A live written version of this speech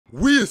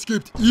We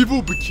escaped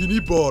evil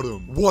Bikini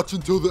Bottom. Watch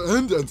until the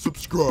end and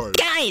subscribe.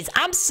 Guys,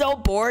 I'm so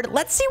bored.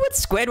 Let's see what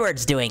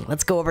Squidward's doing.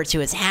 Let's go over to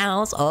his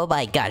house. Oh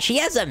my gosh, he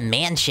has a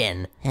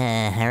mansion. All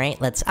right,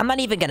 I'm not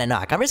even gonna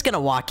knock. I'm just gonna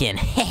walk in.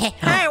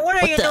 Hey,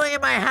 what are you doing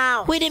in my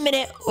house? Wait a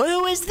minute.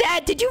 Who is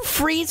that? Did you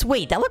freeze?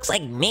 Wait, that looks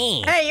like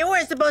me. Hey, you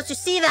weren't supposed to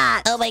see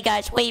that. Oh my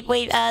gosh, wait,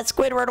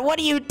 Squidward, what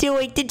are you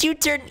doing? Did you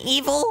turn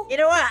evil? You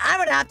know what? I'm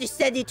gonna have to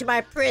send you to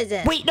my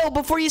prison. Wait, no,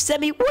 before you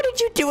send me, what did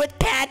you do with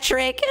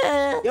Patrick?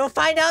 You'll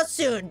find out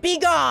soon. Be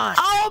gone.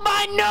 Oh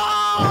my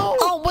no!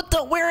 Oh, what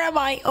the? Where am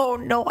I? Oh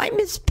no, I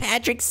miss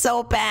Patrick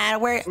so bad.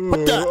 What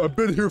the? I've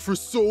been here for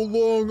so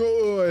long.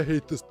 Oh, I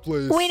hate this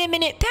place. Wait a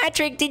minute,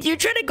 Patrick, did you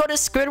try to go to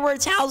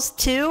Squidward's house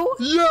too?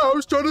 Yeah, I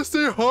was trying to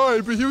say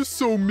hi, but he was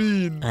so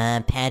mean.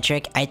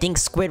 Patrick, I think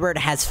Squidward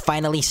has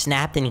finally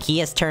snapped and he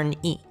has turned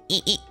evil.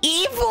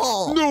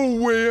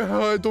 No way.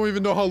 I don't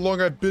even know how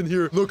long I've been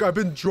here. Look, I've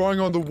been drawing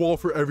on the wall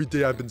for every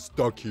day I've been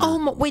stuck here.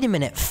 Oh, wait a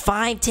minute.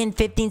 5, 10,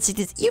 15,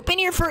 16. You've been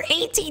here for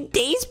 18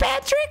 days,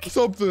 Patrick?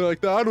 Something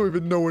like that. I don't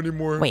even know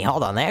anymore. Wait,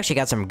 hold on. They actually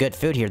got some good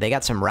food here. They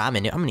got some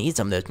ramen. I'm gonna eat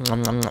some of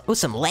this. Ooh,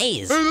 some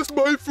Lay's. Hey, that's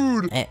my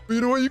food. But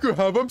you know what? You can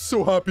have. I'm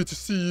so happy to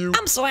see you.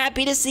 I'm so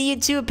happy to see you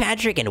too,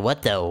 Patrick. And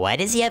what the? Why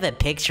does he have a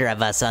picture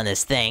of us on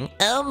this thing?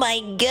 Oh my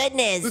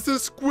goodness. This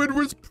is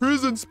Squidward's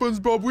prison,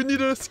 Spongebob. We need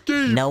to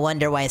escape. No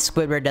wonder why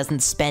Squidward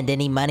doesn't spend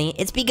any money.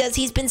 It's because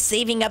he's been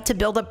saving up to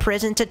build a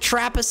prison to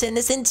trap us in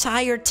this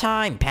entire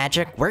time.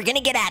 Patrick, we're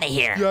gonna get out of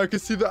here. Yeah, I can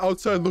see the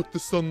outside. Look, the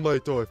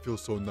sunlight. Oh, it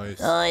feels so nice.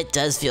 Oh, it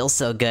does feel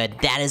so good.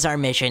 That is our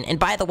mission. And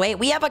by the way,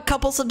 we have a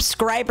couple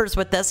subscribers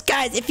with us.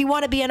 Guys, if you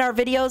want to be in our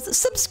videos,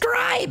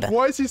 subscribe.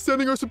 Why is he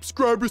sending our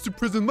subscribers to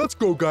prison? Let's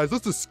go, guys.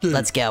 Let's escape.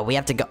 Let's go. We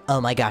have to go. Oh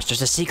my gosh,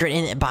 there's a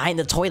secret behind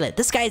the toilet.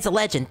 This guy is a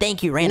legend.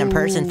 Thank you, random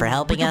person, for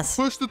helping us.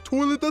 Push the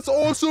toilet. That's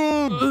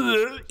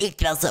awesome. It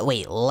feels so.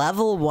 Wait,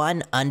 level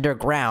 1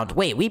 underground.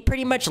 Wait, we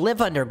pretty much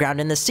live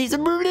underground in the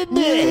season. Oh, we're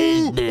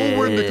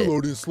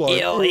Nickelodeon slime.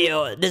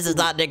 Ew. This is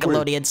not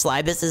Nickelodeon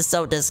slime. This is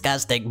so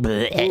disgusting. Oh,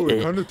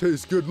 it kind of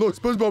tastes good. Look,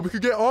 SpongeBob, we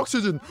could get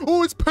oxygen.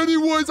 Oh, it's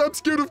Pennywise. I'm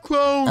scared of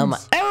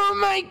clowns. Oh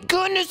my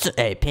goodness.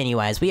 Hey,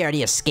 Pennywise, we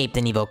already escaped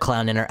an evil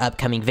clown in our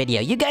upcoming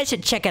video. You guys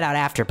should check it out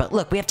after. But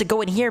look, we have to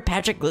go in here.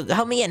 Patrick,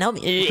 help me in. Help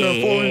me. Okay,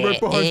 I'm falling right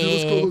behind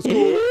you. Let's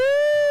go.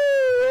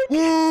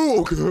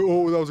 Whoa, okay.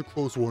 Oh, that was a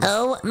close one.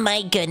 Oh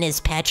my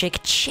goodness, Patrick.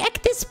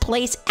 Check this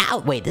place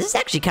out. Wait, this is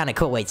actually kind of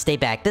cool. Wait, stay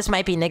back. This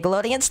might be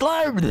Nickelodeon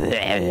slime.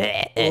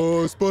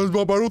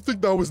 SpongeBob, I don't think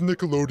that was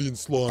Nickelodeon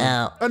slime.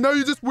 Oh. And now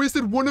you just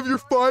wasted one of your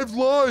 5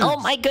 lives. Oh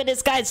my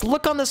goodness, guys.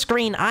 Look on the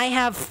screen. I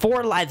have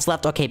 4 lives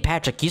left. Okay,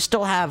 Patrick, you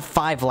still have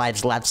 5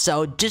 lives left.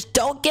 So just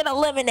don't get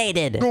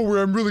eliminated. Don't worry,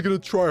 I'm really going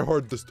to try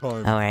hard this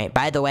time. All right.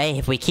 By the way,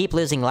 if we keep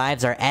losing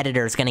lives, our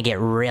editor is going to get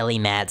really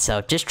mad.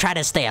 So just try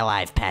to stay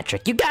alive,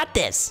 Patrick. You got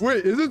this.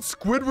 Wait, isn't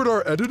Squidward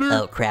our editor?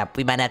 Oh, crap.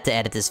 We might have to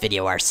edit this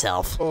video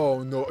ourselves.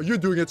 Oh, no. You're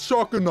doing it.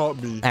 Shocker,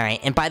 not me. All right.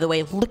 And by the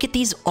way, look at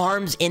these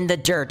arms in the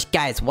dirt.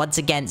 Guys, once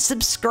again,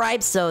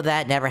 subscribe so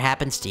that never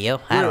happens to you.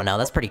 I don't know.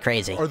 That's pretty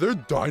crazy. Are there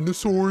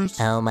dinosaurs?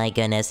 Oh, my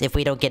goodness. If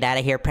we don't get out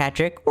of here,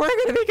 Patrick, we're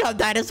going to become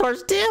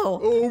dinosaurs, too.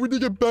 Oh, we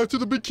need to get back to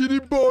the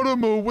Bikini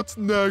Bottom. Oh, what's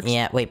next?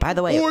 Yeah, wait, by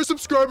the way. Oh, our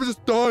subscriber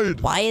just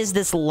died. Why is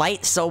this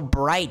light so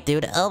bright,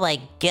 dude? Oh, my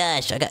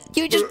gosh.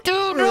 You just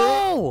don't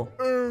know.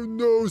 Oh,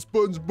 no,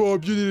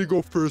 SpongeBob. You need to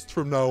go first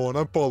from now on.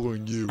 I'm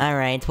following you. All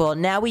right. Well,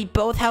 now we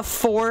both have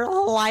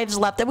 4 lives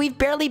left, and we've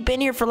barely been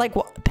here for like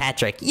what?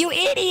 Patrick, you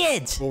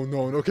idiot! Oh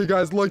no. Okay,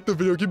 guys, like the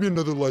video. Give me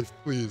another life,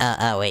 please.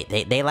 Wait.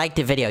 They liked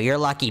the video. You're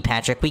lucky,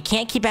 Patrick. We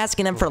can't keep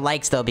asking them for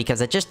likes though because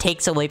it just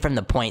takes away from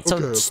the point. So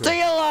okay.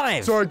 Stay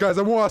alive. Sorry, guys.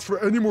 I won't ask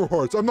for any more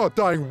hearts. I'm not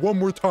dying one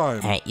more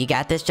time. All right, you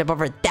got this. Jump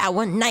over that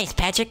one. Nice,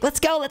 Patrick. Let's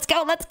go.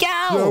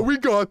 Yeah, we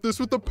got this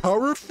with the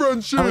power of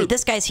friendship. Oh wait,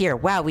 this guy's here.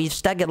 Wow, we've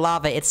stuck in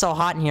lava. It's so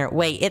hot in here.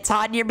 Wait, it's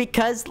hot in here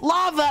because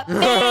lava.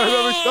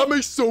 That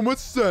makes so much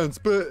sense,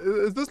 but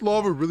is this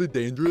lava really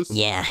dangerous?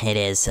 Yeah, it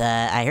is.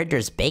 I heard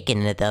there's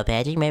bacon in it, though,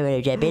 Patrick. Maybe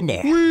we'll jump in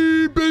there.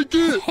 We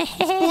bacon!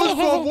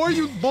 SpongeBob, why are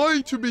you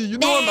lying to me? You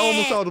know I'm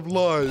almost out of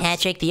lies.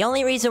 Patrick, the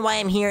only reason why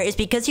I'm here is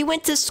because you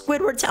went to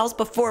Squidward's house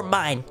before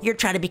mine. You're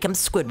trying to become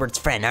Squidward's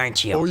friend,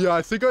 aren't you? Oh, yeah,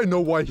 I think I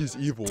know why he's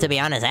evil. To be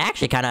honest, I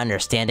actually kind of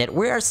understand it.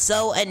 We are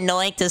so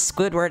annoying to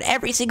Squidward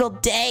every single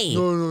day.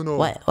 No.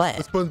 What?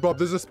 SpongeBob,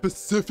 there's a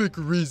specific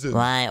reason.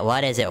 Why?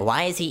 What is it?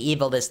 Why is he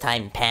evil this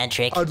time,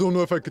 Patrick? I don't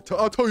know if I could tell.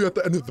 I'll tell you at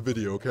the end of the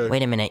video, okay?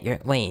 Wait a minute.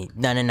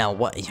 No.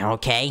 What?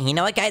 Okay. You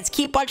know what, guys?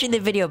 Keep watching the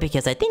video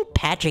because I think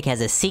Patrick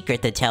has a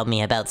secret to tell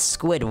me about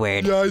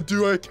Squidward. Yeah, I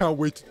do. I can't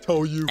wait to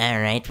tell you. All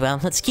right. Well,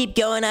 let's keep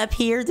going up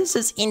here. This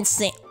is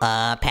insane.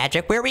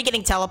 Patrick, where are we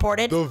getting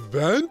teleported? The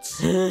vents?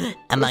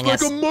 Among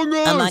Us.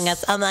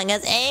 Among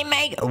Us. Hey,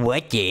 Mike.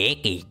 What the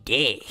heck is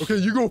this? Okay,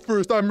 you go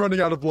first. I'm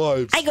running out of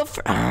lives. I go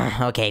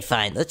first. Okay,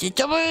 fine. Let's just.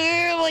 Oh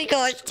my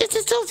gosh. This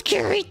is so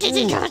scary.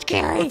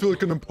 I feel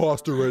like an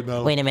imposter right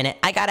now. Wait a minute.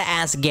 I gotta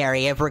ask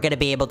Gary if we're gonna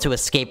be able to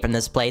escape from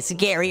this place.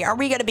 Gary, are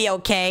we gonna be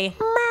okay?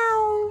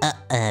 Meow.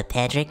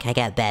 Patrick, I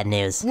got bad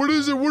news. What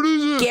is it? What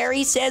is it?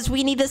 Gary says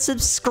we need the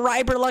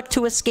subscriber luck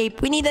to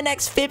escape. We need the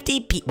next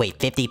 50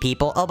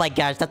 people? Oh my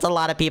gosh, that's a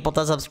lot of people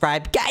to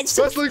subscribe. Guys,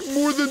 That's like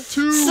more than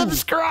 2.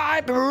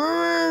 subscribe!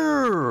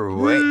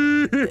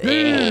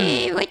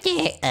 Hey, what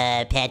the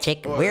heck?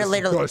 Patrick, we're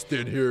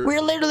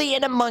literally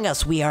in Among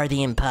Us. We are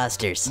the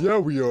imposters. Yeah,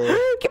 we are.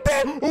 Get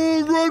back.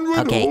 Oh, run.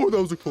 Okay. Oh,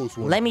 that was a close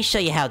one. Let me show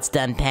you how it's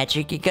done,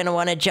 Patrick. You're gonna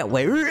want to jump.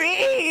 Wait.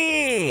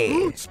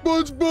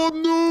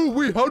 SpongeBob, no.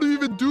 Wait, how do you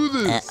even do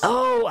this?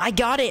 Oh, I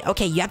got it.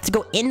 Okay, you have to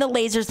go in the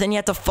lasers, then you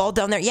have to fall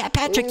down there. Yeah,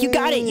 Patrick, you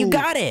got it. You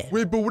got it.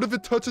 Wait, but what if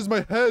it touches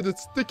my head?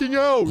 It's sticking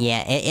out.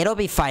 Yeah, it'll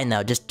be fine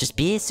though. Just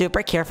be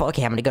super careful.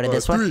 Okay, I'm gonna go to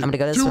this one. 3, I'm gonna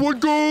go to this 2, one. 1,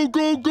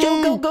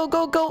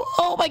 go. Go.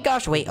 Oh my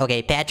gosh. Wait,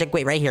 okay, Patrick,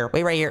 wait right here.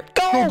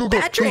 Go,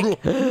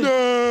 Patrick.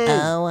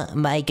 No. Oh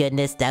my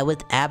goodness, that was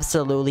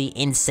absolutely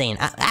insane.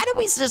 How did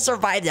we just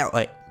survive that?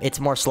 Wait, it's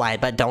more slime,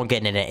 but don't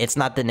get in it. It's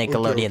not the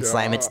Nickelodeon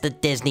slime. It's the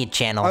Disney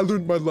Channel. I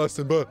learned my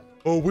lesson, but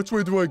which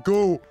way do I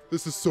go?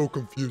 This is so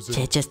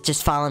confusing.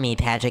 Just follow me,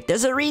 Patrick.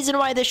 There's a reason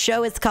why the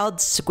show is called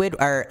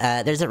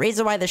there's a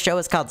reason why the show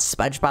is called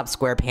SpongeBob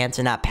SquarePants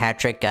and not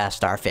Patrick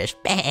Starfish.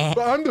 But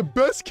I'm the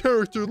best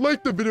character.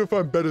 Like the video if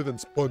I'm better than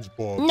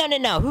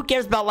SpongeBob. No. Who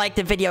cares about like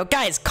the video?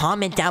 Guys,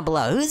 comment down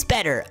below. Who's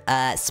better?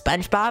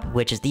 SpongeBob,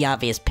 which is the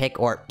obvious pick,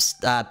 or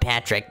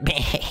Patrick?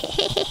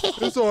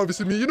 It's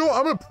obviously me. You know what?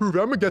 I'm gonna prove it.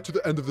 I'm gonna get to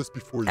the end of this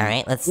before you. All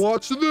right, let's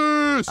watch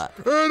this.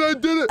 And I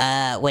did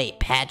it. Wait,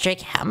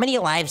 Patrick, how many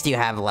lives do you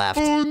have left?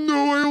 Oh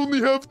no, I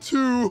only have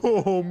 2.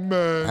 Oh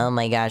man. Oh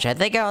my gosh, I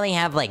think I only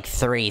have like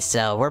 3,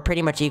 so we're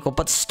pretty much equal.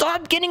 But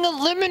stop getting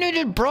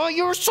eliminated, bro.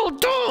 You're so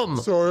dumb.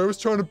 Sorry, I was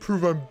trying to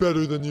prove I'm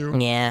better than you.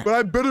 Yeah. But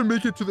I better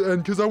make it to the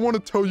end because I want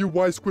to tell you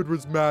why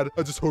Squidward's mad.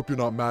 I just hope you're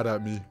not mad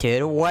at me.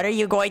 Dude, what are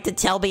you going to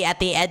tell me at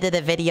the end of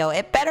the video?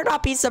 It better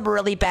not be some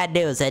really bad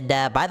news. And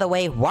by the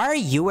way, why are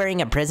you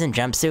wearing a prison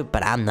jumpsuit,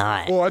 but I'm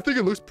not? Oh, I think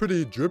it looks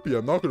pretty drippy.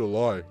 I'm not gonna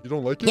lie. You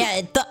don't like it?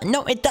 Yeah,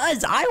 no, it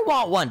does. I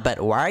want one. But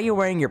why are you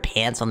wearing your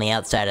pants on the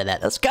outside of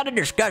that? That's kind of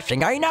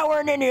disgusting. Are you not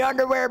wearing any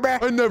underwear, bro?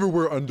 I never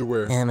wear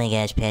underwear. Oh my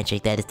gosh,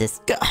 Patrick, that is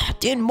disgusting.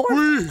 Dude, more.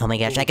 Oh my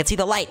gosh, I can see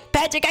the light.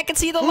 Patrick, I can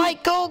see the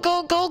light. Go.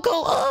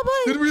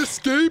 Oh my. Did we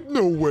escape?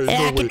 No way.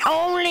 I can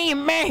only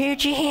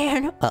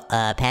imagine.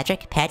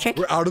 Patrick?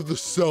 We're out of the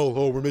cell.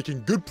 Oh, we're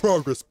making good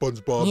progress,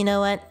 SpongeBob. You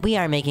know what? We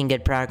are making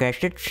good progress.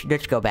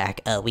 Let's go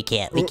back. We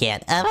can't.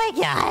 Oh my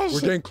gosh.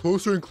 We're getting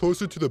closer and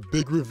closer to the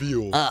big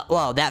reveal.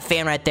 Whoa, that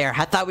fan right there.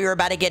 I thought we were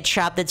about to get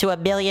chopped into a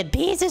million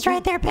pieces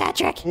right there,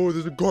 Patrick. Oh,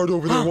 there's a guard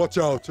over there. Watch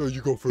out. Oh,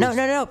 you go first.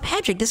 No,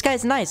 Patrick, this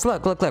guy's nice.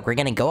 Look. We're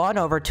gonna go on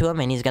over to him,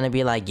 and he's gonna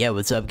be like, "Yo,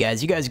 what's up,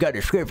 guys? You guys got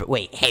a script?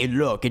 Wait, hey,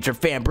 look, it's a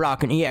fan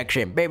blocking the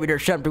action. Maybe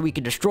there's something we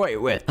can destroy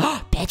it with."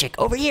 Patrick,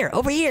 over here.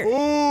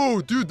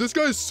 Oh, dude, this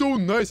guy's so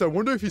nice. I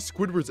wonder if he's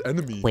Squidward's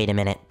enemy. Wait a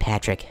minute,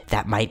 Patrick.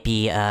 That might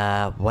be,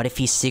 what if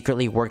he's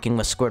secretly working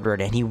with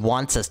Squidward and he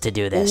wants us to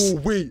do this?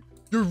 Oh, wait.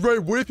 You're right.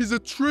 What if he's a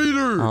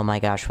traitor? Oh my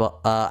gosh.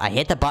 Well, I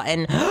hit the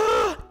button.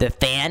 The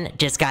fan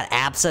just got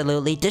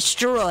absolutely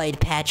destroyed,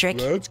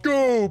 Patrick. Let's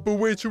go. But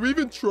wait, should we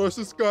even trust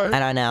this guy? I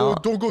don't know.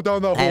 Oh, don't go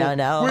down that hole. I don't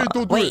know. Wait,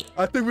 don't do it.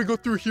 I think we go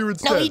through here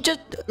instead. No, he just...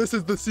 This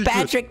is the secret.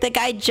 Patrick, the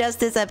guy just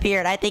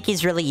disappeared. I think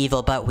he's really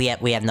evil, but we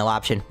have no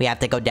option. We have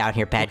to go down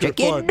here, Patrick.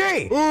 Okay, in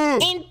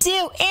 3, in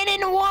 2, and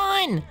in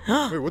 1.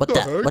 Wait, what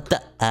the heck? What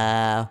the...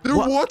 They're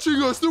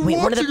watching us. They're Wait,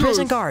 watching one of the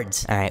prison us.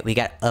 guards. All right, we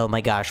got... Oh my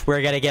gosh,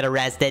 we're gonna get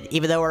arrested,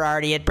 even though we're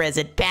already in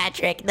prison.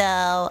 Patrick,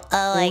 no.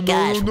 Oh my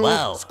gosh, no.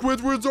 whoa.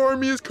 Squidward's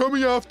army is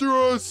coming after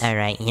us. All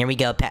right, here we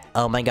go,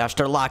 Oh my gosh,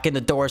 they're locking the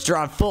doors. They're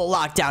on full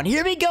lockdown.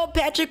 Here we go,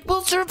 Patrick.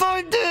 We'll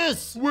survive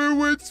this.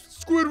 Wait,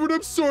 Squidward,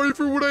 I'm sorry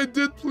for what I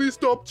did. Please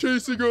stop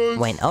chasing us.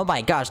 Wait, oh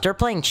my gosh, they're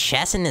playing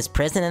chess in this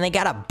prison and they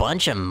got a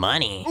bunch of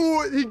money.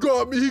 Oh, he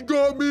got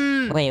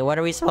me. Wait, what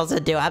are we supposed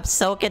to do? I'm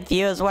so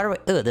confused. What are we...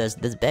 Ooh, this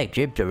bag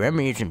chips.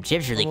 Remember, eat some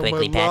chips really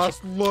quickly,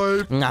 Patrick.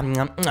 Last life.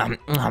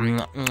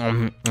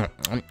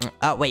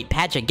 Oh, wait,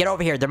 Patrick, get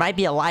over here. There might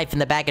be a life in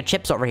the bag of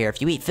chips over here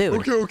if you eat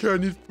food. Okay, I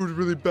need food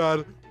really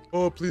bad.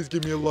 Oh, please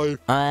give me a life.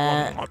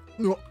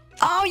 No.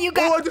 Oh, you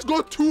got... Oh, I just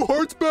got 2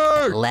 hearts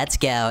back. Let's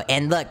go.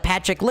 And look,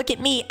 Patrick, look at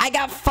me. I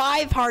got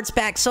 5 hearts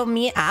back. So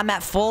I'm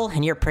at full,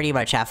 and you're pretty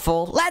much at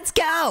full. Let's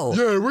go.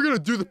 Yeah, we're gonna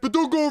do this. But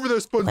don't go over there,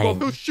 SpongeBob.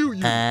 They'll shoot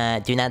you.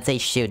 Do not say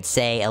shoot.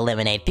 Say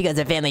eliminate. Because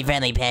they're family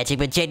friendly, Patrick.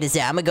 But check this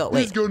out. I'm gonna go...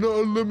 Wait. He's gonna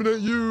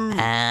eliminate you.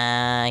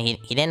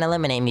 He didn't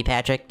eliminate me,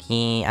 Patrick.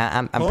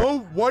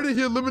 Oh, why did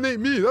he eliminate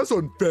me? That's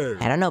unfair.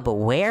 I don't know, but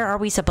where are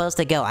we supposed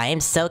to go? I am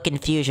so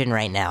confusion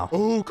right now.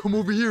 Oh, come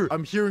over here.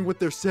 I'm hearing what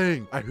they're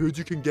saying. I heard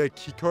you can get a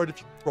key card if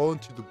you crawl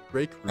into the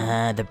break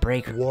room. The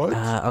break room. What?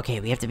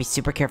 Okay, we have to be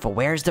super careful.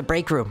 Where's the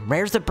break room?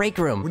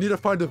 We need to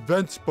find a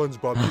vent,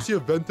 SpongeBob. Do you see a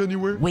vent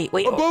anywhere? Wait.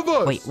 Above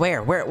us. Wait,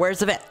 where's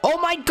the vent? Oh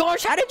my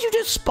gosh, how did you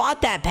just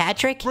spot that,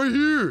 Patrick? Right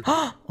here.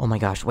 Oh my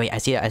gosh, wait, I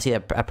see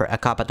a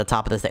cop at the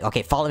top of this thing.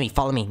 Okay, follow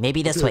me.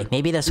 Maybe this way,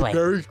 maybe this way.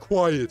 Very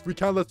quiet. We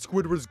can't let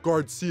Squidward's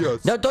guards see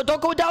us. No,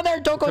 don't go down there.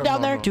 Don't go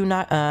down there. Do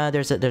not.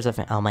 There's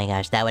a. Oh my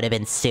gosh, that would have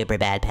been super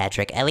bad,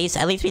 Patrick. At least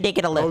we did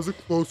get a little. That was a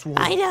close one.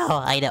 I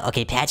know.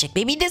 Okay, Patrick,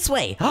 maybe this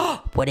way.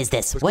 What is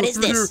this? What is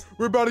this? Here.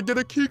 We're about to get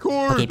a key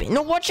card. Okay,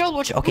 no, watch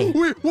out. Okay.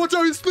 Oh, wait, watch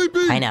out, he's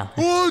sleeping. I know.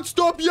 Oh,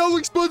 stop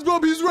yelling,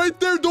 SpongeBob. He's right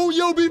there. Don't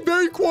yell. Be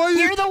very quiet.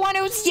 You're the one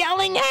who's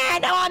yelling.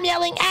 Now I'm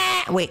yelling.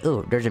 Wait,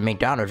 ooh, there's a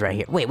McDonald's right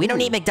here. Wait, we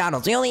don't eat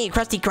McDonald's. We only eat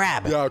Krusty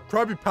Krab. Yeah,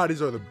 Krabby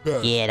Patties are the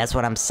best. Yeah, that's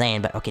what I'm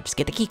saying. But okay, just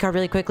get the key card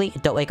really quickly.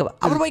 Don't wake up.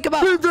 I'm gonna wake him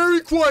up. Be very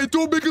quiet.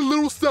 Don't make a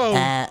little sound.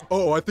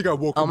 I think I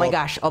woke him up. Oh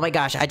my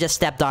gosh. I just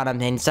stepped on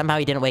him and somehow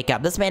he didn't wake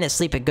up. This man is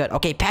sleeping good.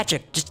 Okay,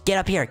 Patrick, just get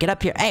up here.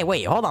 Hey,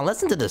 wait, hold on.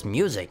 Listen to this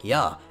music.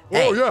 Yeah.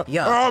 Hey, oh,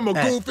 yeah. I'm a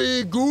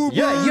goofy goober.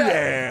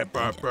 Yeah.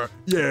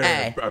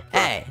 Yeah.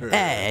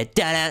 Hey.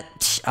 Da-da.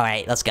 All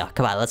right, let's go.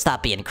 Come on, let's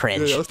stop being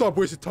cringe. Yeah, let's stop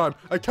wasting time.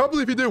 I can't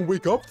believe he didn't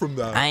wake up from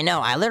that. I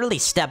know. I literally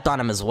stepped on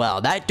him as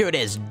well. That dude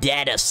is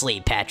dead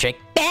asleep, Patrick.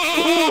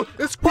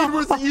 It's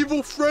Squidward's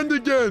evil friend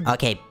again.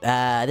 Okay,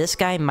 this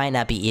guy might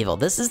not be evil.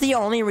 This is the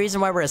only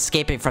reason why we're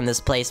escaping from this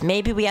place.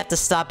 Maybe we have to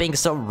stop being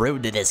so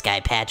rude to this guy,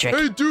 Patrick.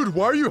 Hey, dude,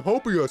 why are you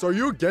helping us? Are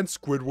you against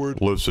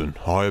Squidward? Listen,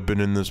 I have been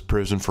in this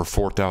prison for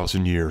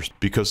 4,000 years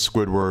because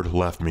Squidward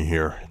left me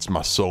here. It's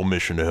my sole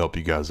mission to help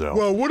you guys out.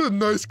 Well, what a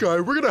nice guy.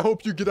 We're gonna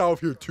help you get out of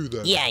here too,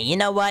 then. Yeah, you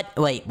know what?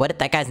 Wait, what if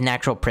that guy's an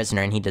actual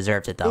prisoner and he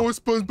deserves it, though? Oh,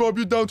 SpongeBob,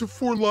 you're down to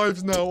 4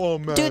 lives now. Oh,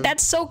 man. Dude,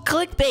 that's so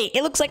clickbait.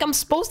 It looks like I'm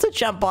supposed to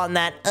jump on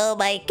that. Oh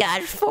my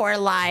gosh, 4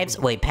 lives.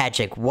 Wait,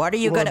 Patrick, what are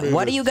you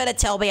gonna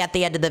tell me at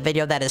the end of the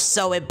video that is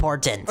so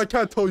important? I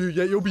can't tell you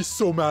yet. You'll be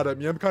so mad at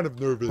me. I'm kind of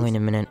nervous. Wait a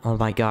minute. Oh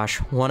my gosh.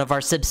 One of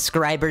our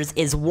subscribers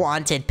is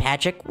wanted,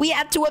 Patrick. We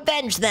have to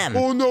avenge them.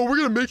 Oh no, we're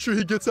gonna make sure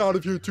he gets out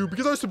of here too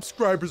because our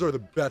subscribers are the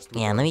best.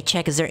 Yeah, let me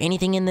check. Is there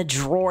anything in the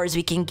drawers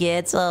we can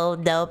get? Oh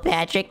no,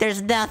 Patrick,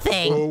 there's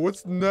nothing. Oh,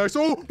 what's next?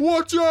 Oh,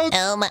 watch out!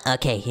 Oh my.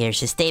 Okay, here,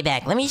 just stay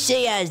back. Let me show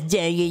you how to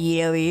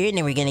get over here, and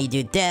then we're gonna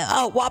do that.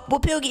 Oh,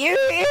 Whoopilgy.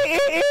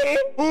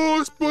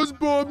 Oh,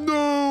 SpongeBob,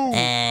 no!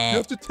 You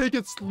have to take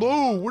it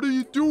slow. What are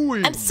you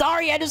doing? I'm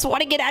sorry. I just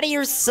want to get out of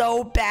here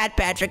so bad,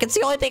 Patrick. It's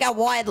the only thing I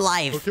want in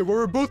life. Okay, well,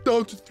 we're both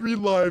down to 3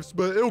 lives,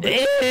 but it'll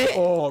be...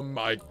 Oh,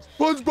 my...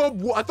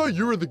 SpongeBob, I thought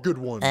you were the good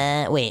one.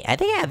 Wait. I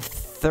think I have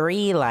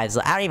 3 lives.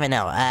 I don't even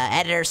know.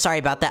 Editor, sorry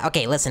about that.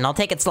 Okay, listen. I'll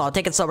take it slow.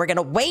 We're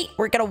gonna wait.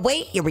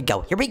 Here we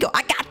go.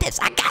 I got this.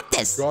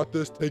 Got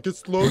this. Take it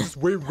slow. Just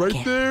wait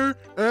right there.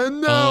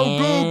 And now,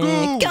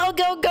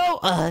 go.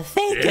 Oh,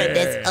 thank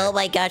goodness. Oh,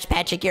 my gosh,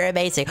 Patrick, you're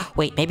amazing.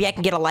 Wait, maybe I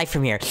can get a life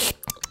from here.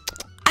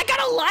 I got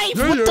a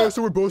life! Yeah,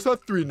 so we're both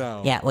at 3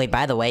 now. Yeah, wait,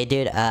 by the way,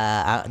 dude,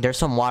 there's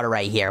some water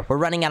right here. We're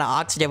running out of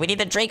oxygen. We need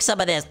to drink some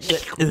of this.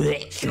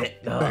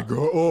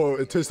 Oh,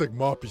 it tastes like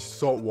moppy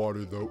salt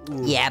water, though.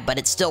 Ooh. Yeah, but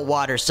it's still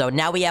water, so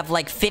now we have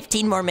like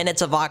 15 more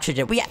minutes of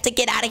oxygen. We have to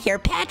get out of here,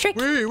 Patrick.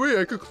 Wait,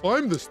 I could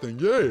climb this thing.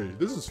 Yay,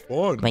 this is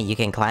fun. Wait, you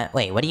can climb?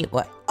 Wait,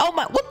 what? Oh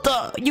my, what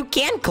the? You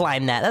can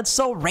climb that. That's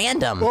so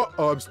random.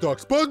 I'm stuck.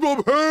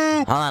 SpongeBob,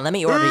 help! Hold on, let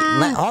me order you.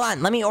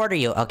 Let me order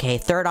you. Okay,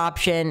 3rd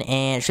option,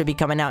 and it should be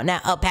coming out now.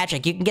 Oh,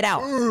 Patrick, you can get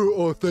out.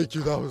 Oh, thank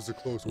you. That was a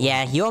close one.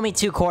 Yeah, you owe me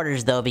 2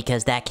 quarters, though,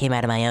 because that came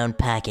out of my own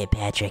pocket,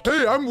 Patrick.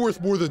 Hey, I'm worth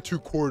more than 2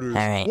 quarters.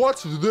 All right.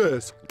 Watch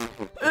this.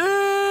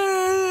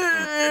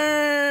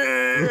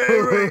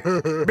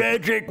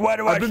 Patrick,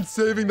 I've been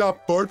saving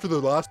that fart for the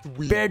last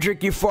week.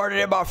 Patrick, you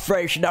farted in my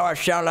face. Now I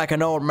sound like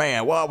an old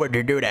man. Why would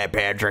you do that,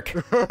 Patrick?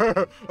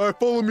 Alright,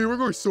 follow me. We're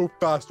going so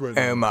fast right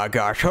now. Oh my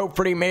gosh.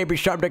 Hopefully maybe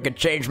something can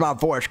change my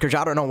voice, because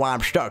I don't know why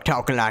I'm stuck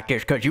talking like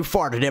this, because you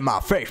farted in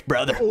my face,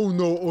 brother. Oh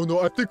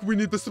no. I think we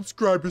need the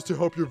subscribers to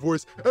help your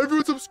voice.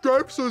 Everyone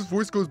subscribe so his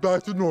voice goes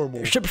back to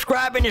normal.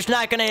 Subscribing is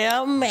not gonna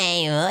help.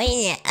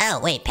 Oh,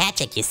 wait,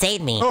 Patrick, you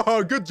saved me.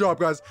 Good job,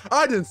 guys.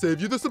 I didn't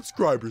save you. The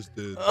subscribers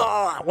did.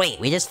 Oh, wait,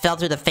 we just fell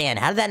through the fan.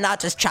 How did that not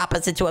just chop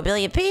us into a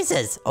billion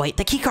pieces? Oh, wait,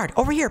 the key card.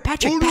 Over here,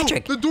 Patrick,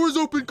 Patrick. The door's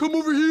open. Come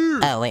over here.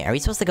 Oh, wait, are we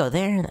supposed to go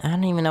there? I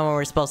don't even know what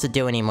we're supposed to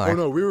do anymore. Oh,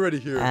 no, we were already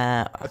here.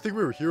 I think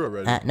we were here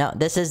already. No,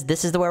 this is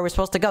the where we're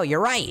supposed to go.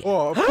 You're right.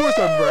 Oh, of course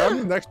I'm right.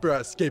 I'm an expert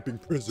at escaping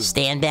prison.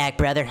 Stand back,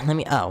 brother.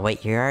 Oh,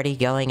 wait, you're already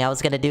going? I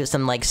was gonna do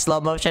some, like, slow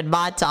motion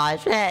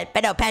montage.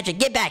 But no, Patrick,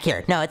 get back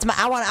here. No, it's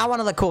I want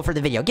to look cool for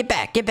the video. Get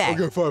back.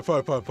 Okay,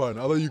 fine.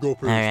 I'll let you go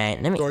first. All right,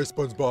 let me... Sorry,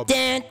 SpongeBob.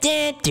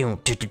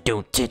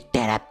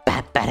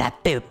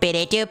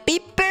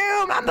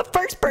 Boom! I'm the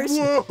first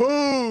person.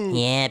 Whoa!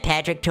 Yeah,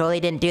 Patrick totally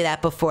didn't do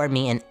that before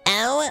me, and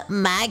oh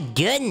my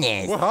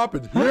goodness. What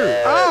happened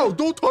here? Ow!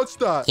 Don't touch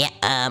that. Yeah,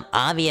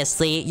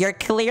 obviously, you're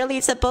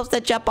clearly supposed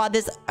to jump on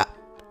this.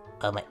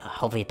 Oh my,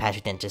 hopefully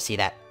Patrick didn't just see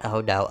that.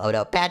 Oh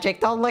no, Patrick,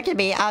 don't look at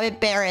me. I'm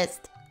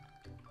embarrassed.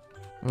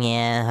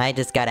 Yeah, I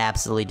just got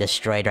absolutely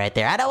destroyed right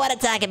there. I don't want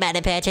to talk about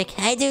it, Patrick.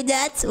 I do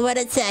not want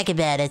to talk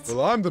about it.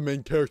 Well, I'm the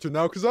main character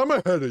now because I'm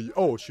ahead of you.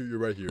 Oh, shoot, you're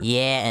right here.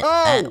 Yeah.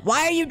 Oh!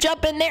 Why are you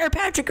jumping there,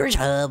 Patrick?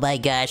 Oh my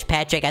gosh,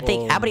 Patrick, I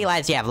think, how many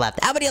lives do you have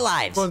left? How many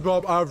lives?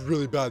 SpongeBob, I have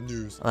really bad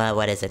news.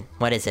 What is it?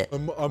 What is it?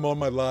 I'm on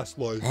my last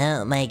life.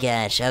 Oh my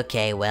gosh.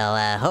 Okay,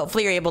 well,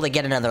 hopefully you're able to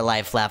get another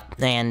life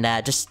left, and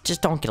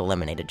just don't get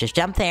eliminated. Just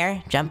jump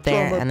there,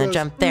 and then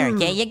jump there.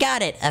 Yeah, you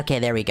got it. Okay,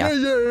 there we go.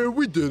 Yeah,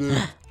 we did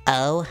it.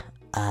 Oh,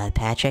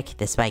 Patrick,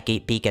 this might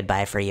be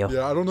goodbye for you.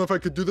 Yeah, I don't know if I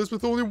could do this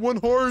with only one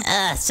heart.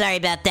 Sorry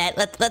about that.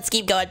 Let's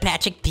keep going,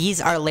 Patrick. These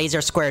are laser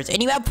squares,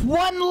 and you have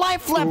 1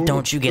 life left.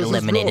 Don't you get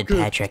eliminated,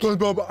 Patrick.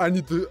 SpongeBob, I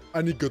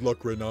need good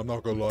luck right now. I'm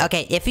not gonna lie.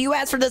 Okay, if you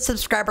ask for the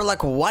subscriber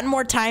luck one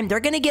more time,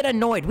 they're gonna get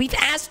annoyed. We've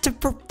asked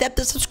for them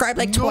to subscribe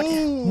like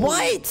 20.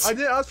 What? I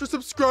didn't ask for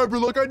subscriber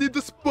luck. I need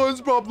the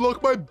SpongeBob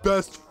luck, my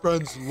best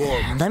friend's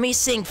luck. Let me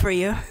sing for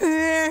you.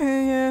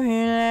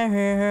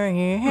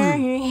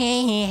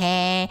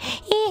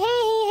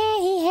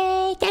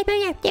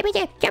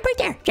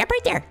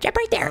 Jump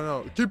right there. I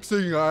know. Keep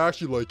singing. I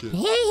actually like it.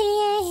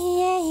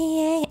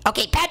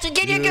 Okay, Patrick,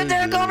 get your good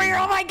there. Go over here.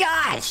 Oh my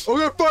gosh.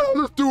 Okay, fine.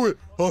 Let's do it.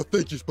 Oh,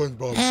 thank you,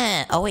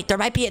 SpongeBob. Oh wait, there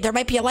might be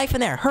a life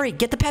in there. Hurry,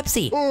 get the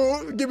Pepsi.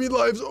 Oh, give me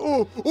lives.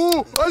 Oh,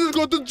 I just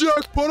got the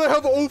jackpot. I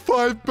have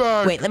 05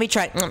 back. Wait, let me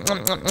try.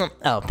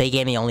 Oh, they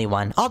gave me only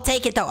 1. I'll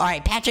take it though. All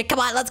right, Patrick, come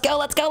on, let's go.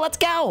 Let's get it. Let's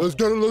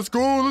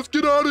go. Let's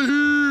get out of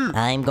here.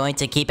 I'm going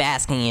to keep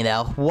asking you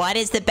though. What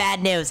is the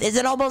bad news? Is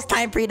it almost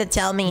time for you to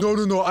tell me?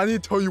 No. I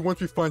need to tell you once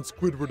we find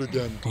Squidward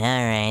again. All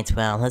right.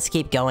 Well, let's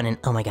keep going. And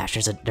oh my gosh,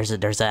 there's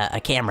a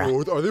camera.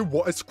 Oh,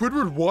 is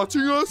Squidward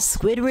watching us?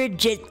 Squidward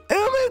just.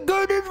 Oh my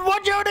goodness!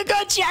 Watch out! The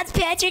gunshots,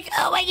 Patrick.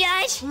 Oh my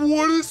gosh.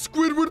 What is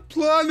Squidward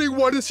planning?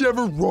 Why does he have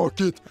a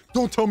rocket?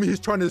 Don't tell me he's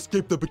trying to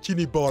escape the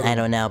Bikini Bottom. I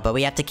don't know, but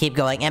we have to keep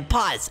going and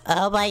pause.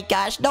 Oh my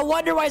gosh. No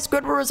wonder why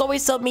Squidward was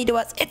always so mean to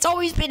us. It's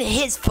always been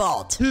his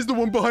fault. He's the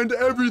one behind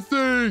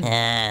everything.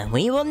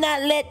 We will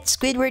not let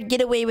Squidward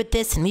get away with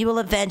this, and we will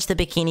avenge the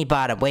Bikini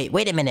Bottom.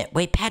 Wait a minute.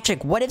 Wait,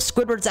 Patrick, what if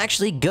Squidward's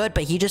actually good,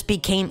 but he just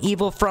became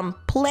evil from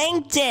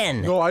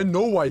plankton? No, I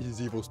know why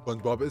he's evil,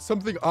 SpongeBob. It's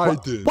something I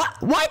did. What?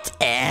 What?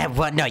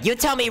 No, you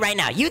tell me right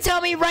now. You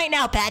tell me right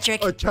now,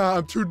 Patrick. I can't.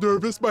 I'm too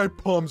nervous. My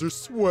palms are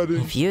sweating.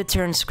 If you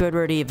turn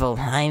Squidward evil,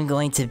 I'm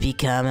going to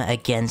become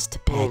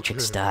against Patrick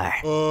Star.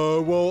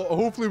 Well,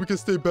 hopefully we can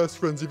stay best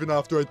friends even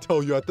after I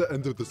tell you at the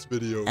end of this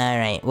video. All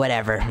right,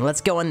 whatever.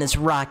 Let's go on this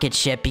rocket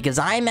ship because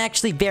I'm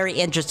actually very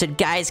interested.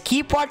 Guys,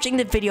 keep watching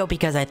the video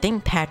because I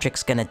think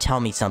Patrick's gonna tell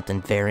me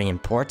something very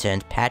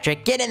important.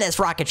 Patrick, get in this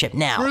rocket ship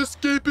now. We're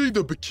escaping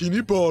the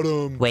Bikini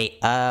Bottom. Wait.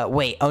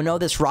 Oh no,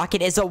 this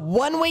rocket is a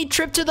one-way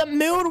trip to the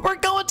moon. We're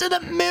going to the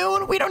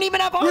moon. We don't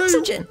even have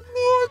oxygen.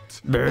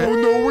 What? Oh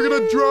no, we're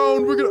gonna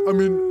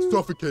drown.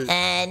 Suffocate.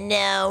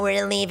 No,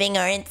 we're leaving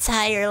our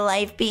entire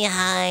life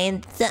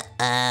behind.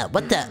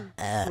 What the?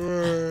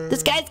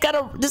 This guy's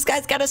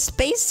got a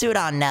spacesuit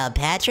on now,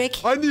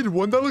 Patrick. I need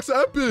one that looks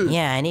epic.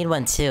 Yeah, I need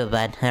one too,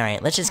 but all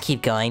right, let's just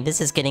keep going.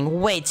 This is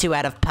getting way too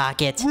out of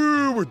pocket.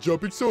 Woo, we're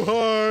jumping so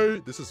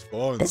high. This is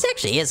fun. This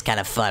actually is kind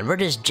of fun. We're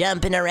just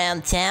jumping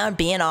around town,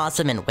 being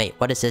awesome. And wait,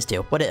 what does this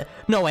do?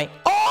 No, wait.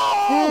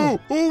 Oh,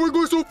 we're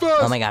going so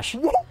fast. Oh my gosh.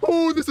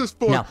 Whoa, this is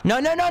fun. No.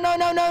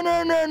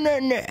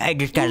 I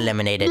just got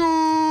eliminated.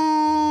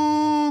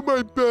 No,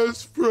 my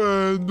best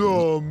friend.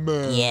 Oh,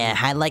 man. Yeah,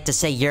 I'd like to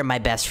say you're my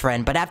best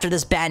friend, but after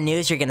this bad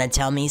news, you're gonna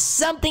tell me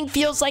something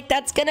feels like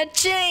that's gonna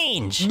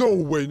change. No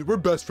way, we're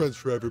best friends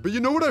forever. But you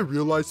know what I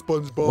realized,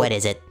 SpongeBob? What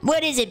is it?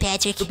 What is it,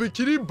 Patrick? The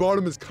Bikini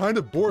Bottom is kind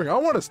of boring. I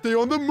want to stay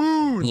on the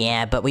moon.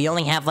 Yeah, but we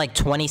only have like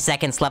 20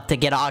 seconds left to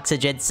get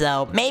oxygen,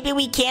 so maybe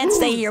we can't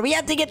stay here. We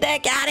have to get the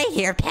heck out of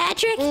here,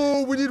 Patrick.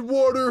 Oh, we need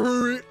water.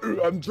 Hurry.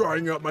 I'm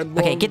drying up my lungs.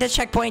 Okay, get the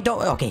checkpoint.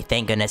 Okay,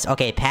 thank goodness.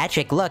 Okay,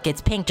 Patrick, look,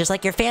 it's pink, just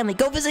like your family.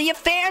 Go visit your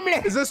family.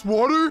 Is this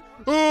water?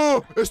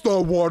 Oh, it's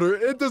not water.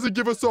 It doesn't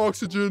give us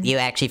oxygen. You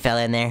actually fell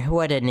in there.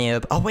 What a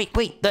noob. Oh, wait.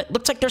 That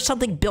looks like there's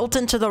something built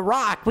into the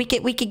rock. We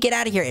could get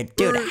out of here.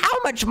 Dude,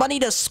 how much money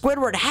does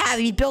Squidward have?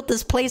 He built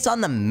this place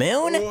on the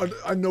moon? Oh,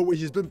 I know what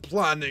he's been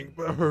planning,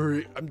 but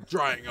hurry. I'm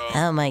drying up.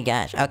 Oh my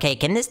gosh. Okay,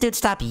 can this dude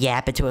stop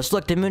yapping to us?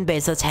 Look, the moon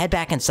base. Let's head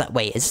back and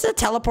wait, is this a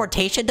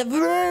teleportation to...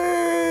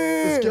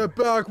 Let's get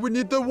back. We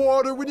need the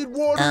water. We need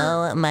water.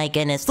 Oh my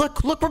goodness.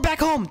 Look, we're back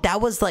home. That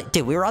was like,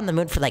 dude, we were on the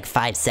moon for like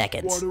 5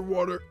 seconds.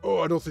 Water. Oh,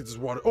 I don't think there's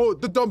water. Oh,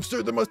 the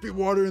dumpster. There must be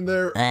water in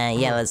there.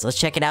 Yeah, let's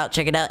check it out.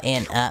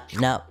 And,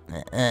 no.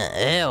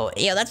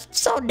 Ew, that's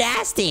so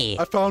nasty.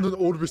 I found an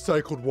old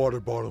recycled water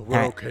bottle.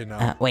 We're okay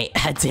now. Wait,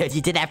 dude,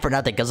 you did that for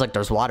nothing because look,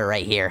 there's water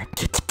right here.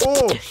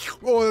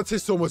 Oh, that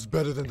tastes so much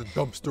better than the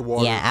dumpster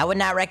water. Yeah, I would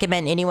not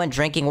recommend anyone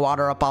drinking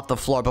water up off the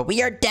floor, but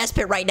we are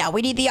desperate right now.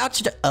 We need the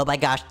oxygen. Oh my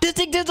gosh, this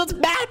thing gives us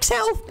max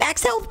health.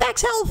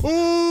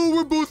 Oh,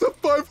 we're both at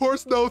 5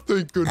 hearts now,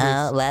 thank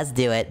goodness. Let's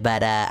do it,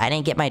 but I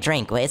didn't get my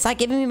drink. Wait, it's not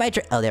giving me my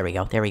drink. Oh, there we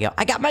go.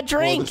 I got my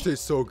drink. Oh, this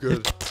tastes so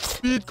good.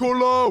 speed,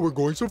 Cola. We're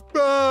going so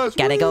fast.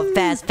 Gotta go Whee!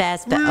 fast,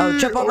 fast, fast. Oh,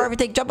 jump over Oh.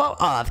 everything, jump over.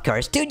 Oh, of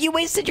course. Dude, you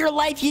wasted your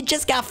life. You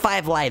just got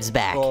 5 lives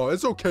back. Oh,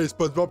 it's okay,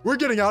 SpongeBob. We're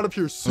getting out of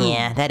here soon.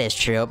 Yeah, that is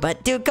true.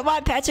 But, dude, come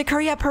on, Patrick.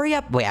 Hurry up, hurry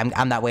up. Wait,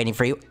 I'm not waiting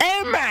for you.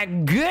 Oh, my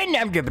goodness.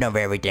 I'm jumping over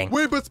everything.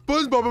 Wait, but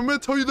SpongeBob, I'm gonna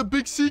tell you the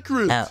big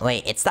secret. Oh,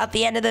 wait, it's not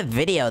the end of the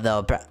video,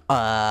 though, bro.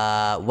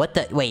 What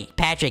the? Wait,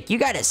 Patrick, you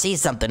gotta see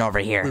something over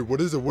here. Wait,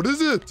 what is it? What is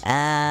it?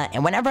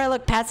 And whenever I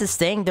look past this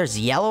thing, there's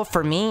yellow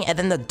for me, and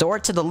then the door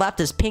to the left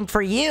is pink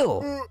for you.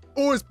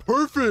 Oh, it's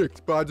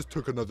perfect. But I just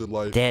took another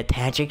life. Dude,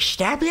 Patrick,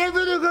 stop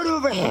everything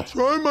over here.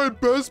 Try my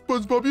best,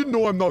 SpongeBob. You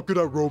know I'm not good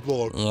at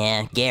Roblox.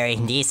 Yeah, Gary,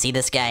 do you see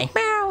this guy?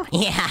 Meow.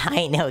 Yeah,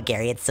 I know,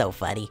 Gary. It's so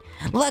funny.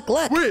 Look,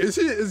 look. Wait,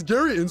 is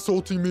Gary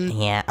insulting me?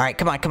 Yeah, all right,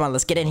 come on.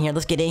 Let's get in here.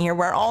 Let's get in here.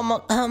 We're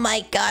almost... Oh,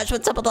 my gosh.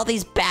 What's up with all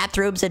these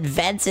bathrooms and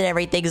vents and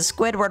everything?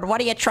 Squidward,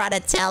 what are you trying to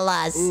tell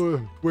us?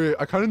 Wait,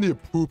 I kind of need a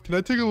poop. Can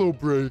I take a little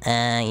break?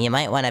 You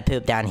might want to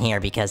poop down here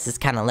because this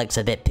kind of looks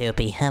a bit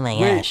poopy. Oh, my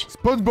Wait, gosh.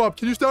 SpongeBob,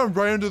 can you stand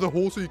right under the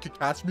hole so you can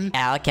catch me?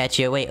 I'll catch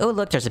you. Wait, oh,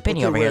 look, there's a penny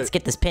Okay, over here. wait. Let's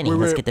get this penny. Wait,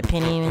 Let's wait. get the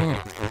penny.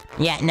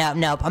 Yeah,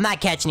 nope. I'm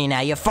not catching you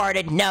now. You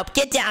farted. Nope.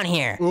 Get down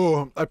here.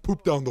 Oh, I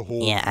pooped down the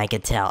hole. Yeah, I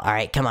could tell. All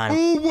right, come on.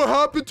 Oh, what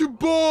happened to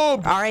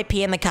Bob?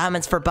 R.I.P. in the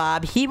comments for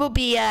Bob. He will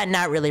be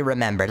not really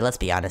remembered. Let's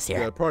be honest here.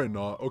 Yeah, probably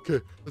not. Okay,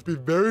 let's be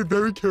very,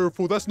 very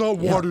careful. That's not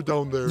water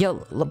down there.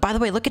 Yo, by the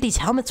way, look at these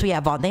helmets we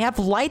have on. They have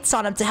lights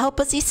on them to help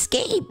us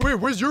escape. Wait,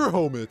 where's your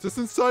helmet? It's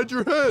inside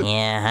your head.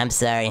 Yeah, I'm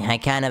sorry. I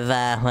kind of,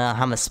 well,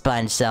 I'm a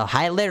sponge, so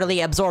I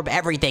literally absorb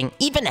everything,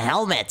 even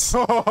helmets.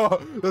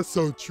 That's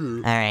so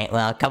true. All right,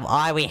 well, come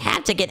on. We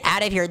have to get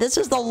out of here. This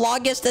is the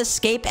longest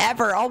escape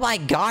ever. Oh my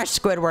gosh,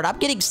 Squidward. I'm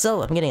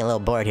getting a little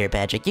bored here,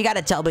 Patrick. You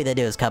gotta tell me the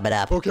news coming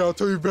up. Okay, I'll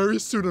tell you very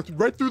soon.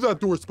 Right through that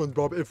door,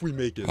 SpongeBob, if we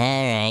make it. All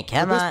right,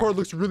 come This on. part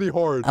looks really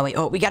hard. Oh, wait.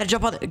 Oh, we gotta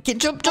jump on it.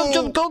 Jump.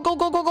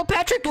 Go,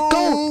 Patrick.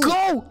 Go.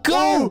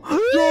 Jump!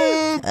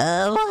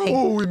 Oh, my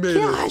Oh, we made it.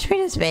 gosh, we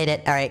just made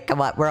it. All right,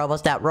 come on. We're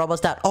almost out.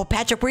 Oh,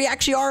 Patrick, we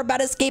actually are about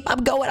to escape.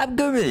 I'm going.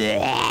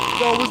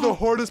 That was the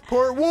hardest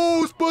part.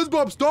 Whoa,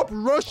 SpongeBob, stop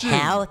rushing.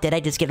 How did I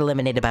just get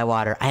eliminated by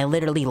water? I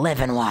literally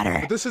live in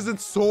water. This isn't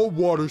salt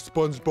water,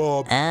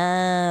 SpongeBob.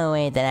 Oh,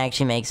 wait, that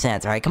actually makes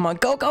sense. All right, come on.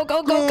 Go. Oh,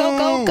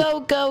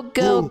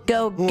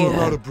 I'm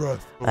out of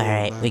breath. All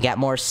right, we got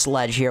more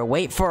sludge here.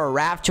 Wait for a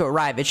raft to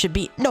arrive. It should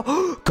be... No.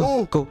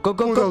 Go. that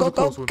was a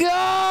close one.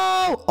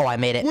 Oh, I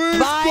made it. Wait,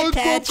 Bye, SpongeBob, come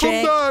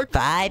Patrick. back.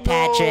 Bye,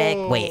 Patrick.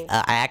 No. Wait,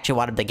 I actually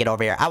wanted to get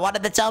over here. I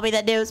wanted to tell me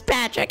the news.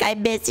 Patrick, I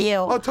miss you.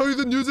 I'll tell you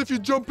the news if you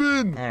jump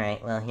in. All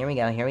right, well, here we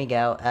go.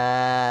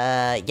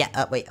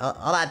 Yeah, wait,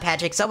 hold on,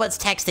 Patrick. Someone's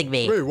texting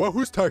me. Wait, what?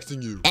 Who's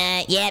texting you?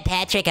 Yeah,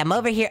 Patrick, I'm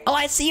over here. Oh,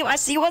 I see you.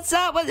 What's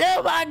up?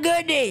 Oh, my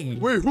goodness.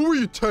 Wait, who were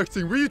you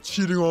texting? Were you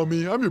cheating on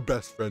me? I'm your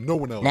best friend, no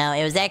one else. No,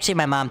 it was actually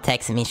my mom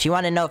texting me. She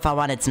wanted to know if I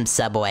wanted some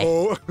Subway.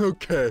 Oh,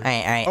 okay. All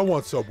right. I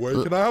want Subway.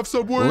 Can I have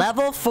Subway?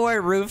 Level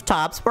 4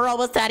 rooftops. We're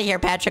almost out of here,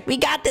 Patrick. We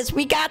got this.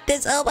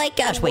 Oh, my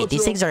gosh. Wait,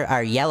 these things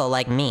are yellow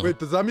like me. Wait,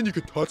 does that mean you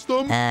could touch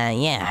them?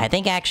 Yeah, I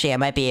think actually I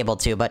might be able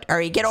to, but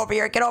hurry, get over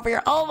here.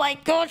 Oh, my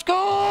gosh,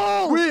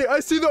 go. Wait, I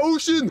see the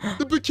ocean.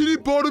 The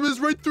Bikini Bottom is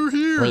right through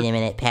here. Wait a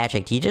minute,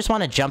 Patrick. Do you just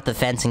want to jump the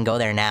fence and go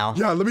there now?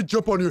 Yeah, let me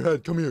jump on your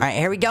head. Come here. All right,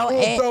 here we go.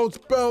 Oh,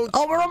 bounce.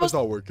 Oh, we're almost... That's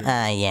not working.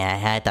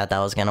 Yeah, I thought that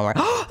was gonna work.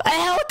 A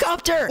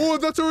helicopter! Oh,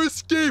 that's our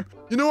escape.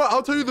 You know what?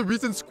 I'll tell you the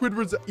reason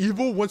Squidward's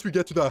evil once we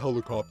get to that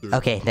helicopter.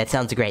 Okay, that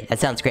sounds great.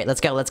 Let's go.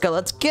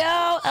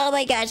 Oh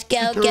my gosh,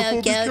 go.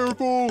 Be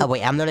careful. Oh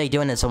wait, I'm literally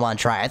doing this in one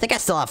try. I think I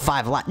still have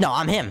 5 left. No,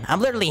 I'm him. I'm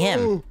literally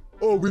him.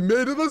 Oh, we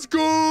made it. Let's go.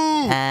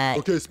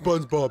 Okay,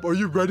 SpongeBob, are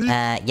you ready?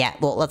 Yeah,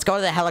 well, let's go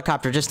to the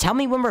helicopter. Just tell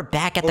me when we're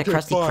back at the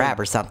Krusty Krab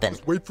or something.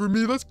 Just wait for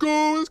me. Let's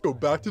go. Let's go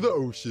back to the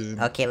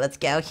ocean. Okay, let's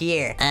go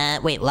here.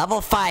 Wait,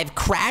 level 5,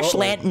 crash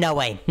land. No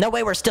way,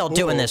 we're still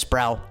doing this,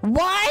 bro.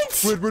 What?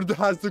 Squidward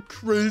has the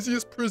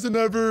craziest prison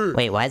ever.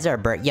 Wait, why is there a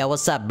bird? Yo,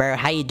 what's up, bro?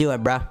 How you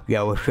doing, bro?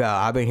 Yo, what's up?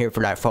 I've been here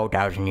for like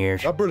 4,000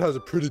 years. That bird has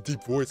a pretty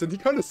deep voice, and he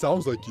kind of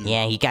sounds like you.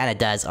 Yeah, he kind of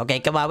does. Okay,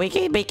 come on, we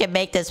can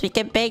make this.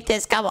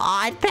 Come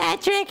on,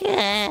 Patrick.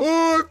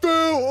 Oh, I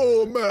fell.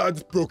 Oh, man, I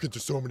just broke into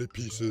so many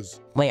pieces.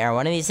 Wait, are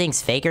one of these things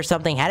fake or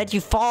something? How did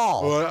you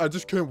fall? Oh, I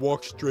just can't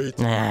walk straight.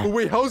 But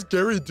wait, how's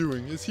Gary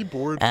doing? Is he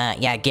bored?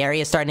 Yeah, Gary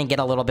is starting to get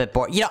a little bit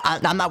bored. You know,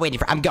 I'm not waiting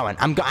for... I'm going.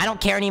 I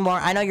don't care anymore.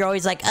 I know you're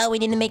always like, oh, we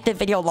need to make the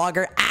video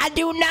longer. I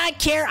do not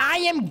care. I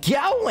am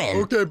going.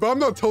 Okay, but I'm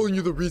not telling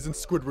you the reason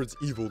Squidward's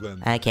evil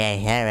then.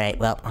 Okay, all right.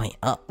 Well,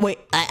 wait.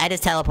 I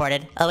just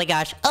teleported.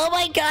 Oh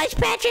my gosh,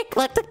 Patrick.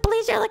 Look, the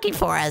police are looking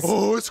for us.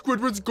 Oh,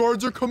 Squidward's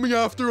guards are coming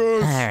after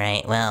us. All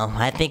right, well,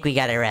 I think we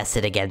got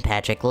arrested again,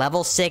 Patrick.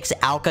 Level 6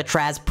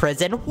 Alcatraz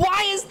prison.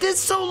 Why is this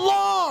so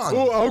long?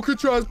 Oh,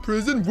 Alcatraz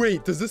prison?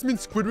 Wait, does this mean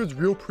Squidward's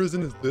real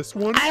prison is this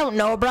one? I don't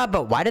know, bro,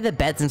 but why do the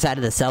beds inside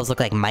of the cells look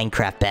like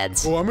Minecraft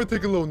beds? Oh, I'm gonna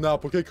take a little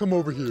nap, okay? Come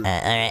over here. All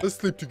right. Let's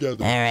sleep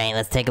together. All right,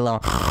 let's take a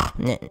little...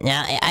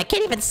 Now, I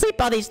can't even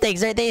sleep on these things.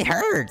 They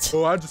hurt.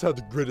 Oh, I just had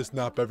the greatest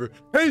nap ever.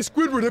 Hey,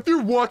 Squidward, if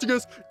you're watching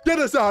us, get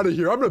us out of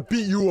here. I'm gonna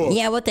beat you up.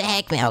 Yeah, what the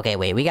heck, man? Okay,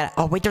 wait, we got...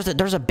 Oh, wait,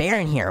 there's a bear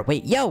in here.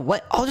 Wait, yo,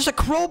 what? Oh, there's a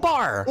crowbar.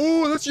 crowbar.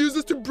 Oh, let's use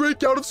this to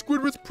break out of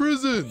Squidward's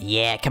prison.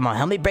 Yeah, come on,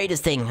 help me break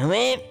this thing.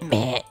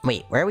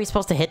 Wait, where are we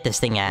supposed to hit this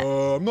thing at?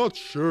 I'm not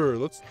sure.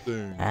 Let's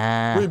think.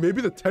 Wait,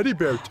 maybe the teddy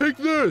bear. Take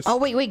this. Oh,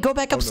 wait, go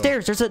back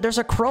upstairs. No. There's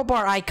a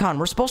crowbar icon.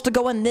 We're supposed to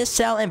go in this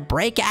cell and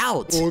break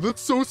out. Oh,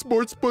 that's so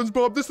smart,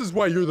 SpongeBob. This is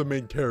why you're the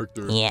main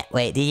character. Yeah,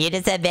 wait, did you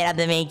just admit I'm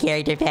the main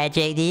character,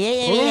 Patrick?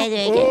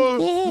 No,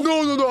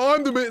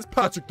 I'm the main. It's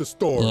Patrick the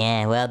star.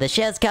 Yeah, well, the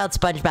show's called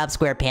SpongeBob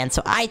SquarePants,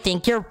 so I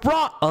think you're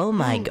wrong. Oh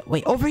my god.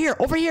 Wait, over here.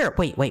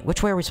 Wait,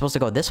 which way are we supposed to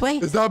go? This way?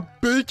 Is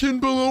that bacon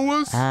below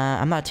us?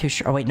 I'm not too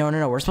sure. Oh, wait, no.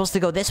 We're supposed to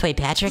go this way,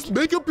 Patrick. Just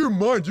make up your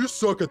mind. You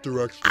suck at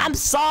directions. I'm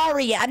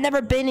sorry. I've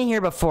never been in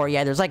here before.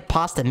 Yeah, there's like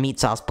pasta meat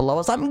sauce below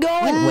us. I'm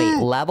going. Wait,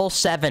 level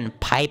 7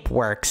 pipe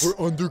works.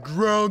 We're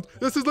underground.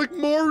 This is like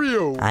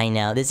Mario. I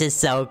know. This is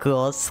so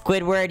cool.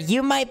 Squidward,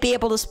 you might be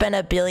able to spend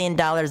 $1 billion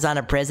on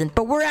a prison,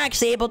 but we're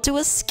actually able to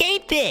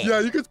escape it.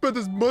 Yeah, you can spend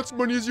as much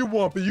money as you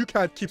want, but you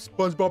can't keep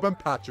SpongeBob and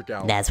Patrick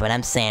out. That's what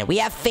I'm saying. We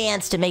have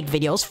fans to make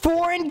videos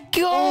for and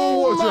go.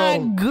 Oh,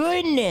 my Oh,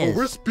 goodness.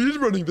 we're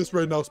speedrunning this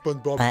right now,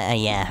 SpongeBob.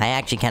 Yeah, I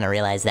actually kind of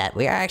realized that.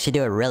 We are actually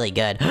doing really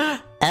good.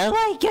 Oh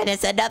my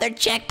goodness, another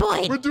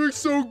checkpoint. We're doing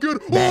so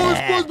good. Oh,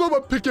 SpongeBob,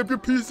 I'm picking up your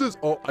pieces.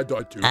 Oh, I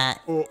died too.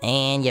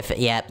 And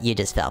you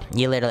just fell.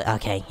 You literally,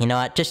 okay, you know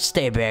what? Just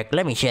stay back.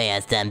 Let me show you how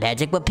it's done,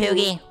 Patrick.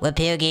 Whoopoogie,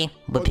 whoopoogie,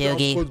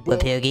 whoopoogie,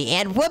 whoopoogie,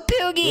 and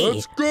whoopoogie.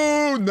 Let's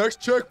go. Next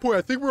checkpoint.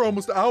 I think we're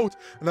almost out,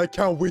 and I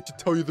can't wait to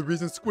tell you the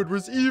reason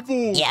Squidward's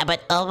evil. Yeah,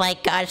 but oh my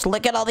gosh,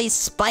 look at all these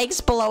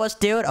spikes below us,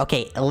 dude.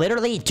 Okay,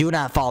 literally do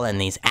not fall in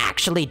these.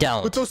 Actually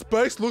don't. But those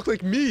spikes look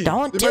like me.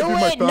 Don't do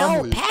it.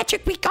 No,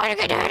 Patrick, we gotta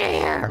get out of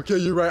here. Okay,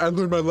 you're right. I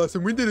learned my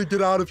lesson. We need to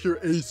get out of here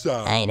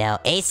ASAP. I know.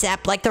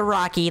 ASAP like the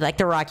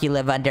Rocky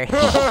live under.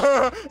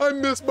 I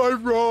miss my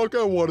rock.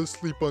 I want to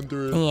sleep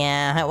under it.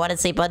 Yeah, I want to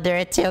sleep under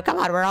it too. Come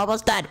on, we're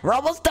almost done.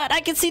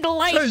 I can see the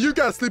light. Hey, you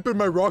gotta sleep in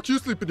my rock. You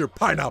sleep in your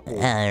pineapple.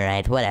 All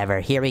right, whatever.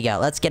 Here we go.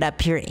 Let's get up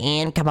here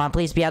and come on,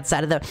 please be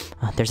outside of the...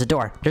 Oh, there's a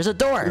door.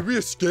 Did we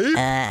escape?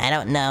 I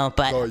don't know,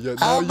 but... Not yet,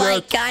 oh not my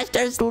yet. gosh,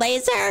 there's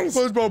lasers.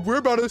 SpongeBob, we're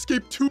about to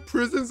escape 2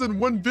 prisons in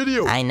 1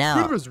 video. I know.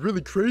 Squidward's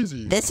really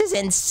crazy. This is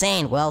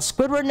insane. Well,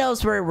 Squidward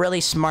knows we're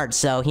really smart,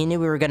 so he knew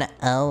we were gonna...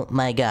 Oh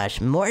my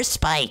gosh, more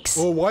spikes.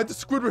 Oh, why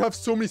does Squidward have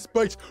so many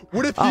spikes?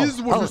 What if he's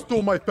the one who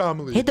stole my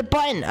family? Hit the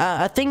button.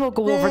 A thing will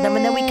go over them,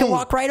 and then we can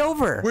walk right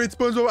over. Wait,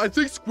 SpongeBob, I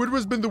think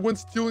Squidward's been the one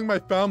stealing my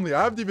family.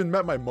 I haven't even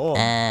met my mom.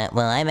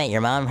 Well, I met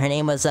your mom. Her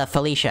name was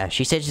Felicia.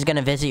 She said she's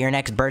gonna visit your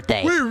next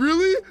birthday. Wait,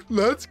 really?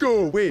 Let's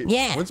go. Wait,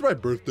 yeah. When's my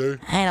birthday?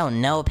 I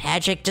don't know,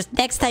 Patrick. Just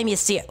next time you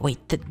see it. Wait,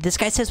 this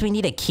guy says we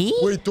need a key?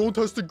 Wait, don't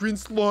touch the green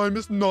slime.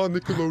 It's not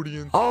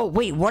Nickelodeon. Oh,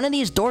 wait, one of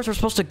these doors we're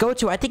supposed to go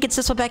to. I think it's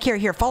this one back here.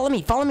 Here, follow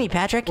me,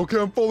 Patrick. Okay,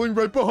 I'm falling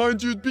right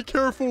behind you. Be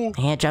careful.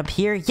 And jump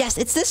here. Yes,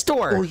 it's this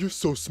door. Oh, you're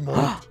so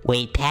smart.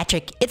 Wait,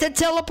 Patrick, it's a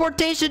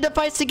teleportation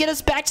device to get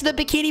us back to the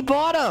Bikini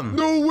Bottom.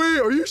 No way.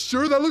 Are you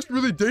sure? That looks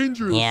really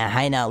dangerous. Yeah,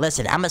 I know.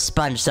 Listen, I'm a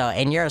sponge,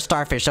 and you're a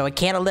starfish, so it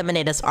can't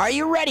eliminate us. Are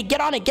you ready?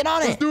 Get on it.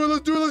 Let's do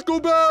it. Let's go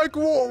back.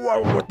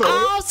 Whoa, what the?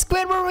 Oh,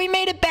 Squidward, we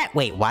made it back.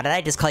 Wait, why did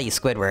I just call you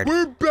Squidward?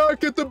 We're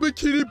back at the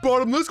Bikini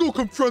Bottom. Let's go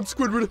confront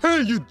Squidward.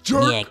 Hey, you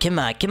jerk. Yeah, come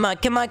on.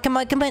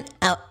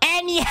 Oh,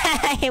 and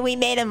yeah, we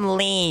made him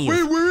leave.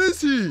 Wait, where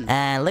is he?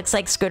 Looks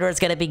like Squidward's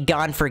gonna be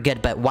gone for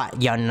good, but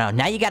what? Yo, no.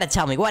 Now you gotta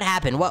tell me what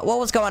happened. What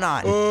was going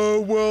on?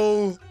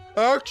 Well,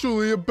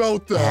 actually,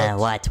 about that.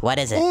 What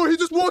is it? Oh, he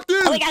just walked in.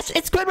 Oh my gosh,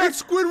 it's Squidward.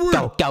 It's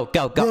Squidward.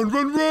 Go.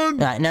 Run.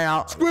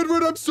 No.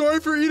 Squidward, I'm sorry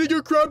for eating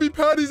your Krabby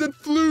Patties and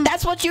flew.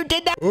 That's what you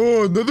did.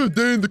 Oh, another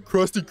day in the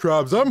Krusty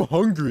Krabs. I'm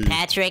hungry.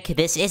 Patrick,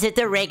 this isn't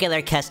the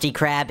regular Krusty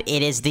Krab.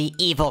 It is the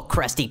evil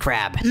Krusty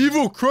Krab.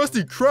 Evil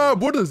Krusty Krab?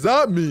 What does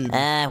that mean?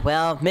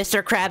 Well,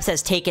 Mr. Krabs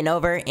has taken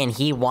over, and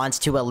he wants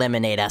to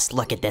eliminate us.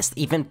 Look at this.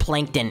 Even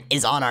Plankton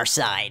is on our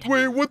side.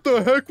 Wait, what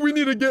the heck? We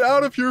need to get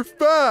out of here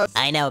fast.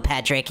 I know,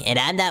 Patrick, and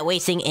I'm not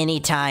wasting any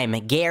time.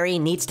 Gary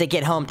needs to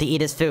get home to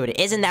eat his food.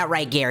 Isn't that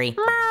right, Gary?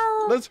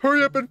 Let's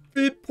hurry up and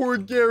feed poor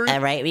Gary. All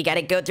right, we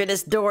gotta go through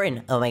this door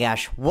and... Oh my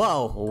gosh.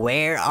 Whoa,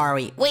 where are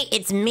we? Wait,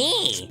 it's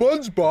me.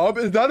 SpongeBob?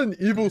 Is that an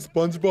evil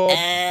SpongeBob?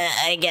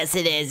 I guess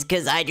it is,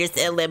 because I just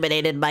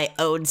eliminated my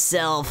own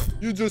self.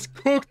 You just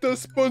cooked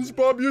us,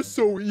 SpongeBob. You're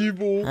so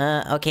evil.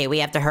 Okay, we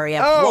have to hurry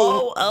up. Ow.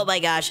 Whoa, oh my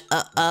gosh.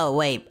 Oh,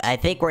 wait. I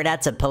think we're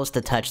not supposed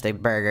to touch the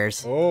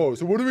burgers. Oh,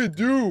 so what do we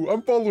do?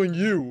 I'm following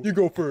you. You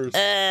go first.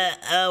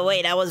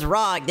 Wait, I was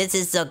wrong. This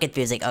is so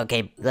confusing.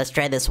 Okay, let's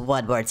try this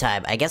one more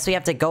time. I guess we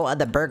have to go on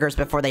the burgers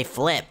before they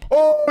flip.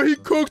 Oh, he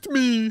cooked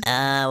me.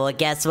 Well,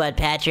 guess what,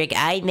 Patrick?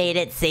 I made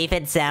it safe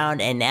and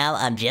sound, and now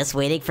I'm just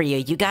waiting for you.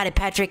 You got it,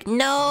 Patrick.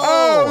 No!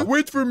 Oh,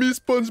 wait for me,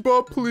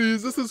 SpongeBob,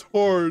 please. This is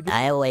hard.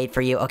 I'll wait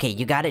for you. Okay,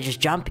 you got it.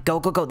 Just jump. Go.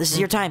 This is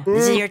your time.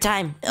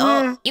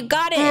 Oh, you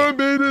got it. I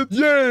made it.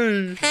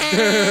 Yay.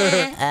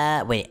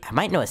 Wait, I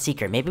might know a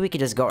secret. Maybe we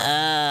could just go...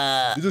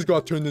 You just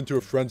got turned into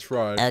a French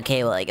fry.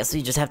 Okay, well, I guess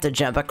we just have to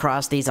jump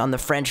across these on the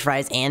French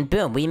fries, and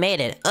boom, we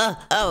made it.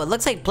 Oh, it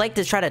looks like Blake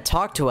is trying to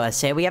talk to us. us.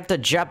 Hey, we have to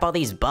jump all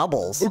these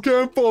bubbles.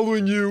 Okay, I'm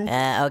following you.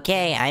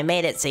 Okay, I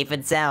made it safe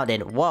and sound.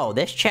 And whoa,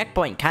 this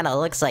checkpoint kind of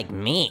looks like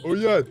me. Oh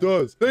yeah, it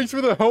does. Thanks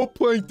for the help,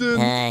 Plankton.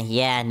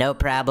 Yeah, no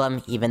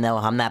problem. Even though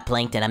I'm not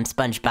Plankton, I'm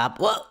SpongeBob.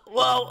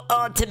 Whoa,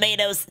 oh,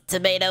 tomatoes.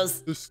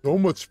 There's so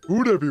much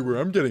food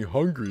everywhere. I'm getting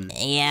hungry.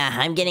 Yeah,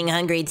 I'm getting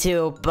hungry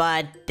too,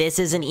 but this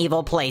is an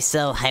evil place,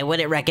 so I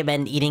wouldn't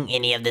recommend eating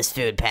any of this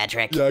food,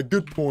 Patrick. Yeah,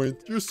 good point.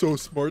 You're so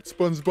smart,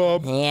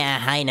 SpongeBob.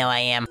 Yeah, I know I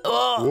am.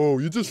 Oh! Whoa,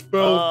 you just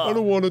fell. I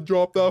don't want to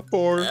drop that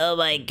far. Oh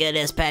my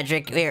goodness,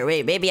 Patrick. Here,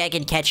 wait, maybe I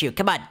can catch you.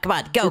 Come on,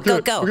 go.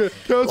 Okay,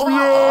 catch me.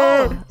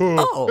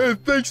 Oh. Hey,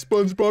 thanks,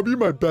 SpongeBob. You're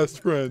my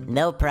best friend.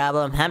 No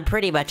problem. I'm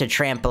pretty much a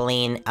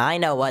trampoline. I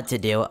know what to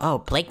do. Oh,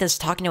 Plankton's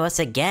talking to us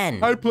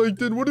again. Hi,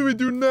 Plankton. What do we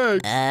do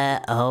next?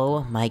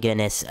 Oh my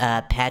goodness.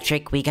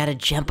 Patrick, we gotta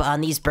jump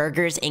on these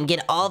burgers and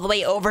get all the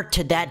way over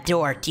to that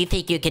door. Do you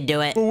think you can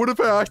do it? But what if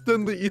I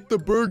accidentally eat the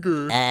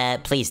burger?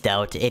 Please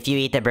don't. If you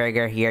eat the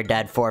burger, you're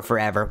done for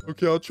forever.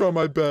 Okay, I'll try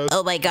my best.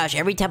 Oh my gosh,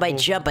 every time I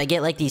jump, I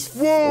get like these...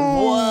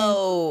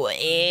 Whoa!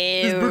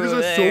 Ew. These burgers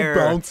are so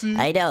bouncy.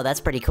 I know, that's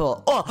pretty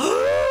cool.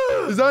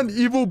 Oh! Is that an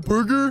evil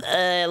burger?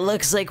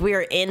 Looks like we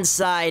are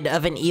inside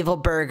of an evil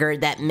burger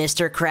that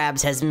Mr.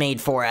 Krabs has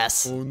made for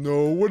us. Oh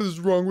no, what is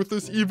wrong with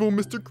this evil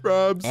Mr.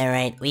 Krabs?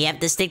 Alright, we have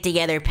to stick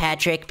together,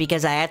 Patrick,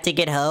 because I have to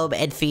get home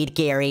and feed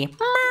Gary.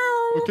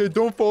 Okay,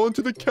 don't fall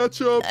into the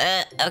ketchup.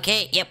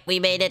 Okay, yep, we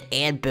made it,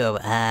 and boom.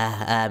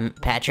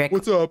 Patrick?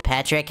 What's up?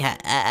 Patrick,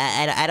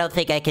 I don't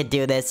think I could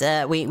do this.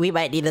 We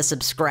might need a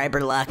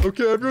subscriber luck.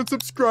 Okay, everyone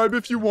subscribe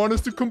if you want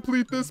us to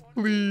complete this,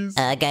 please.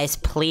 Guys,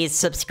 please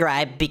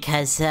subscribe,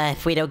 because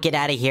if we don't get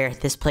out of here,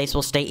 this place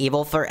will stay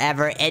evil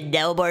forever, and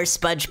no more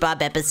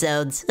SpongeBob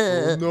episodes.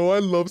 Oh no, I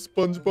love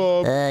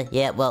SpongeBob.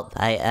 Yeah, well,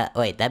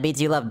 wait, that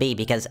means you love me,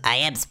 because I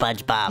am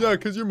SpongeBob. Yeah,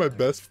 because you're my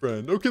best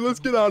friend. Okay,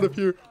 let's get out of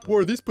here. What,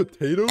 are these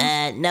potatoes?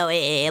 No,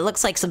 it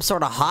looks like some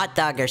sort of hot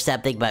dog or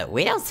something, but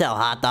we don't sell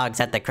hot dogs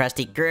at the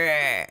Krusty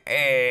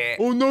Krabs.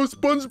 Oh no,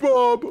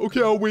 SpongeBob!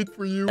 Okay, I'll wait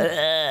for you.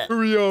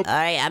 Hurry up.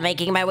 Alright, I'm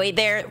making my way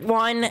there.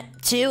 1,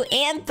 2,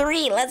 and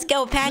 3. Let's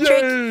go,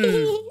 Patrick.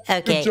 Yay!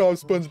 Okay. Good job,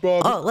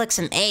 SpongeBob. Oh, look,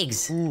 some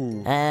eggs.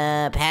 Ooh.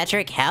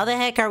 Patrick, how the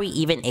heck are we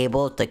even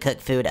able to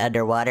cook food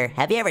underwater?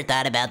 Have you ever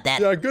thought about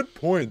that? Yeah, good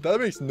point. That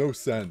makes no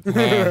sense.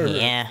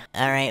 Yeah.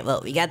 Alright,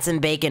 well, we got some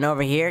bacon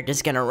over here.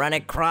 Just gonna run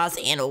across,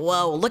 and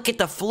whoa, look at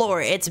the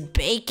floor. It's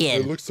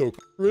bacon. It looks so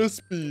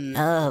crispy.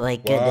 Oh my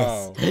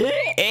Wow.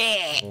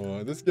 goodness.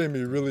 Oh, this gave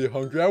me really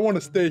hungry. I want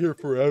to stay here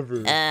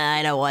forever.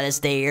 I don't want to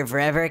stay here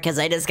forever because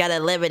I just got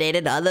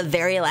eliminated on the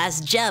very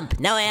last jump.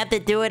 Now I have to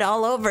do it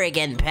all over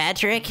again,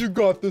 Patrick. You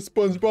got this,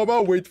 SpongeBob.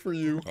 I'll wait for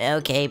you.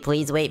 Okay,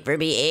 please wait for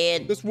me.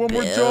 And Just one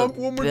more jump.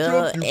 One more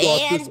jump. You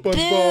got this, and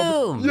SpongeBob.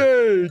 boom.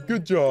 Yay!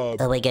 Good job.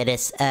 Oh my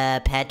goodness.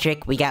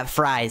 Patrick, we got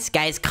fries.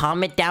 Guys,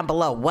 comment down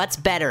below. What's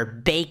better,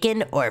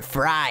 bacon or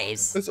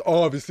fries? It's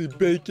obviously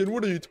bacon.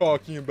 What are you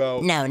talking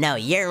about? No,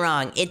 you're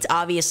wrong. It's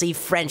obviously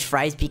French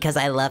fries because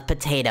I love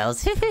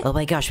potatoes. Oh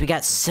my gosh, we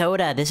got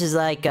soda. This is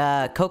like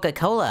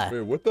Coca-Cola.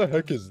 Wait, what the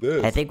heck is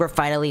this? I think we're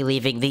finally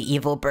leaving the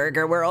evil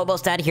burger. We're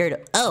almost out of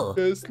here. Oh.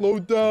 Okay, slow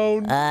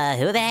down.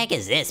 Who the heck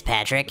is this,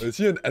 Patrick? Is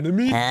he an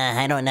enemy?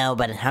 I don't know,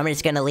 but I'm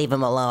just gonna leave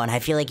him alone. I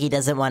feel like he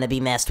doesn't want to be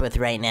messed with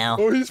right now.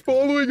 Oh, he's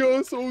following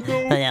us. Oh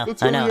no.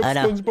 Let's hurry up,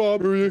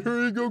 SpongeBob.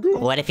 Hurry, go.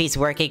 What if he's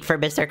working for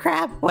Mr.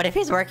 Krab? What if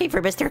he's working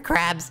for Mr.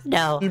 Krabs?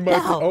 No. He might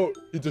be. Oh,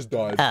 he just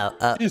died.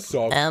 He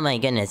sucks. Oh my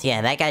goodness,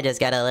 yeah, that guy just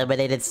got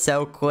eliminated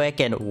so quick,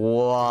 and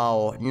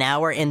whoa.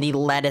 Now we're in the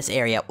lettuce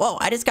area. Whoa,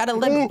 I just got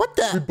eliminated. What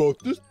We the?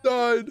 both just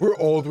died. We're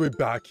all the way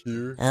back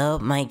here. Oh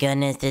my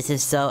goodness, this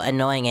is so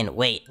annoying. And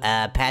wait,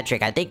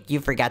 Patrick, I think you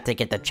forgot to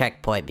get the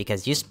checkpoint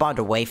because you spawned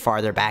way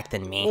farther back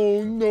than me.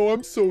 Oh no,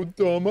 I'm so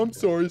dumb. I'm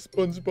sorry,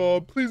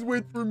 SpongeBob. Please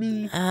wait for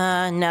me.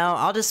 No,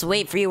 I'll just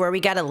wait for you where we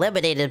got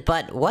eliminated,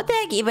 but what the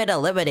heck even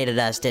eliminated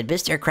us? Did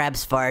Mr.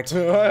 Krabs fart?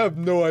 I have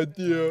no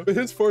idea. But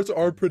his farts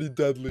are pretty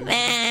deadly.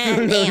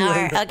 They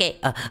are. Okay,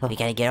 we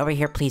gotta get over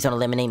here. Please don't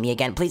eliminate me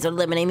again. Please don't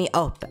eliminate me.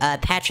 Oh,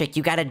 Patrick,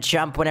 you gotta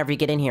jump whenever you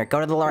get in here. Go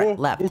to the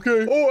left.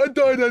 Okay. Oh, I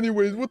died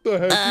anyways. What the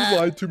heck? You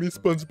lied to me,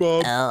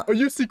 SpongeBob. Are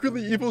you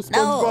secretly evil,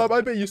 SpongeBob?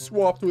 I bet you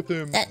swapped with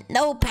him.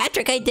 No,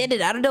 Patrick, I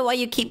didn't. I don't know why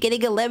you keep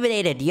getting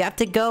eliminated. You have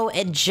to go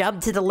and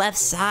jump to the left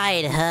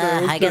side. Okay.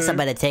 I guess I'm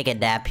gonna take a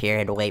nap here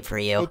and wait for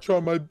you. I'll try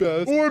my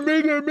best. Oh, I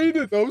made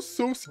it. That was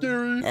so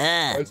scary.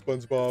 Bye,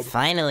 SpongeBob.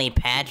 Finally,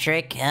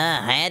 Patrick.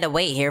 I had to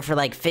wait here for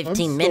like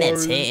 15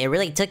 minutes. It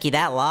really took you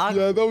that long?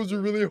 Yeah, that was a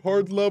really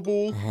hard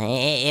level.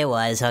 It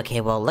was.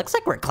 Okay, well, looks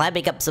like we're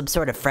climbing up some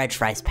sort of french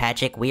fries,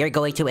 Patrick. We are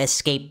going to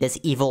escape this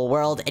evil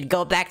world and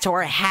go back to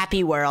our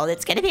happy world.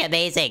 It's gonna be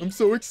amazing. I'm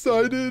so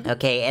excited.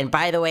 Okay, and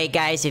by the way,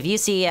 guys, if you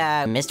see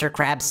Mr.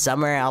 Krabs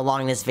somewhere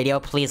along this video,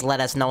 please let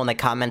us know in the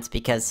comments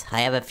because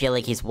I have a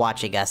feeling he's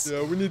watching us.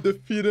 Yeah, we need to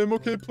feed him.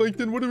 Okay,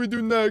 Plankton, what do we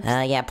do next?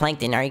 Yeah,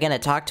 Plankton, are you gonna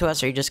talk to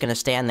us or are you just gonna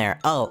stand there?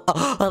 Oh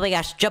my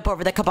gosh, jump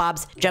over the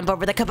kebabs. Jump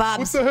over the kebabs.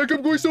 What the heck?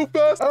 I'm going so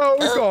fast. Ow,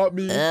 it got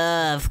me.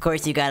 Of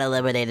course you got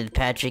eliminated,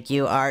 Patrick.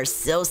 You are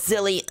so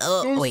silly.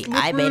 Oh, So wait,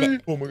 I made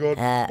it. slippery. Oh my god.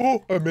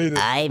 I made it.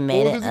 I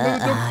made it. there's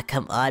another jump.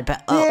 Come on.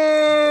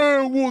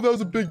 Whoa, that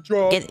was a big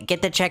drop.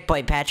 Get the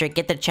checkpoint, Patrick.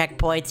 Get the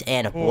checkpoints.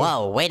 And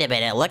whoa, wait a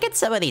minute. Look at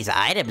some of these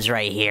items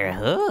right here.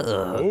 Ooh.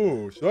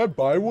 Oh, should I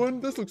buy one?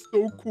 This looks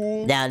so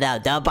cool. No,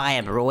 don't buy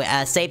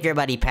them. Save your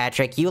money,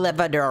 Patrick. You live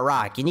under a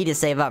rock. You need to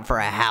save up for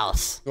a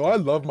house. No, I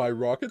love my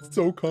rock. It's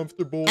so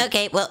comfortable.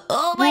 Okay, well,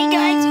 oh my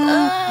gosh.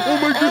 Oh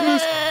my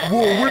goodness.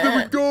 Whoa, where did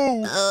we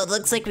go? Oh,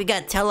 looks like we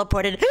got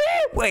teleported.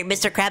 We're in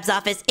Mr. Krabs'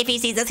 office. If he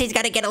sees us, he's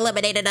gonna get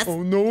eliminated us.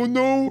 Oh no,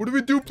 no. What do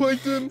we do,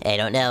 Plankton? I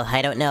don't know.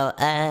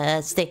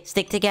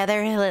 Stick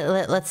together.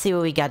 Let's see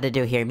what we got to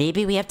do here.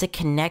 Maybe we have to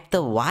connect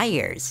the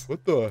wires.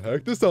 What the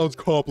heck? This sounds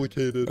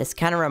complicated. This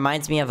kind of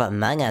reminds me of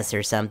Among Us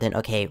or something.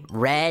 Okay,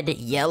 red,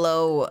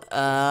 yellow,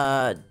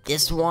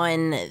 this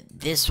one,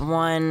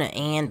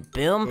 and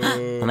boom.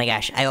 Oh my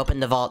gosh, I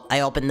opened the vault.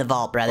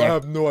 Brother. I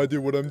have no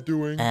idea what I'm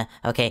doing.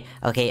 Okay,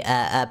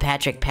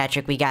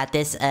 Patrick, we got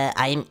this.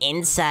 I'm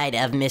inside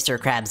of Mr.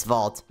 Krabs'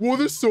 vault. Whoa,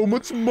 there's so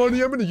much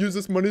money. I'm gonna use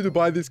this money to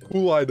buy these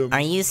cool items.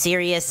 Are you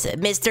serious?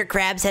 Mr.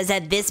 Krabs has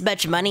had this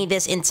much money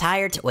this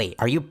entire wait,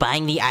 are you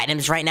buying the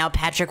items right now,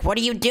 Patrick? What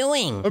are you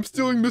doing? I'm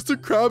stealing Mr.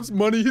 Krabs'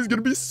 money. He's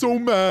gonna be so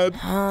mad.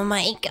 Oh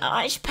my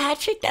gosh,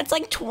 Patrick, that's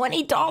like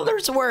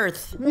 $20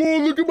 worth. Whoa,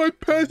 look at my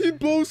pet. He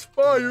blows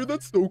fire.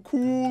 That's so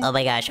cool. Oh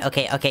my gosh.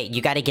 Okay,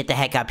 you gotta get the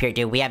heck up here,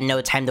 dude. We have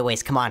no time to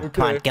waste. Come on,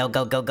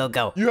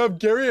 go. You have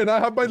Gary and I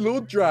have my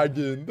little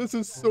dragon. This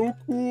is so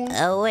cool.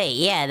 Oh wait,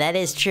 yeah, that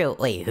is true.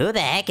 Wait, who the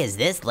heck is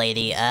this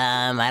lady?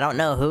 I don't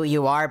know who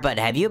you are, but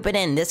have you been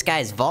in this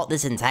guy's vault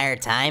this entire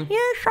time?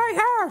 Yes, I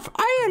have.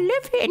 I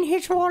live in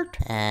his vault.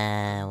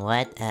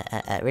 What?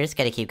 We're just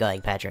gonna keep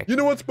going, Patrick. You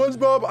know what,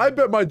 SpongeBob? I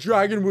bet my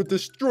dragon would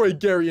destroy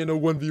Gary in a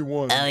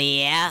 1v1. Oh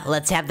yeah?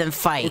 Let's have them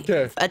fight.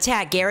 Okay.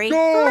 Attack, Gary.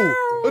 Go!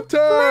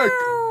 Attack!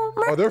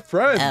 Oh, they're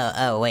friends.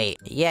 Oh, wait.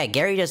 Yeah,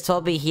 Gary just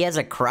told me he has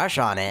a crush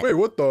on it. Wait,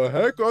 what the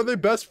heck? Are they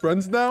best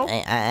friends now?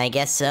 I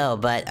guess so,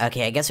 but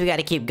okay, I guess we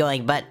gotta keep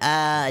going. But,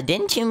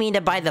 didn't you mean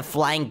to buy the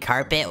flying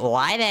carpet?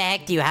 Why the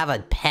heck do you have a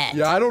pet?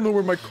 Yeah, I don't know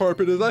where my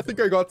carpet is. I think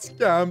I got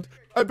scammed.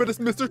 I bet it's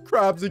Mr.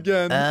 Krabs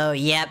again. Oh,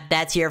 yep,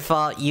 that's your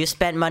fault. You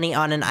spent money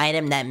on an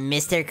item that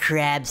Mr.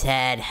 Krabs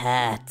had.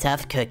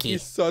 Tough cookie.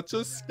 He's such a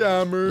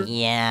scammer.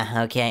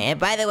 Yeah, okay. And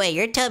by the way,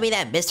 you're telling me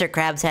that Mr.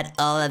 Krabs had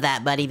all of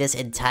that money this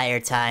entire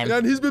time?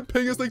 And he's been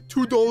paying us like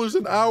 $2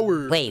 an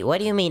hour. Wait, what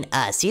do you mean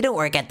us? You don't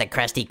work at the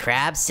Krusty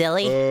Krabs,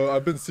 silly.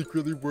 I've been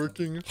secretly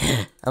working.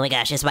 Oh my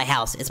gosh, it's my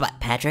house.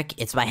 Patrick,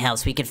 it's my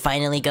house. We can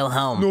finally go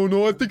home.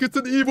 No, I think it's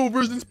an evil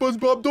version,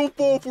 SpongeBob. Don't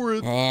fall for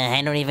it.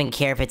 I don't even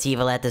care if it's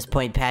evil at this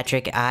point,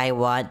 Patrick. I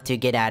want to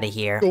get out of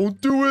here.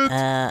 Don't do it.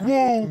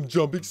 Whoa, I'm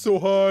jumping so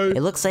high.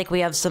 It looks like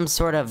we have some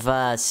sort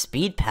of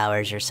speed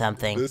powers or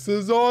something. This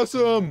is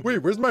awesome. Wait,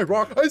 where's my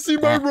rock? I see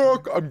my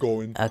rock. I'm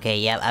going. Okay,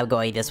 yeah, I'm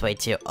going this way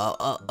too.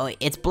 Oh,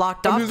 it's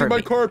blocked off for me. I'm using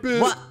my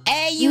carpet. What?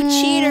 Hey, you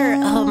cheater!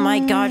 Oh my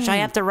gosh, I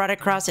have to run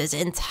across this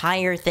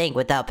entire thing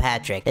without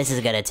Patrick. This is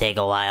gonna take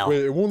a while.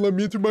 Wait, it won't let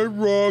me into my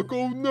rock.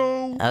 Oh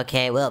no.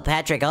 Okay, well,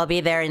 Patrick, I'll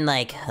be there in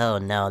like, oh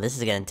no, this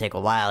is gonna take a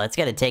while. It's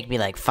gonna take me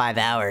like 5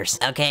 hours.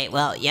 Okay,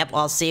 well, yep,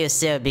 I'll see you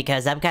soon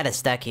because I'm kind of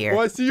stuck here. Oh,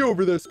 I see you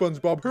over there,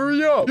 SpongeBob.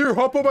 Hurry up. Here,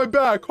 hop on my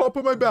back.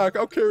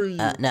 I'll carry you.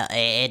 No,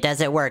 it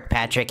doesn't work,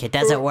 Patrick. It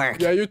doesn't work.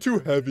 Yeah, you're too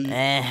heavy.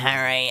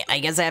 Alright. I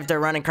guess I have to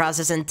run across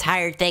this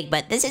entire thing,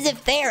 but this isn't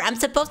fair. I'm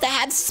supposed to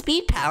have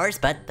speed powers,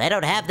 but I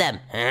don't have them.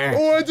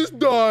 Oh, I just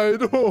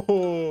died.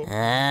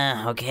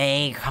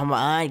 Okay, come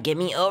on. Get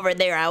me over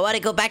there. I want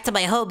to go back to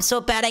my home so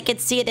bad I can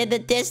see it in the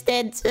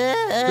distance.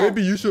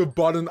 Maybe you should have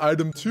bought an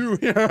item too.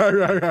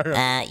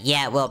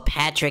 Yeah, well,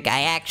 Patrick,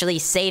 I actually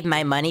saved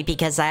my money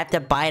because I have to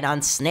buy it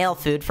on snail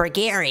food for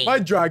Gary. My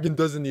dragon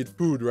doesn't need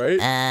food, right?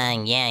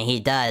 Yeah, he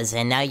does.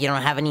 And now you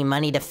don't have any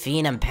money to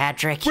feed him,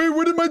 Patrick. Wait,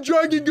 where did my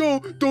dragon go?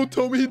 Don't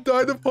tell me he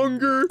died of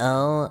hunger.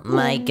 Oh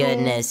my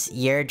goodness.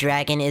 Your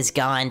dragon is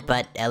gone,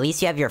 but at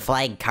least you have your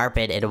flying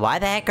carpet. And why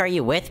the heck are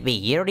you with me?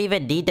 You don't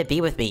even need to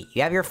be with me.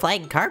 You have your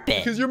flying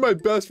carpet. Because you're my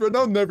best friend.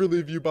 I'll never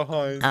leave you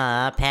behind.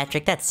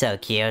 Patrick, that's so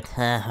cute.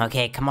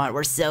 Okay, come on.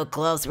 We're so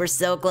close.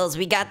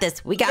 We got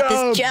this. We got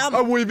this. Jump.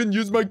 I won't even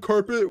use my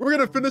carpet. We're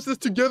gonna finish this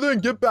together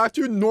and get back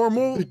to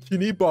normal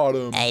Bikini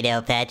Bottom. I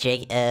know,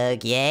 Patrick.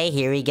 Okay,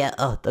 here we go.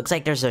 Oh, looks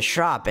like there's a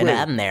shop and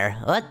I'm there.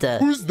 What the?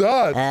 Who's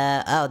that?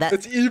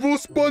 That's evil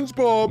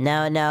SpongeBob.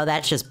 No,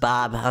 that's just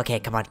Bob. Okay,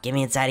 come on. Get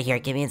me inside of here.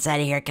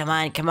 Come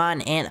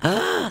on. And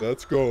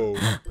let's go.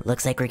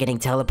 Looks like we're getting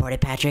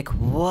teleported, Patrick.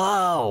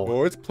 Whoa.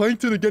 Oh, it's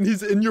Plankton again.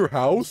 He's in your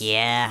house?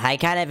 Yeah, I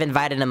kind of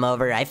invited him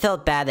over. I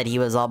felt bad that he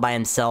was all by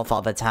himself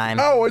all the time.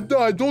 Ow, I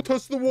died. Don't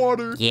touch the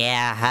water.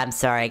 Yeah, I'm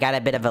sorry. I got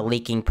a bit of a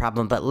leaking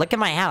problem, but look at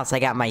my house. I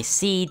got my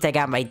seats, I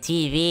got my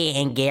TV,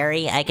 and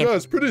Gary, I can... Yeah,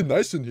 it's pretty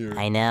nice in here.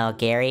 I know,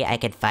 Gary, I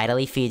can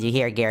finally feed you.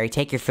 Here, Gary,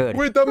 take your food.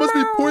 Wait, that must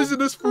be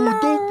poisonous food.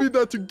 Don't feed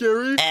that to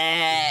Gary.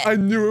 I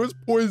knew it was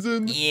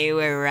poison. You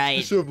were right.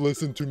 You should have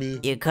listened to me.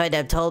 You couldn't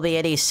have told me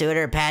any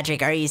sooner,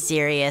 Patrick. Are you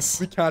serious?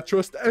 We can't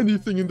trust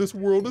anything in this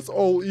world. It's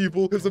all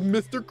evil because of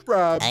Mr.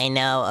 Krabs. I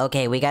know.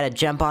 Okay, we gotta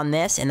jump on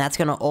this, and that's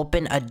gonna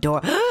open a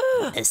door.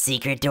 A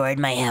secret door in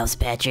my house,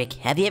 Patrick.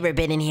 Have you ever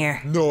been in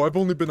here? No, I've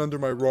only been under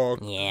my rock.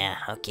 Yeah,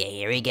 okay,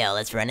 here we go.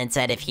 Let's run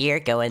inside of here,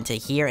 go into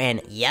here,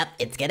 and yep,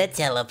 it's gonna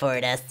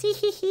teleport us.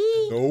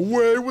 No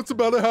way, what's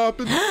about to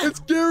happen? It's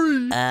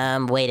Gary!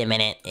 Wait a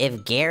minute.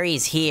 If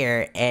Gary's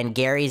here and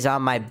Gary's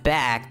on my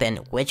back, then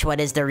which one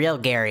is the real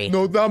Gary?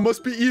 No, that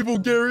must be evil,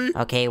 Gary.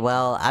 Okay,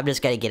 well, I'm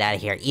just gonna get out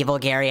of here. Evil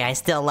Gary, I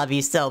still love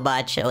you so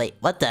much. Wait,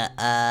 what the?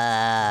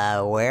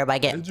 Where am I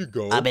getting? Where'd you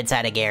go? I'm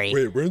inside of Gary.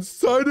 Wait, we're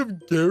inside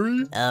of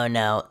Gary? Oh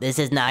no, this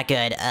is not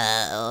good.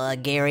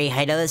 Gary,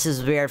 I know this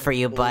is weird for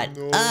you, but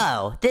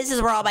no. this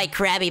is where all my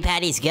Krabby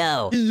Patties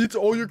go. He eats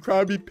all your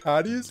Krabby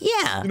Patties?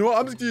 Yeah. You know what?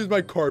 I'm just gonna use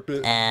my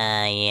carpet.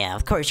 Yeah,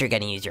 of course you're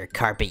gonna use your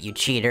carpet, you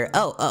cheater.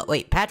 Oh,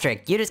 wait,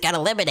 Patrick, you just got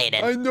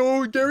eliminated. I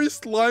know, Gary's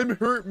slime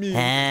hurt me.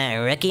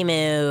 Rookie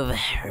move.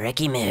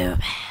 Rookie move.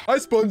 Hi,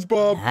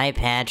 SpongeBob. Hi,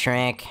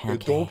 Patrick. Hey,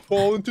 Okay. don't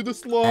fall into the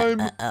slime.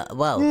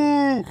 Whoa.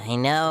 Ooh. I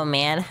know,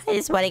 man. I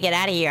just want to get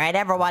out of here. I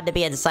never wanted to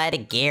be inside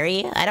of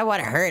Gary. I don't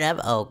want to hurt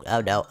him. Oh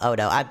no.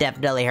 I'm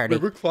definitely hurting.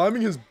 Wait, we're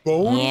climbing his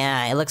bones?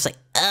 Yeah, it looks like.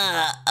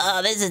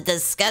 This is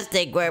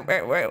disgusting.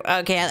 We're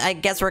okay. I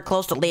guess we're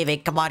close to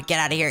leaving. Come on, get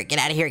out of here. Get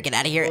out of here. Get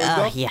out of here.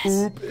 That Yes.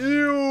 poop.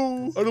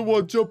 Ew. I don't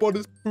want to jump on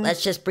his poop.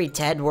 Let's just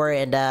pretend we're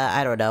in,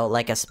 I don't know,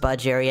 like a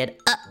sponge area.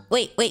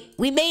 Wait,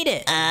 we made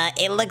it.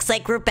 It looks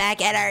like we're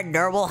back at our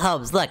normal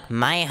homes. Look,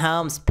 my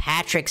home's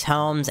Patrick's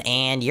homes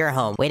and your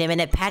home. Wait a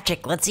minute,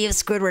 Patrick. Let's see if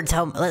Squidward's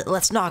home.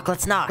 Let's knock.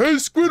 Hey,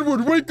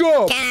 Squidward, wake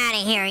up! Get out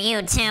of here,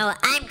 you two.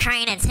 I'm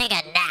trying to take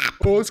a nap.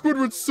 Oh,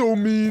 Squidward's so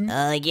mean.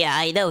 Yeah,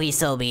 I know he's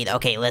so mean.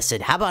 Okay,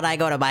 listen. How about I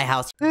go to my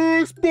house?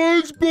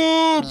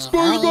 SpongeBob!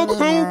 SpongeBob,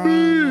 help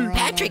me!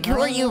 Patrick, who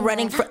are you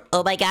running from?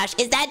 Oh my gosh,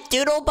 is that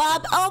Doodle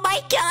Bob? Oh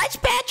my gosh,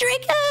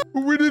 Patrick!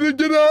 We need to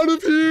get out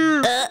of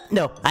here!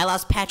 No, I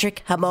lost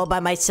Patrick. I'm all by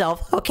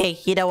myself. Okay,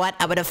 you know what?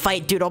 I'm gonna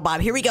fight Doodle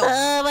Bob. Here we go.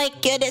 Oh my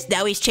goodness,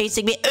 now he's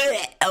chasing me.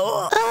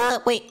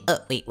 Wait,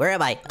 where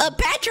am I?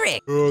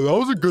 Patrick! That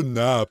was a good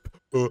nap.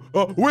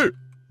 Wait,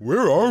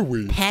 where are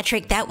we?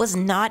 Patrick, that was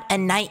not a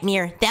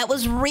nightmare. That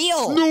was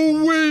real.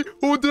 No way!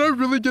 Oh, did I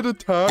really get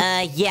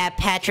attacked? Yeah,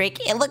 Patrick.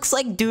 It looks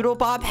like Doodle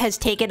Bob has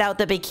taken out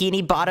the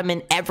Bikini Bottom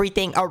and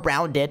everything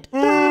around it.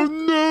 Oh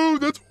no,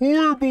 that's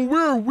horrible.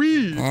 Where are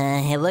we?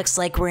 It looks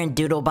like we're in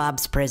Doodle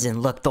Bob's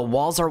prison. Look, the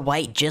walls are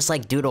white just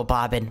like Doodle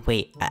Bob. And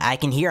wait, I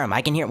can hear him.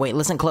 Wait,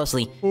 listen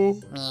closely. Oh.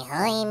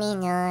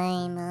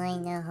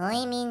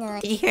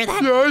 Did you hear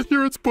that? Yeah, I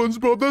hear it,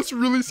 SpongeBob. That's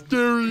really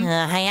scary.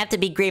 I have to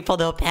be grateful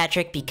though,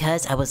 Patrick,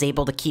 because I was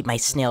able to keep my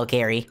snail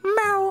Gary.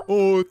 Meow.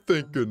 Oh,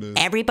 thank goodness.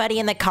 Everybody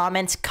in the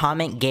comments,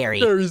 comment Gary.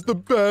 Gary's the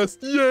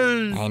best.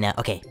 Yay! I know.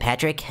 Okay,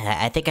 Patrick,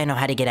 I think I know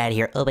how to get out of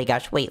here. Oh my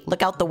gosh, wait,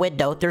 look out the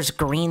window. There's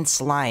green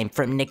slime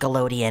from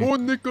Nickelodeon. Oh,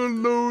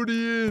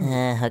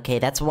 Nickelodeon. Okay,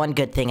 that's one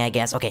good thing, I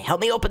guess. Okay,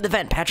 help me open the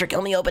vent, Patrick.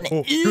 Help me open it.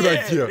 Oh, good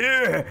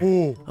idea.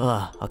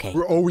 Oh, Okay.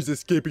 we're always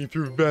escaping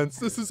through vents.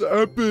 This is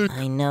epic.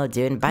 I know,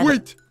 dude. By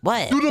Wait.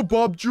 what? Doodle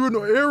Bob drew an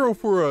arrow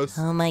for us.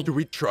 Oh my. Do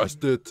we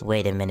trust it?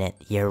 Wait a minute.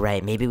 You're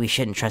right. Maybe we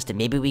shouldn't trust it.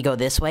 Maybe we go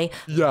this way.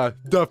 Yeah,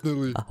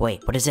 definitely.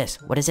 Wait, what is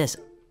this? What is this?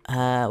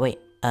 Wait.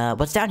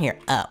 What's down here?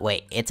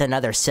 Wait, it's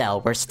another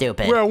cell. We're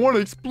stupid. Wait, I want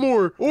to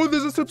explore. Oh,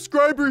 there's a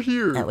subscriber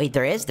here. Wait,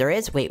 there is?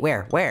 Wait,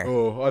 where?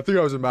 Oh, I think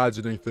I was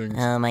imagining things.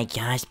 Oh my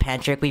gosh,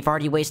 Patrick, we've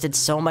already wasted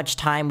so much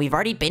time. We've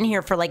already been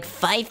here for like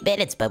 5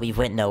 minutes, but we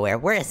went nowhere.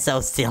 We're so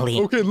silly.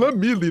 Okay, let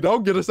me lead. I'll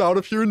get us out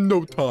of here in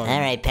no time. All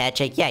right,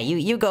 Patrick. Yeah,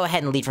 you go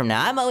ahead and lead from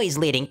now. I'm always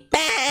leading.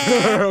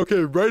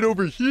 Okay, right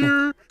over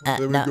here.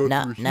 Then we go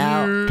through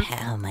here.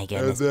 Oh my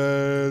goodness. And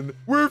then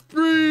we're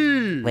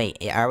free.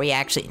 Wait, are we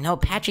actually? No,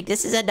 Patrick,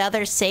 this is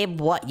another save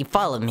what? You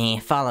follow me.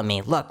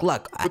 Look.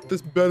 But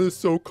this bed is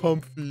so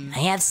comfy. I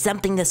have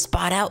something to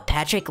spot out,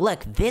 Patrick.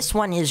 Look, this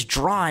one is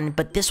drawn,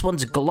 but this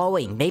one's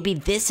glowing. Maybe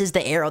this is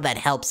the arrow that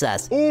helps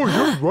us. Oh,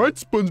 you're right,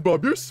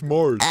 SpongeBob. You're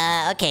smart.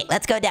 Okay,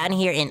 let's go down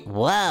here and...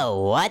 Whoa,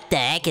 what the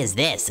heck is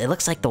this? It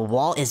looks like the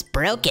wall is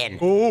broken.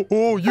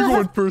 Oh, you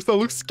going first. That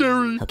looks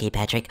scary. Okay,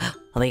 Patrick.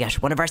 Oh my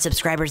gosh, one of our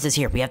subscribers is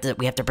here. We have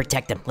to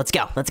protect him. Let's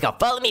go.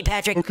 Follow me,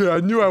 Patrick. Okay, I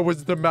knew I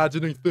wasn't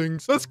imagining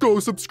things. Let's go,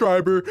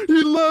 subscriber.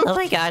 He left. Oh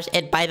my gosh,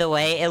 and by the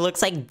way, it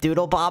looks like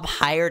Doodle Bob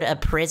hired a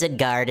prison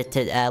guard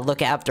to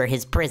look after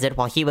his prison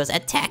while he was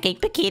attacking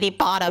Bikini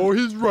Bottom. Oh,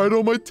 he's right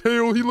on my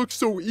tail. He looks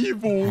so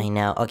evil. I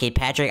know. Okay,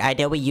 Patrick, I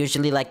know we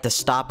usually like to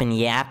stop and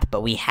yap, but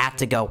we have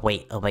to go.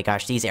 Wait, oh my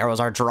gosh, these arrows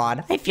are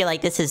drawn. I feel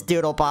like this is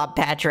Doodle Bob,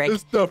 Patrick.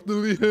 It's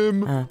definitely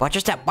him. Watch your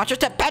step,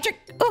 Patrick.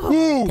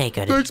 Whoa, thank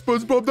thanks,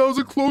 goodness. SpongeBob. That was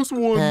a close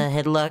one.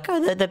 And look,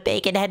 the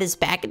Bacon Head is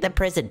back in the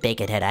prison.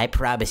 Bacon Head, I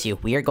promise you,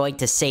 we are going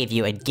to save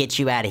you and get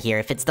you out of here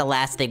if it's the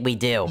last thing we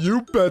do.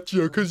 You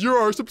betcha, because you're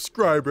our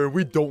subscriber and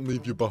we don't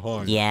leave you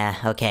behind. Yeah,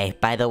 okay.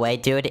 By the way,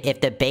 dude,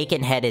 if the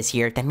Bacon Head is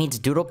here, that means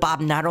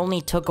Doodlebob not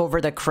only took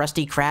over the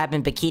Krusty Krab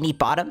in Bikini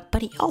Bottom,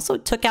 but he also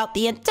took out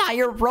the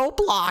entire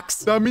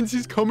Roblox. That means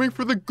he's coming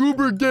for the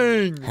Goober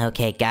Gang.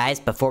 Okay, guys,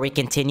 before we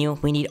continue,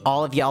 we need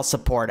all of y'all's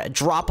support.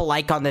 Drop a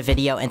like on the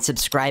video and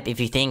subscribe if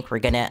you think we're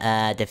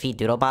gonna defeat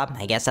Doodlebob.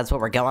 I guess that's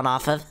what we're going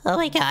off of. Oh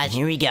my gosh,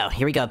 here we go,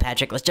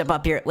 Patrick. Let's jump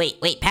up here. Wait,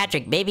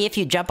 Patrick, maybe if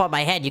you jump on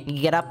my head, you can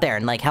get up there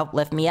and, like, help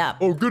lift me up.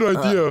 Oh, good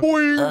idea.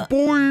 Boing,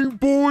 boing,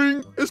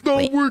 boing. It's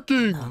not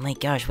working. Oh my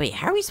gosh, wait,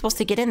 how are we supposed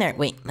to get in there?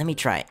 Wait, let me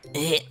try.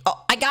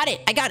 Oh, I got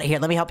it. Here,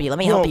 let me help you.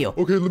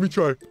 Okay, let me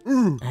try.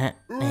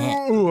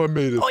 Oh, I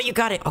made it. Oh, you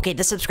got it. Okay,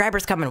 the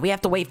subscriber's coming. We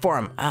have to wait for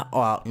him.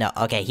 Oh, no.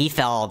 Okay, he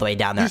fell all the way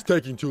down there. He's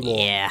taking too long.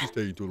 Yeah. He's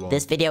taking too long.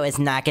 This video is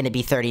not going to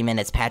be 30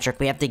 minutes, Patrick.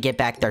 We have to get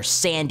back there.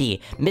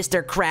 Sandy,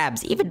 Mr.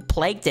 Krabs, even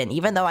Plankton,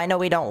 even though I know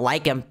we don't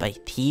like him,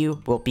 but he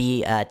will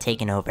be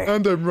taking over.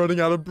 And I'm running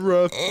out of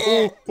breath.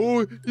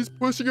 Oh, he's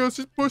pushing us.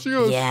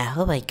 Yeah,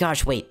 oh my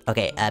gosh, wait.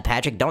 Okay,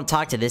 Patrick, don't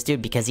talk to this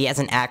dude because he has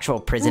an actual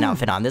prison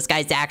outfit on. This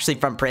guy's actually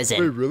from prison.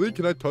 Wait, really?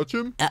 Can I touch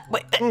him?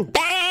 Wait,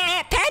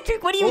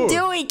 Patrick, what are you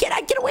doing?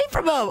 Get away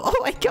from him. Oh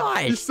my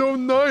gosh. He's so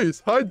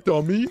nice. Hi,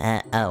 dummy.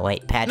 Oh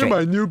wait, Patrick. You're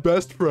my new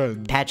best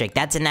friend. Patrick,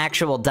 that's an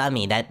actual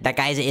dummy. That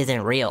guy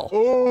isn't real.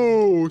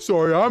 Oh,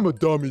 sorry. I'm a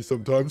dummy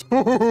sometimes.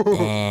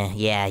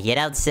 Yeah, you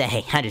don't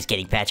say. I'm just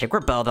kidding, Patrick.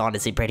 We're both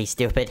honestly pretty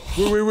stupid.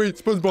 Wait,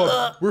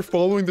 SpongeBob. We're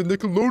following the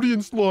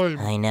Nickelodeon slime.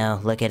 I know.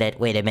 Look at it.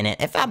 Wait a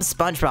minute. If I'm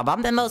SpongeBob,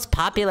 I'm the most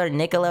popular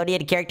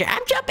Nickelodeon character.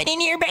 I'm jumping in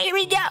here, baby. Here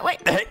we go.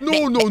 Wait. No,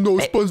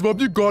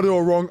 SpongeBob. You got it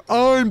all wrong.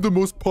 I'm the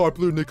most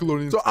popular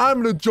Nickelodeon, so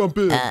I'm gonna jump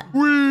in.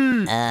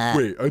 Whee!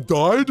 Wait, I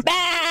died?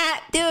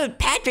 Dude,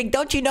 Patrick,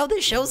 don't you know the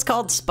show's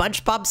called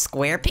SpongeBob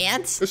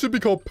SquarePants? It should be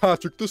called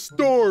Patrick the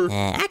Star.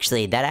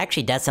 Actually, that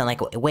actually does sound like...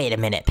 Wait a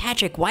minute.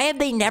 Patrick, why have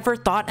they never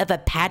thought of a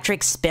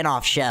Patrick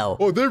spin-off show?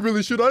 Oh, they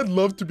really should. I'd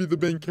love to be the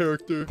main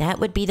character. That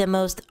would be the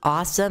most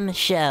awesome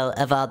show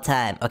of all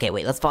time. Okay,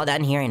 wait, let's fall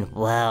down here and...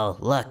 Whoa,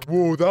 look.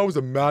 Whoa, that was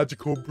a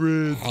magical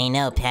bridge. I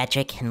know,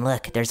 Patrick. And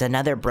look, there's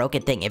another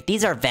broken thing. If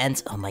these are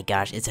vents... Oh my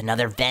gosh, it's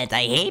another vent.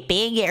 I hate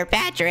being here,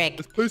 Patrick.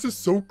 This place is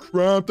so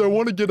cramped. I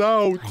want to get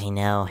out. I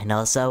know, and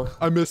also...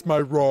 I miss my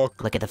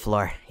rock. Look at the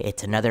floor.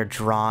 It's another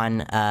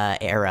drawn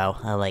arrow.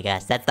 Oh my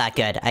gosh, that's not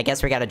good. I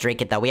guess we gotta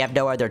drink it though. We have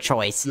no other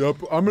choice. Yep,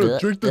 I'm gonna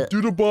drink the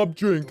Doodlebob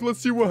drink. Let's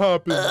see what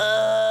happens.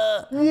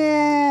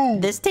 Whoa!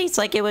 This tastes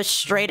like it was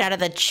straight out of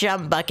the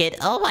chum bucket.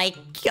 Oh my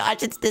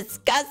gosh, it's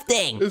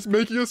disgusting. It's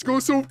making us go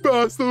so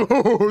fast.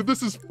 Oh,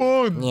 this is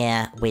fun.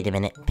 Yeah, wait a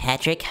minute.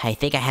 Patrick, I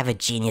think I have a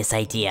genius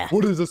idea.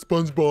 What is it,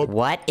 SpongeBob?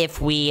 What if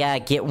we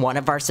get one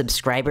of our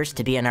subscribers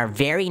to be in our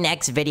very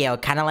next video,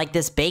 kind of like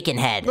this Bacon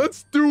Head?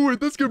 Let's do it.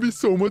 That's gonna be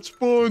so much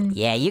fun.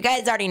 Yeah, you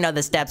guys already know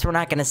the steps. We're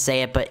not gonna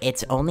say it, but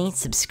it's only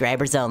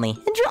subscribers only.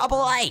 And drop a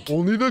like.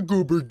 Only the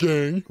Goober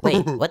Gang.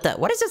 Wait,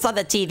 what is this on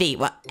the TV?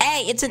 Well,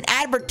 hey, it's an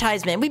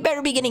advertisement. We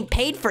better be getting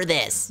paid for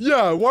this.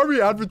 Yeah, why are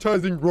we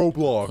advertising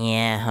Roblox?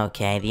 Yeah,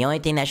 okay. The only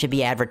thing that should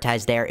be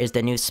advertised there is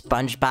the new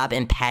SpongeBob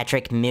and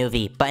Patrick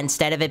movie. But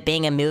instead of it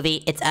being a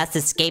movie, it's us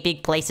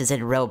escaping places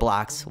in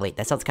Roblox. Wait,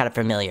 that sounds kind of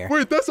familiar.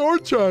 Wait, that's our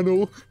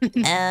channel. Oh,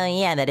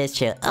 yeah, that is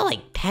true. Oh,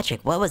 like,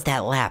 Patrick, what was that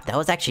laugh? That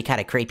was actually kind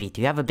of creepy.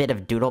 Do you have a bit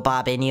of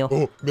Doodlebob in you?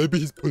 Oh, maybe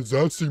he's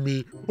possessing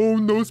me. Oh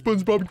no,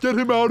 SpongeBob, get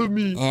him out of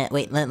me.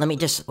 Wait, let me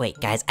just... Wait,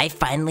 guys, I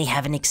finally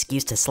have an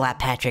excuse to slap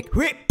Patrick.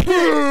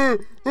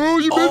 Oh,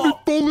 you made me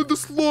fall in the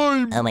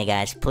slime. Oh my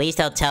gosh, please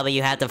don't tell me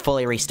you have to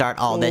fully restart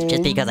all this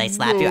just because I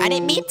slapped you. I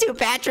didn't mean to,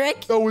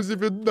 Patrick. That was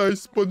even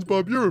nice,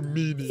 SpongeBob. You're a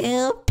meanie.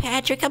 Ew,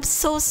 Patrick, I'm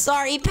so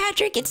sorry,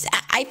 Patrick.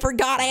 I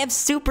forgot I have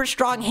super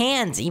strong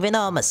hands, even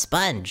though I'm a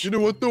sponge. You know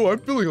what, though? I'm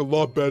feeling a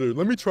lot better.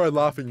 Let me try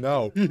laughing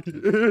now.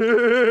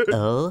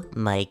 Oh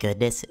my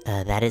goodness,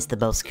 that is the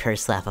most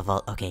cursed laugh of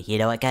all. Okay, you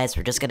know what, guys?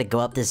 We're just gonna go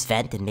up this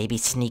vent and maybe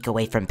sneak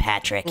away from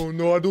Patrick. Oh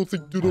no, I don't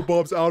think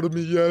Doodlebob's out of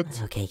me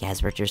yet. Okay,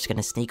 guys, we're just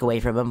gonna sneak away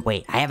from him.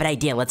 Wait, I have an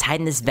idea. Let's hide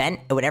in this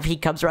vent, and whenever he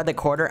comes around the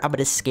corner, I'm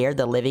gonna scare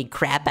the living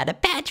crap out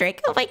of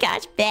Patrick. Oh my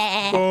gosh.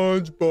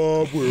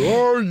 SpongeBob,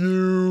 where are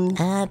you?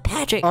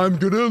 Patrick. I'm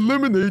gonna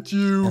eliminate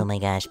you. Oh my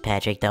gosh,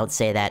 Patrick, don't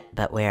say that.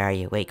 But where are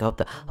you? Wait, go up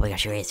the... Oh my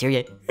gosh, here he is. Here he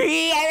is.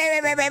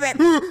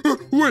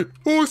 Wait,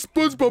 oh,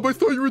 SpongeBob, I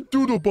thought you were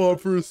Doodlebob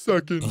for a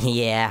second.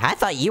 Yeah, I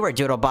thought you were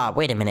Doodlebob.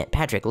 Wait a minute,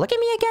 Patrick, look at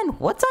me again.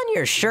 What's on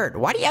your shirt?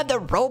 Why do you have the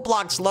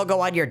Roblox logo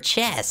on your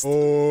chest?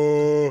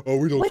 Oh,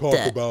 we don't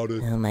talk about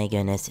it. Oh my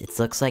goodness, it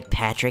looks like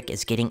Patrick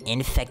is getting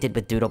infected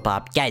with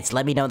Doodlebob. Guys,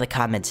 let me know in the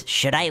comments.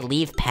 Should I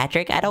leave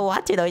Patrick? I don't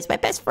want to, though. He's my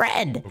best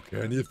friend.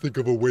 Okay, I need to think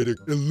of a way to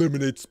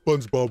eliminate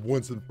SpongeBob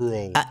once and for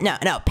all.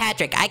 No,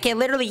 Patrick, I can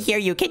literally hear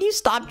you. Can you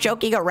stop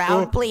joking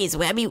around, please?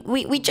 I mean,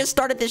 we just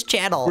started this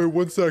channel. Wait,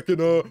 1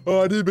 second.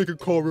 I need to make a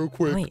call real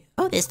quick. Wait,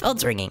 oh, this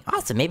phone's ringing.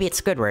 Awesome, maybe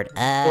it's Squidward.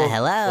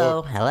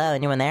 Hello? Hello,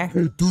 anyone there?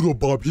 Hey,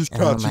 Doodlebob, he's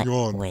catching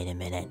on. Wait a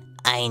minute.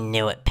 I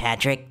knew it,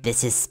 Patrick.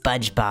 This is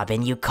SpongeBob,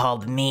 and you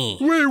called me.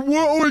 Wait,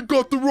 what? Oh, I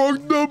got the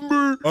wrong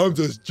number. I'm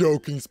just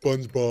joking,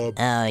 SpongeBob.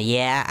 Oh,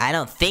 yeah? I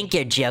don't think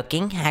you're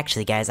joking.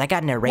 Actually, guys, I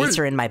got an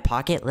eraser in my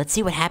pocket. Let's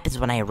see what happens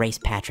when I erase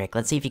Patrick.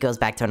 Let's see if he goes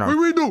back to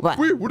normal. Wait, no. What?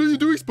 Wait, what are you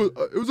doing?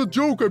 It was a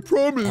joke, I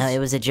promise. It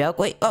was a joke?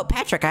 Wait, oh,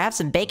 Patrick, I have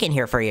some bacon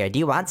here for you. Do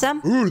you want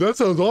some? Ooh, that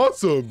sounds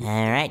awesome.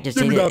 All right, just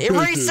Give me that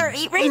eraser,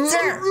 bacon.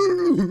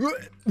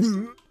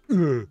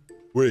 eraser!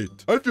 Wait,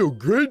 I feel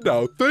great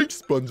now.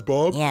 Thanks,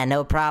 SpongeBob. Yeah,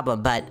 no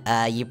problem,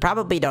 but you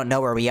probably don't know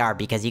where we are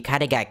because you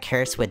kind of got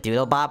cursed with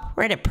Doodlebob.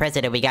 We're in a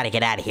prison and we gotta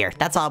get out of here.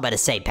 That's all I'm gonna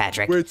say,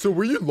 Patrick. Wait, so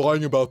were you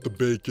lying about the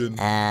bacon?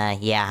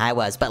 Yeah, I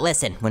was. But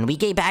listen, when we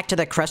get back to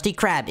the Krusty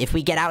Krab, if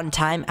we get out in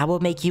time, I will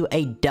make you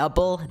a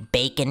double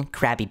bacon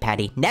Krabby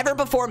Patty. Never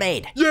before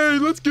made. Yay,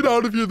 let's get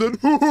out of here then.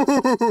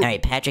 All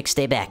right, Patrick,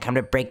 stay back. I'm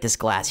gonna break this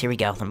glass. Here we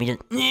go. Let me just...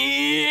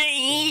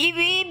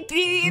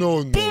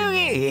 No.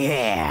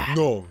 Yeah.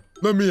 No.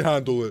 Let me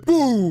handle it.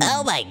 Boom!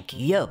 Oh my,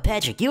 yo,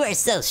 Patrick, you are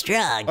so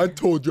strong. I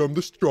told you I'm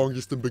the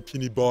strongest in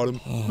Bikini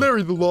Bottom.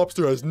 Larry the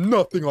Lobster has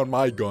nothing on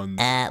my guns.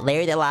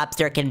 Larry the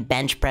Lobster can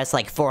bench press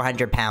like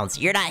 400 pounds.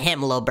 You're not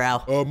him, little bro.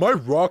 My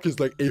rock is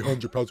like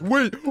 800 pounds.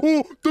 Wait,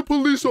 oh, the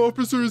police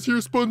officer is here,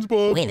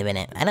 SpongeBob. Wait a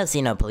minute, I don't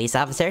see no police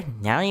officer.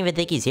 I don't even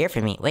think he's here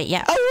for me. Wait,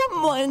 yeah.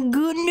 Oh my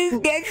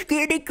goodness, that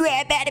scared the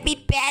crap out of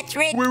me,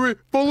 Patrick. Wait,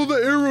 follow the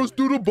arrows.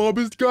 Doodlebob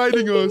is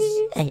guiding us.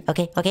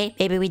 Okay,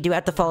 maybe we do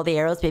have to follow the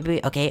arrows.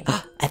 Okay.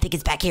 I think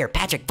it's back here.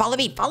 Patrick, follow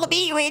me,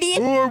 you idiot.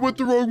 Oh, I went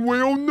the wrong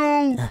way. Oh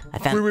no. I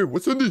found... Wait,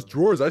 what's in these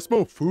drawers? I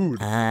smell food.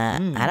 I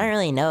don't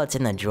really know what's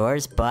in the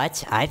drawers,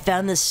 but I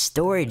found this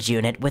storage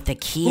unit with a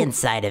key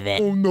inside of it.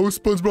 Oh no,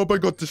 SpongeBob, I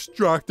got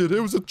distracted. It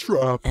was a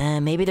trap.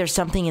 Maybe there's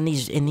something in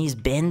these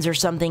bins or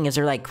something. Is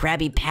there like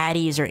Krabby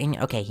Patties or in...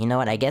 Okay, you know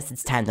what? I guess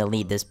it's time to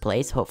leave this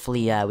place.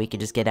 Hopefully, we can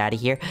just get out of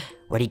here.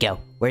 Where'd he go?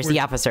 Where's the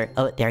officer?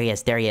 Oh, there he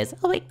is.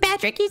 Oh, wait,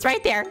 Patrick, he's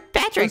right there.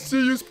 Patrick. I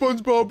see you,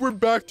 SpongeBob. We're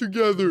back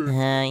together.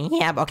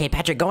 Yeah. Okay,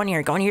 Patrick, go in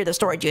here. The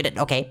storage unit.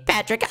 Okay,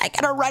 Patrick, I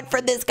gotta run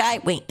for this guy.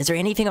 Wait, is there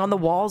anything on the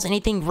walls?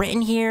 Anything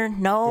written here?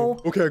 No.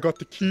 Okay, I got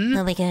the key.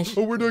 Oh my gosh.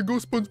 Oh, where do I go,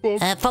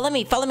 SpongeBob? Follow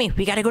me.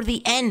 We gotta go to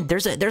the end.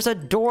 There's a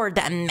door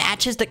that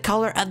matches the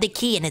color of the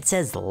key, and it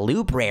says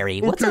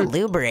library. What's a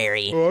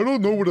library? I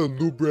don't know what a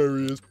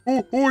library is.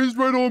 Oh, he's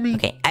right on me.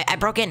 Okay, I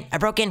broke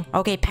in.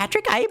 Okay,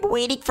 Patrick, I am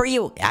waiting for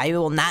you. I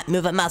will not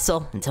move a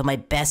muscle until my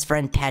best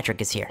friend Patrick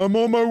is here. I'm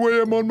on my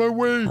way.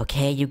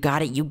 Okay, you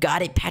got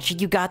it,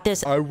 Patrick, you got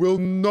this. I will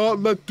not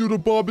let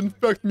Doodlebob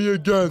infect me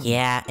again.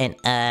 Yeah, and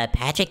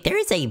Patrick, there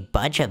is a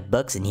bunch of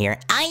books in here.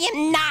 I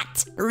am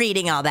not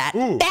reading all that.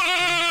 Ooh.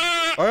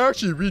 I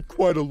actually read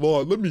quite a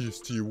lot. Let me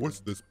just see. What's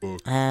this book?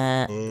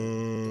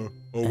 Oh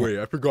wait,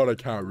 I forgot I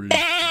can't read.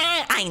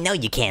 I know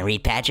you can't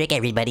read, Patrick.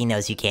 Everybody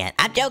knows you can't.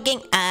 I'm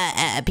joking.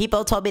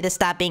 People told me to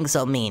stop being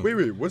so mean.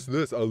 Wait, what's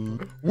this?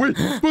 Wait,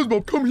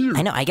 SpongeBob, come here.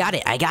 I know, I got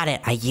it.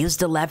 I used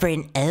the lever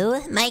and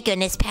oh my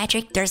goodness,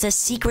 Patrick, there's a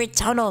secret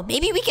tunnel.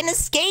 Maybe we can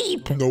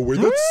escape. No way,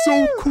 that's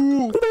so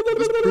cool.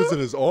 This prison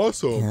is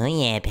awesome. Oh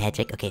yeah,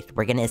 Patrick. Okay,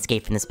 we're gonna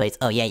escape from this place.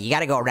 Oh yeah, you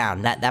gotta go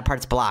around. That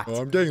part's blocked.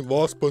 I'm getting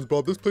lost,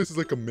 SpongeBob. This place is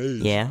like a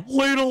maze. Yeah.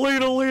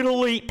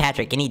 Late.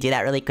 Patrick, can you do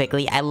that really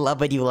quickly? I love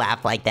when you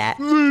laugh like that.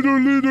 Late.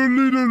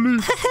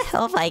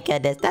 Oh my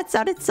goodness, that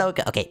sounded so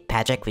good. Okay,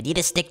 Patrick, we need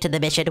to stick to the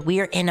mission. We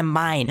are in a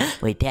mine.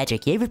 Wait,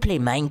 Patrick, you ever play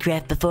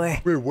Minecraft before?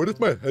 Wait, what if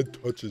my head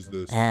touches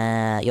this?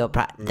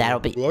 That'll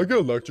be... Will I get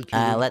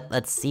electrocuted?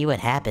 Let's see what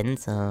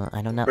happens.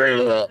 I don't know.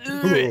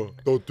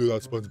 Don't do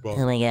that, SpongeBob.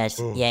 Oh my gosh.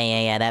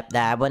 Yeah. That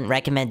I wouldn't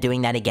recommend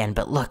doing that again.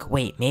 But look,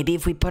 wait, maybe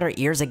if we put our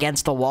ears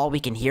against the wall, we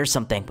can hear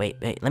something.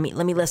 Wait, let me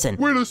listen.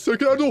 Wait a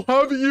second, I don't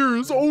have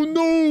ears. Oh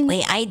no.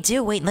 Wait, I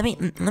do. Wait, let me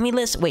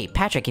listen. Wait,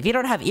 Patrick, if you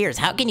don't have ears,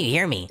 how can you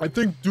hear me? I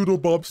think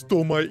Doodlebob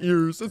stole my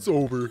ears. It's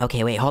over.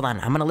 Okay, wait, hold on.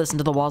 I'm gonna listen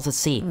to the walls. Let's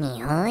see. Oh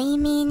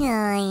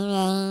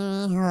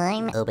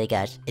my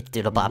gosh, it's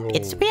Doodlebob. No.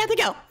 We have to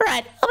go.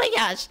 Run. Oh my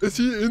gosh. Is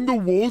he in the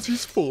walls?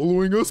 He's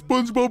following us.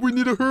 SpongeBob, we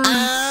need to hurry.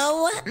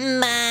 Oh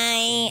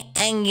my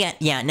god.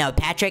 Yeah, no,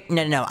 Patrick.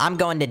 No. I'm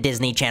going to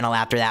Disney Channel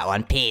after that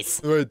one.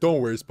 Peace. Wait,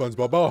 don't worry,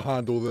 SpongeBob. I'll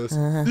handle this.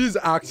 These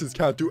axes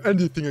can't do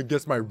anything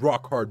against my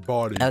rock-hard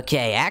body.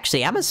 Okay,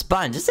 actually, I'm a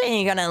sponge. This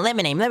ain't gonna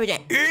eliminate me. What's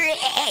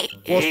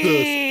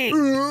this?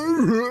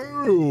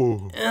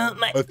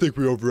 I think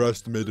we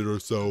overestimated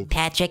ourselves.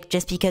 Patrick,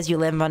 just because you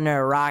live under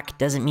a rock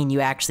doesn't mean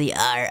you actually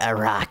are a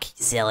rock,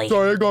 silly.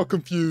 Sorry, I got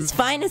confused. It's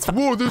fine.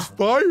 Whoa, there's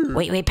fire.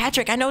 Wait,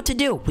 Patrick, I know what to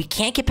do. We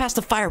can't get past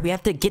the fire. We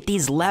have to get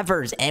these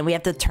levers, and we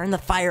have to turn the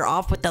fire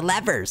off with the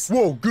levers.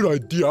 Whoa, good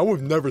idea. I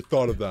would have never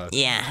thought of that.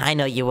 Yeah, I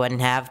know you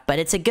wouldn't have, but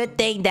it's a good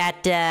thing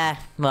that,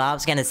 well, I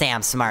was gonna say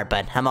I'm smart,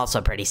 but I'm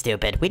also pretty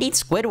stupid. We need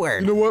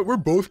Squidward. You know what? We're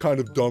both kind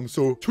of dumb,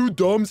 so 2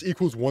 dumbs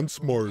equals 1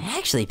 smart.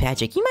 Actually,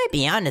 Patrick, you might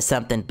be onto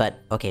something, but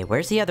but okay,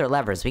 where's the other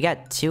levers? We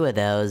got 2 of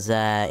those.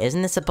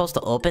 Isn't this supposed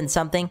to open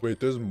something? Wait,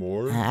 there's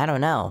more? I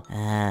don't know.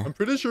 I'm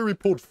pretty sure we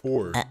pulled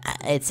 4.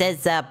 It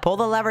says pull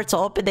the lever to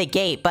open the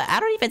gate, but I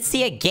don't even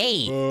see a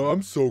gate.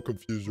 I'm so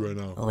confused right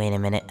now. Wait a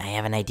minute, I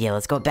have an idea.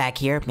 Let's go back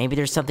here. Maybe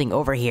there's something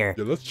over here.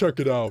 Yeah, let's check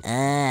it out.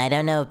 I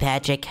don't know,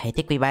 Patrick. I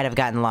think we might have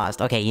gotten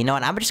lost. Okay, you know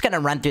what? I'm just gonna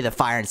run through the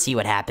fire and see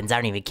what happens. I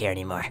don't even care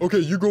anymore. Okay,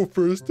 you go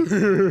first.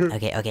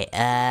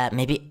 Okay,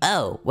 maybe...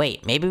 Oh,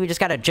 wait, maybe we just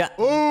gotta jump...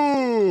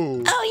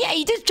 Oh! Oh, yeah,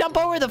 you just jump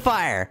over the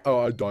fire. Oh,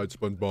 I died,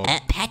 SpongeBob.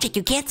 Patrick,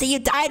 you can't say you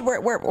died.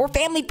 We're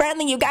family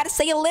friendly. You gotta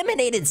say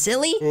eliminated,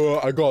 silly.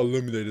 I got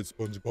eliminated,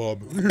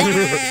 SpongeBob.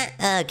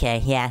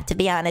 Okay, yeah, to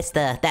be honest,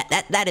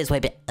 that is way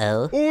bit...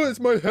 Oh, it's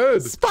my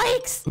head.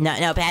 spikes!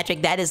 No,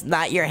 Patrick, that is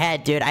not your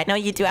head, dude. I know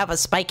you do have a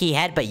spiky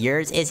head, but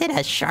yours isn't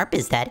as sharp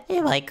as that.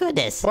 Oh, my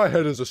goodness. My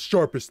head is the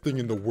sharpest thing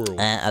in the world.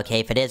 Okay,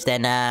 if it is,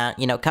 then,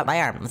 cut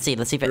my arm. Let's see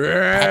if it...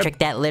 Patrick,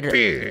 that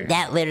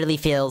literally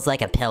feels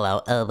like a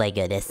pillow. Oh, my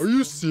goodness. Are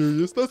you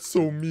serious? That's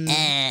so mean.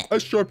 I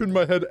sharpen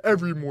my head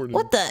every morning.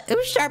 What the?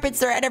 Who sharpens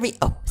their head every...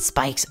 Oh,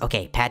 spikes.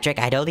 Okay, Patrick,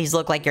 I know these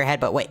look like your head,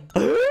 but wait.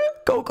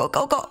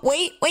 Go.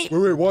 Wait. Wait,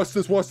 watch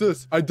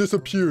this. I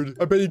disappeared.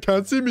 I bet you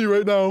can't see me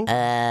right now.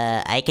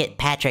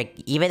 Patrick,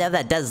 even though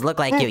that does look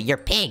like you, you're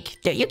pink.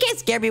 Dude, you can't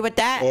scare me with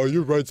that. Oh,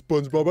 you're right,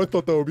 SpongeBob. I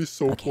thought that would be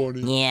so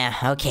funny. Yeah,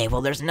 okay,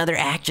 well, there's another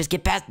act. Just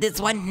get past this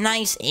one.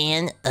 Nice,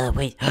 and,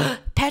 wait.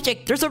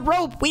 Patrick, there's a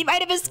rope. We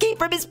might have escaped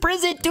from his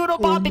prison. Doodle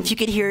Bob, if you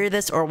could hear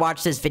this or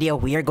watch this video,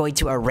 we are going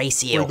to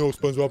erase you. Wait, no,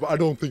 SpongeBob. I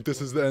don't think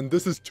this is the end.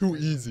 This is too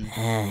easy.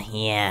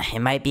 Yeah, it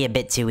might be a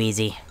bit too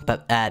easy.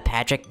 But,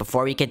 Patrick,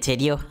 before we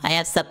continue, I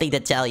have something to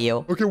tell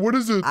you. Okay, what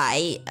is it?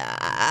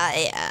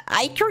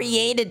 I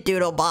created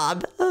Doodle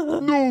Bob.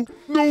 No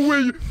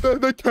way.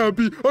 That can't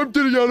be. I'm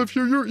getting out of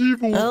here. You're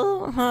evil.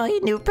 Oh, I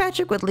knew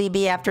Patrick would leave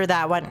me after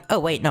that one. Oh,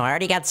 wait, no, I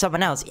already got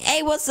someone else.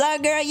 Hey, what's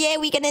up, girl? Yeah,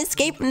 we can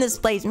escape from this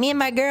place. Me and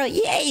my girl,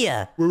 yeah.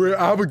 Wait,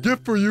 I have a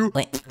gift for you.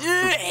 Wait.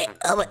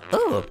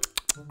 Oh,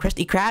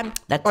 Krusty Krab?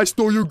 I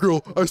stole your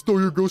girl.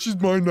 She's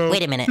mine now.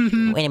 Wait a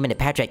minute,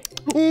 Patrick.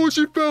 Oh,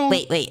 she fell.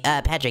 Wait,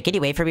 Patrick, can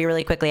you wait for me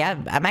really quickly?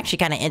 I'm actually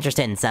kind of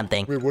interested in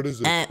something. Wait, what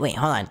is it? Wait,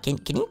 hold on. Can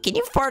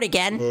you fart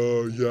again?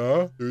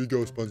 Yeah. Here you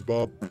go,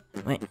 SpongeBob.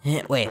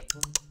 Wait.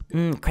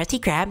 Krusty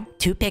Krab,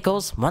 2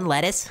 pickles, 1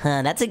 lettuce.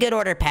 That's a good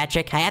order,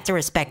 Patrick. I have to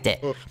respect it.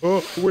 Wait,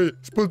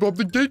 SpongeBob,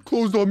 the gate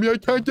closed on me. I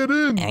can't get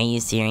in. Are you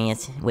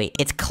serious? Wait,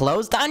 it's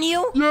closed on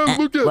you? Yeah,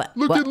 look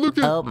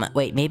at. Oh,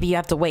 wait, maybe you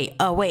have to wait.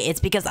 Oh, wait, it's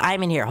because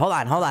I'm in here. Hold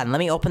on. Let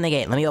me open the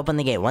gate.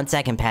 1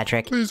 second,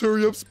 Patrick. Please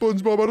hurry up,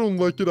 SpongeBob. I don't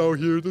like it out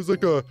here. There's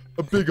like a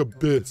big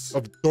abyss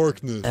of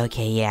darkness.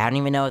 Okay, yeah, I don't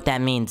even know what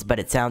that means, but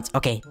it sounds...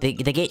 Okay, the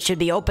gate should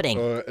be opening.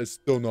 It's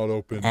still not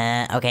open.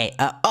 Okay.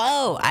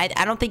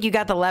 I don't think you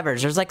got the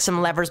levers. There's like some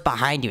levers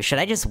behind you. Should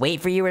I just wait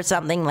for you or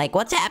something? Like,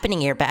 what's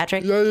happening here,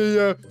 Patrick?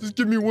 Yeah. Just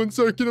give me 1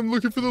 second. I'm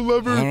looking for the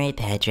lever. All right,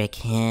 Patrick.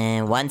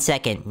 1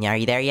 second. Are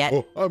you there yet?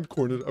 Oh, I'm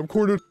cornered.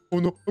 Oh,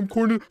 no. I'm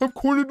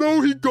cornered.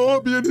 No, he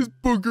got me and his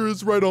booger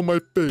is right on my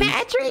face.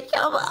 Patrick,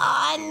 come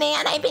on,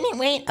 man. I've been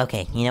waiting.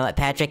 Okay, you know what,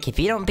 Patrick? If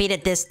you don't beat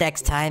it this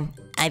next time,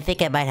 I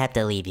think I might have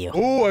to leave you.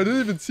 Oh, I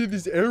didn't even see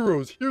these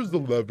arrows. Here's the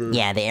lever.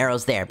 Yeah, the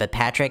arrow's there. But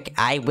Patrick,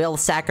 I will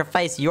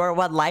sacrifice your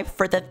 1 life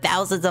for the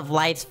thousands of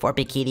lives for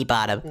Bikini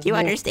Bottom. Do you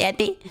understand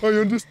me? I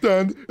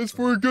understand. It's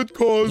for a good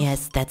cause.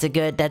 Yes,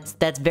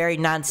 that's very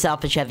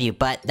non-selfish of you,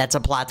 but that's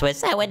a plot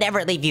twist. I would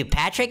never leave you,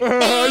 Patrick. I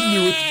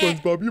knew it,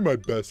 SpongeBob. You're my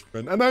best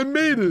friend, and I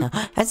made it.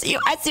 I see you.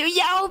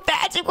 Yo,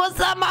 Patrick, what's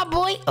up, my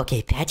boy?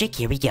 Okay, Patrick,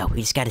 here we go.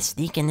 We just gotta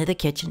sneak into the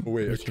kitchen.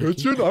 Wait, a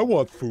kitchen? I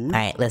want food. All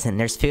right, listen,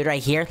 there's food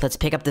right here. Let's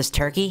pick up this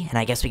turkey, and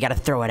I guess we gotta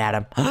throw it at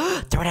him.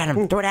 Throw it at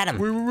him.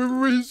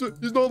 Wait,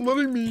 he's not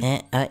letting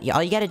me.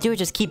 All you gotta do is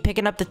just keep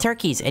picking up the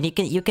turkeys, and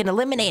you can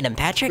eliminate him,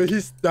 Patrick. But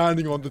he's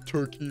standing on the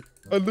turkey.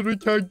 I literally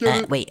can't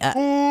get it. Wait,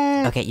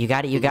 okay, you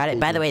got it.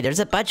 By the way, there's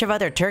a bunch of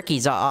other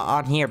turkeys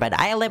on here, but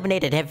I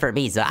eliminated him for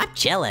me, so I'm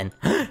chilling.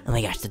 Oh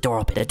my gosh, the door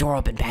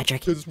open,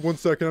 Patrick. Okay, just 1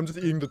 second, I'm just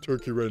eating the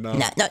turkey right now.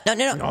 No.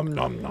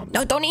 Nom.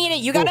 No, don't eat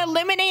it. You gotta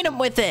eliminate him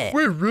with it.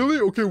 Wait, really?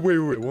 Okay, wait.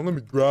 Well, let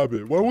me grab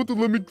it. Why won't they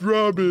let me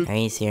grab it? Are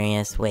you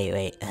serious?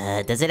 Wait.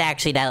 Does it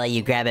actually not let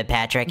you grab it,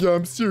 Patrick? Yeah,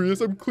 I'm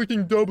serious. I'm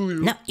clicking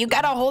W. No, you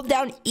gotta hold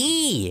down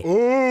E.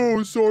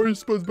 Oh, sorry,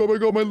 SpongeBob. I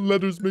got my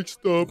letters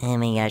mixed up. Oh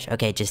my gosh.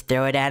 Okay, just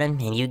throw it at him,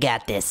 and you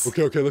got this.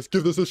 Okay, let's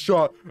give this a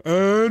shot.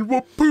 And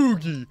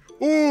wapoogie.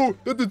 Oh,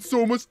 that did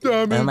so much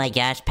damage. Oh my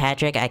gosh,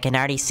 Patrick, I can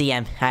already see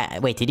him.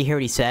 Wait, did you hear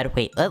what he said?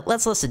 Wait,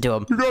 let's listen to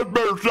him. You guys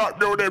better stop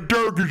throwing them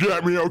turkeys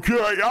at me, okay?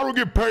 I don't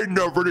get paid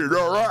enough for this,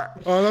 alright?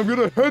 And I'm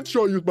gonna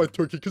headshot you with my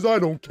turkey, because I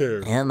don't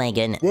care. Oh my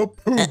goodness.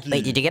 Wapoogie.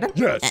 Wait, did you get him?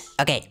 Yes.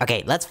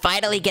 Okay, let's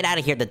finally get out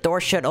of here. The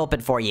door should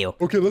open for you.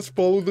 Okay, let's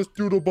follow this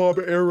Doodle Bob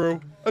arrow.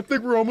 I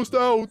think we're almost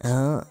out.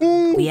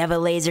 We have a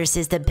laser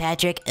system,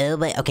 Patrick. Oh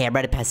my, okay, I'm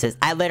ready to pass this.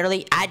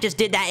 I just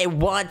did that in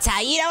 1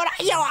 time. You know what?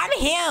 Yo, I'm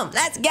him.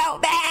 Let's go,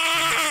 man.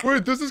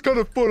 Wait, this is kind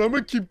of fun. I'm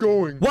gonna keep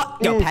going. What?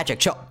 Yo, Patrick,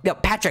 chill. Yo,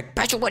 Patrick,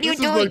 what are you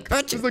doing?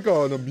 This is like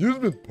an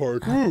amusement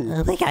park. Ooh.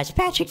 Oh my gosh,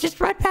 Patrick, just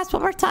run past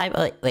one more time.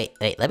 Oh, wait,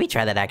 let me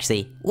try that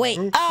actually. Wait,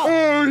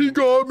 Oh, he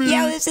got me.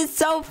 Yo, this is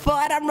so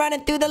fun. I'm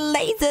running through the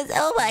lasers.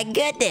 Oh my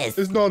goodness.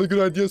 It's not a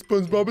good idea,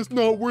 SpongeBob. It's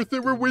not worth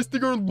it. We're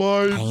wasting our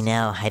lives. I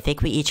know. I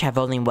think we each have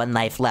only one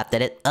life left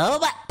at it. Oh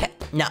my.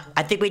 No,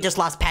 I think we just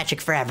lost Patrick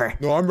forever.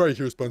 No, I'm right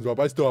here, SpongeBob.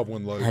 I still have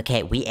one life.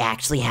 Okay, we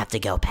actually have to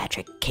go,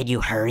 Patrick. Can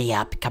you hurry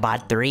up? Come on,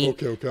 3.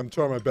 Okay. I'm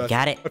trying my best.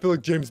 Got it. I feel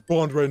like James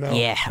Bond right now.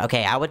 Yeah,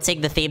 okay. I would sing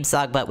the theme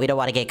song, but we don't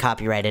want to get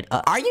copyrighted.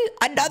 Are you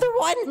another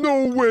one?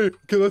 No way.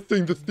 Okay, let's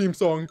sing this theme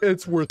song.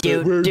 It's worth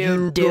it. Dude, Where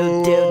you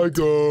go, I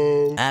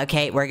go.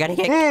 Okay, we're gonna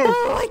get...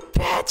 Oh,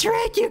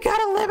 Patrick, you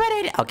got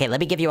eliminated. Okay, let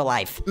me give you a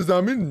life. Does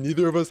that mean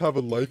neither of us have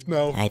a life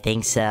now? I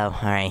think so.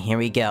 All right, here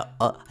we go.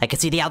 Oh, I can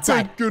see the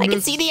outside. Thank goodness. I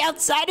can see the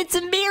outside. It's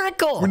a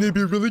miracle. We need to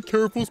be really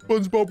careful,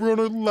 SpongeBob. We're on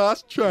our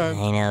last chance.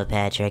 I know,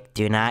 Patrick.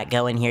 Do not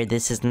go in here.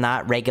 This is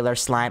not regular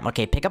slime.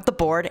 Okay, pick up the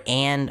board,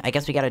 and I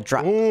guess we gotta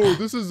drop... Oh,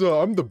 this is,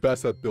 I'm the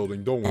best at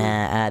building. Don't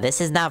worry.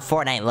 This is not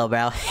Fortnite, little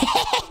bro.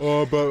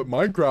 But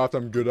Minecraft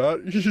I'm good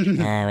at.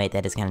 Wait,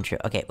 that is kind of true.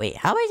 Okay, wait,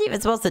 how am I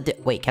even supposed to do...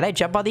 Wait, can I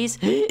jump on these?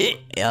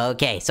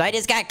 Okay, so I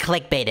just got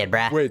clickbaited,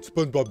 bruh. Wait,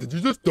 SpongeBob, did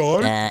you just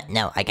die?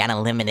 No, I got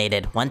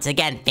eliminated. Once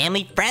again,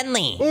 family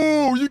friendly.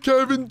 Oh, you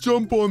can't even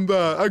jump on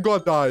that. I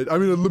got died. I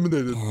mean,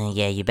 eliminated.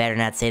 Yeah, you better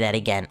not say that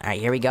again. All right,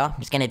 here we go. I'm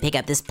just gonna pick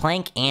up this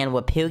plank and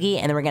Wapoogie,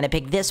 and then we're gonna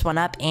pick this one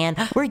up, and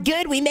we're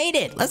good. We made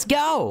it. Let's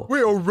go.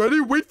 Wait,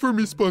 already? Wait for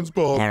me,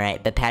 SpongeBob. All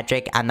right, but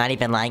Patrick, I'm not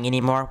even lying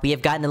anymore. We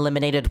have gotten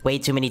eliminated way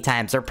too many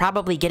times. They're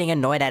probably getting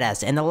annoyed at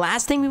us, and the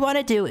last thing we want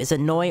to do is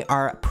annoy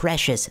our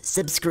precious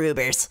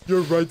subscribers.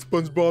 You're right,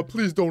 SpongeBob.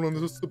 Please don't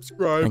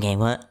unsubscribe. Okay,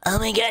 what? Oh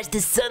my gosh, the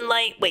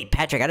sunlight. Wait,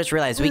 Patrick, I just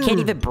realized we can't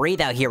even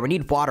breathe out here. We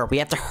need water. We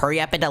have to hurry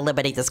up and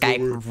eliminate this guy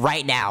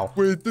right now.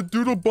 Wait, did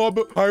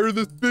Doodlebob hire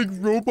this big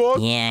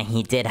robot? Yeah,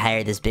 he did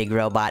hire this big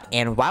robot.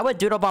 And why would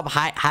Doodlebob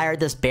hire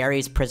this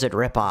Barry's prison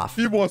ripoff?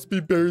 He wants to be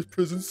Barry's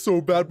prison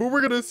so bad, but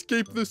we're gonna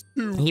escape this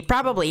too. He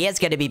probably is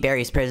gonna be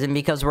Barry's prison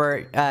because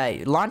we're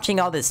launching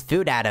all this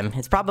food at him.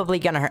 It's probably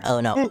gonna hurt. Oh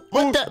no.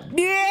 What the?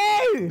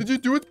 Yeah! Did you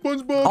do it,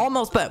 SpongeBob?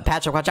 Almost, but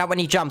Patrick, watch out when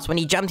he jumps. When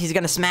he jumps, he's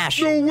gonna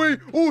smash. No way.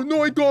 Oh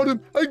no, I got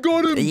him. I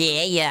got him.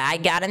 Yeah, I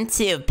got him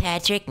too,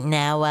 Patrick.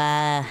 Now,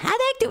 how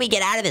the heck do we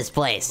get out of this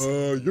place?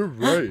 You're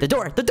right. The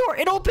door,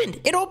 it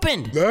opened.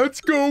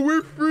 Let's go,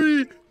 we're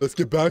free. Let's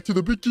get back to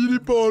the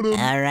Bikini Bottom.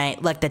 All right,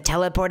 look, the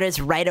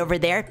teleporter's right over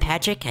there.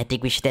 Patrick, I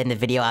think we should end the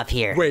video off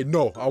here. Wait,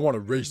 no, I want to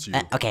race you.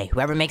 Okay,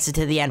 whoever makes it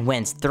to the end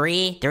wins.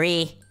 3,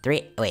 3,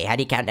 3. Wait, how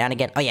do you count down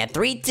again? Oh yeah,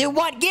 3, 2,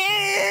 1,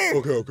 yeah!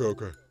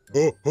 Okay.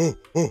 Oh,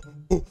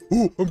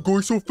 I'm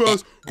going so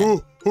fast.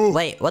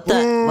 Wait, what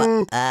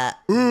the?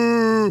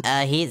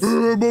 He's...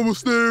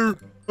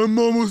 I'm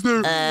almost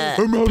there.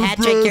 I'm out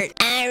Patrick, of breath.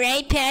 All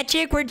right,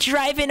 Patrick, we're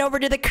driving over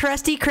to the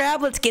Krusty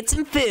Krab. Let's get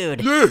some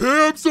food. Yeah,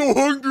 I'm so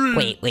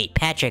hungry. Wait,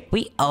 Patrick,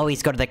 we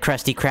always go to the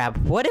Krusty Krab.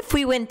 What if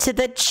we went to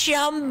the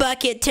Chum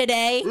Bucket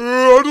today?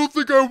 I don't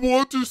think I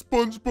want to,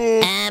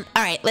 SpongeBob.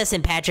 All right,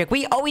 listen, Patrick,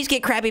 we always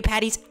get Krabby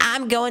Patties.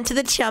 I'm going to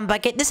the Chum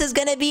Bucket. This is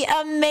gonna be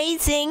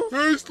amazing.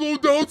 Hey, slow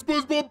down,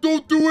 SpongeBob.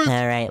 Don't do it.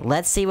 All right,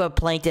 let's see what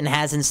Plankton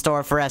has in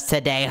store for us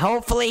today.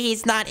 Hopefully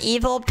he's not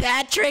evil.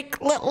 Patrick,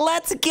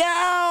 let's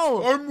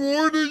go. I'm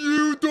warning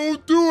you,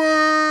 don't do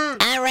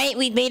it! All right,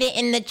 we made it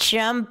in the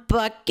Chum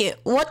Bucket.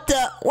 What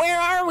the? Where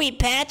are we,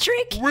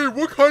 Patrick? Wait,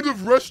 what kind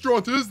of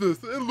restaurant is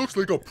this? It looks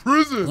like a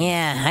prison.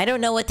 Yeah, I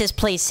don't know what this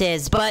place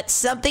is, but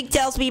something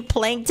tells me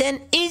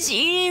Plankton is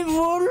evil.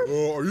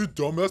 Oh, are you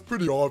dumb? That's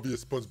pretty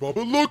obvious, SpongeBob.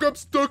 But look, I'm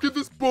stuck in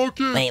this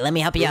bucket. Wait, let me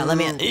help you out.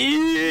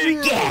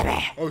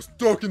 I was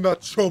stuck in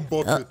that Chum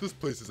Bucket. This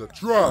place is a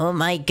trap. Oh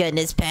my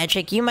goodness,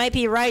 Patrick, you might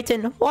be right.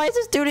 And why is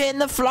this dude hitting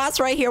the floss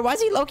right here? Why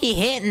is he low-key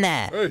hitting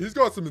that? Hey, he's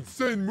got some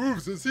insane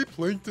moves. Is he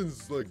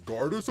Plankton's like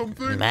guard or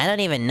something? I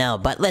don't even know.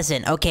 But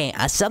listen, okay,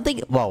 something.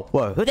 Whoa,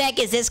 who the heck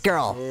is this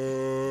girl?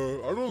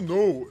 I don't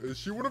know. Is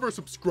she one of our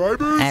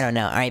subscribers? I don't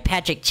know. All right,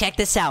 Patrick, check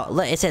this out.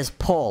 Look, it says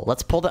pull.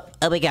 Let's pull the.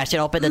 Oh my gosh, it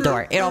opened the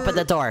door.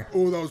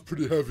 Oh, that was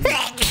pretty heavy.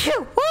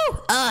 Woo!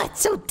 Oh,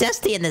 it's so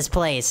dusty in this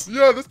place.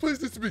 Yeah, this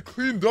place needs to be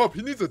cleaned up.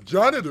 He needs a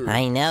janitor.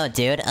 I know,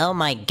 dude. Oh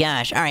my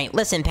gosh. All right,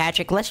 listen,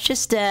 Patrick. Let's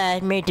just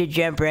make the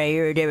jump right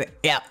here.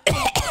 Yeah.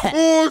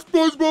 Oh,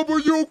 SpongeBob, are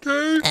you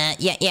okay?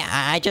 Yeah.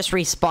 I just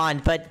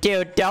respawned, but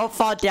dude, don't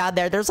fall down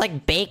there. There's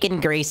like bacon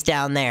grease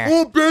down there.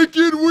 Oh,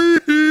 bacon wee!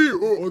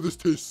 Oh, this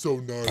tastes so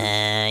nice.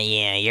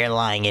 Yeah, you're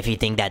lying if you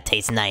think that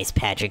tastes nice,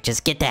 Patrick.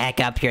 Just get the heck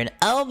up here and...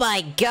 Oh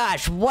my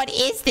gosh, what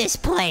is this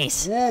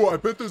place? Whoa, I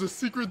bet there's a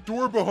secret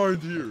door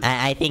behind here.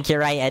 I think you're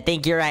right. I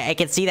think you're right. I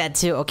can see that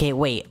too. Okay,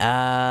 wait.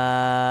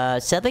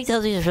 Something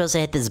tells me you're supposed to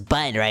hit this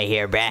button right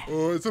here, bruh.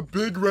 It's a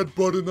big red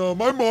button.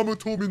 My mama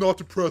told me not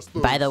to press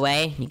those. By the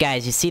way, you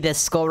guys, you see this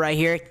skull right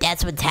here?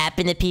 That's what's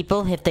happened to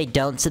people if they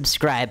don't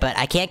subscribe, but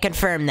I can't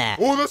confirm that.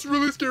 Oh, that's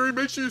really scary.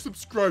 Make sure you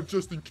subscribe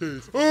just in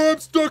case. Oh, I'm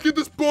stuck in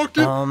this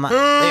bucket. Oh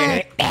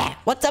my.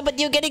 What's up with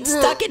you getting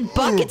stuck in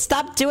buckets?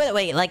 Stop doing it.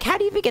 Wait, like, how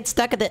do you even get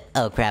stuck in the...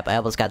 Oh, crap. I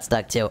almost got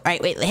stuck, too. All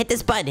right, wait. Hit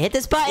this button. Hit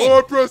this button.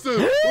 Oh, press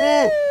it.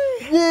 Whoa.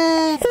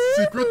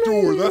 Secret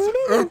door. That's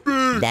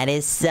epic. That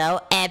is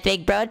so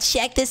epic, bro.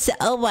 Check this out.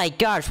 Oh, my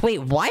gosh.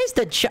 Wait, why is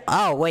the...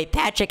 Oh, wait,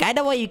 Patrick. I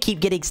know why you keep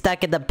getting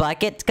stuck in the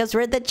bucket. It's because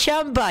we're in the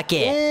chum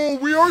bucket. Oh,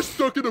 we are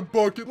stuck in a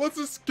bucket. Let's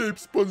escape,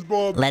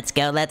 SpongeBob. Let's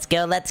go, let's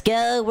go, let's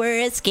go.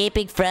 We're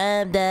escaping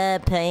from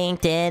the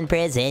plankton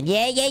prison.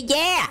 Yeah, yeah,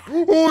 yeah.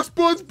 Oh,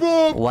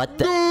 SpongeBob. What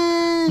the?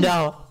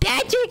 No.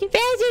 Patrick,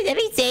 let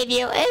me save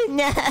you.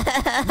 No.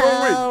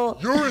 Oh,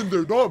 wait. You're in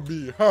there, not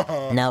me.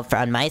 Haha. No,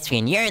 on my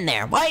screen, you're in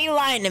there. Why are you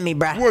lying to me,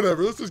 bruh?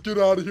 Whatever. Let's just get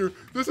out of here.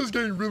 This is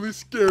getting really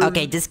scary.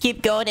 Okay, just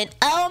keep going and...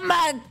 Oh,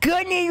 my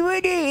goodness,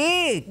 what the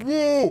heck?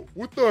 Whoa.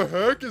 What the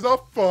heck? Is that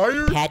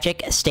fire?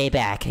 Patrick, stay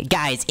back.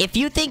 Guys, if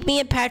you think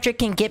me and Patrick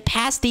can get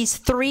past these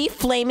 3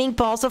 flaming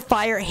balls of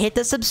fire, hit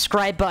the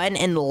subscribe button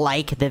and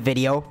like the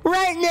video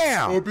right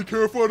now. Oh, be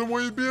careful. I don't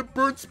want you to be a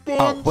burnt sponge.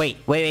 Oh,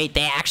 wait.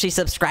 They actually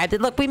subscribed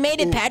and look, we made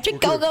it, Patrick.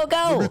 Okay. Go, go,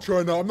 go. Let me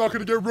try now. I'm not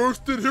going to get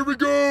roasted. Here we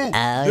go.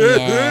 Oh,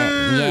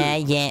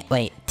 yeah.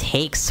 Wait,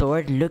 take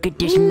sword. Look at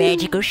this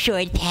magical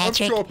sword,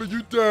 Patrick. I'm chopping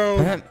you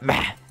down.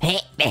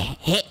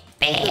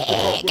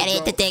 Gotta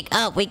hit the thing.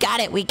 Oh, we got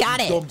it.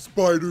 Dumb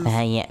spiders.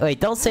 Yeah. Wait,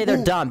 don't say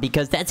they're dumb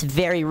because that's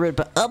very rude.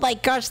 But oh my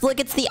gosh, look,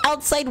 it's the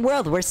outside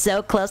world. We're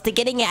so close to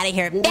getting out of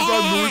here. What was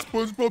that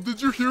noise, SpongeBob?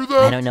 Did you hear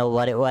that? I don't know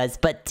what it was,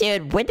 but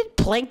dude, when did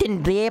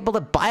Plankton be able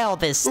to buy all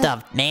this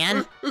stuff,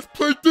 man? It's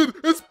Plankton.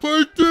 It's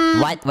Plankton.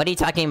 What? What are you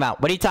talking about?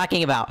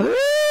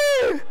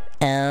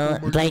 Oh,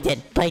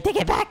 Plankton,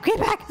 get back.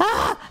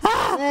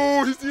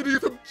 Oh, he's eating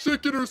some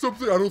chicken or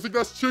something. I don't think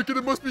that's chicken.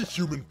 It must be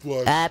human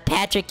flesh.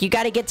 Patrick, you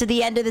gotta get to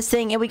the end of this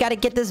thing, and we gotta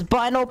get this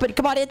button open.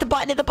 Come on, hit the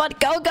button.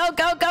 Go. Go.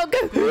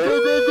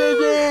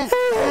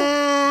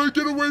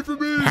 Get away from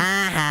me.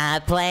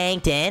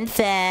 Plankton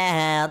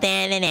fell.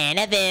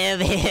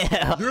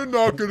 You're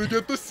not gonna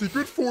get the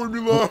secret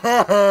formula.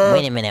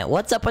 Wait a minute.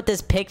 What's up with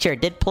this picture?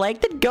 Did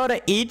Plankton go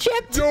to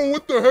Egypt? Yo,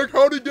 what the heck?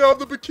 How'd he get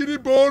out of the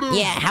bikini bottom?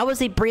 Yeah, how was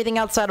he breathing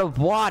outside of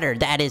water?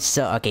 That is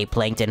so... Okay,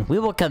 Plankton, we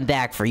will come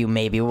back for you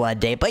maybe one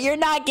day, but you're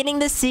not getting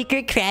the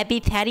secret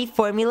Krabby Patty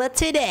formula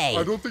today.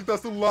 I don't think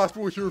that's the last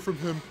we'll hear from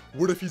him.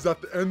 What if he's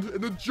at the end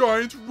in a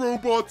giant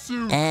robot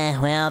suit?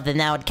 Well, then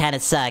that would kind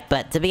of suck,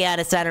 but to be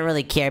honest, I don't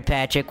really care,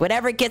 Patrick.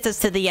 Whatever gets us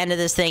to the end of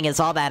this thing is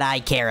all that I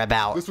care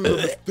about. This was a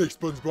mistake,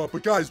 SpongeBob,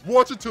 but guys,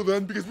 watch it till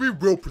then because we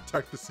will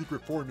protect the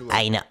secret formula.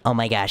 I know. Oh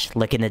my gosh,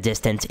 look in the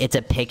distance. It's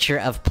a picture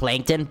of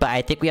Plankton, but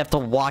I think we have to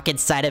walk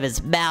inside of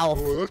his mouth.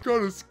 Oh, that's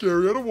kind of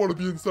scary. I don't want to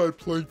be inside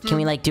Plankton. Can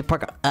we, like, do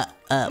parkour?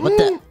 What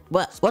the?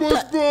 What the?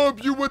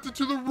 SpongeBob, you went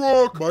into the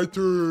rock. My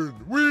turn.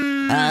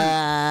 Whee!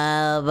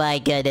 Oh my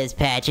goodness,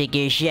 Patrick,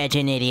 you're such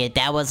an idiot.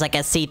 That was like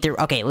a see-through.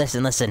 Okay,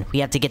 listen. We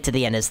have to get to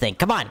the end of this thing.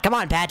 Come on,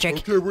 Patrick.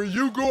 Okay, where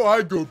you go,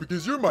 I go,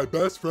 because you're my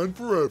best friend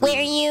forever.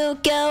 Where you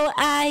go,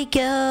 I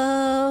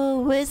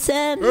go. With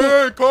some...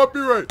 Hey,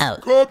 copyright. Oh.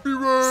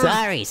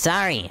 Copyright.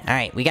 Sorry. All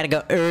right, we gotta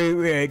go.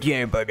 Where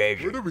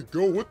did we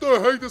go? What the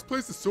heck? This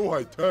place is so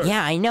high-tech.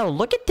 Yeah, I know.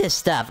 Look at this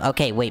stuff.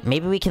 Okay, wait.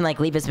 Maybe we can, like,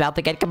 leave his mouth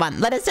again. Come on.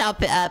 Let us out,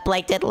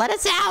 Plankton. Let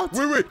us out.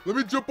 Wait. Let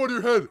me jump on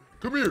your head.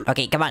 Come here.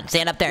 Okay, come on.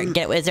 Stand up there.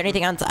 Is there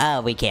anything on...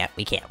 Oh, we can't.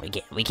 No,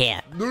 we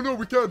can't.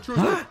 Trust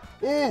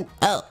me.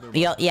 Oh,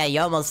 you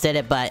almost did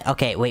it, but...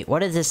 Okay, wait. What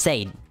does this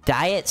say?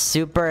 Diet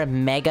Super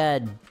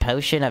Mega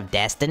Potion of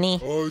Destiny?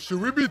 Should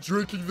we be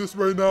drinking this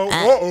right now?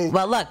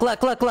 Well, look.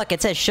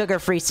 It says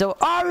sugar-free, so...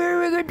 Oh,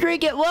 we're gonna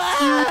drink it. Whoa!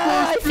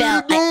 I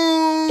fell.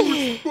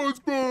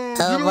 SpongeBob.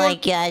 Oh my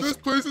gosh. This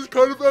place is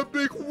kind of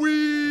epic.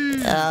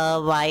 Whee!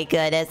 Oh my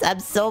goodness. I'm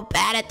so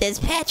bad at this,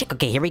 Patrick.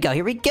 Okay, here we go.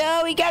 We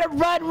gotta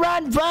run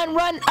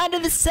under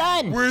the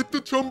sun. Wait,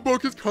 the chum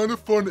bucket is kind of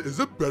fun. Is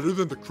it better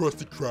than the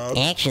Krusty Krabs?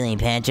 Actually,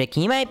 Patrick,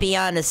 you might be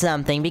onto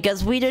something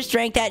because we just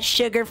drank that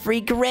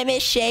sugar-free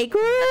Grimace shake.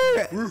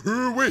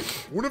 Wait,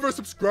 one of our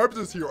subscribers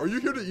is here. Are you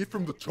here to eat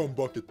from the chum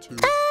bucket too?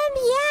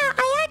 Yeah,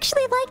 I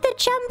actually like the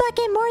chum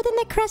bucket more than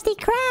the Krusty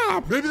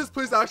Krab. Maybe this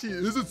place actually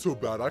isn't so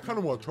bad. I kind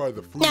of want to try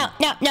the food. No.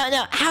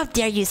 How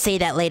dare you say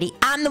that, lady?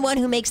 I'm the one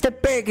who makes the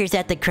burgers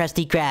at the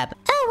Krusty Krab.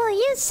 Oh, well,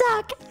 you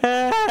suck.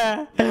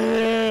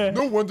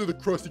 No wonder the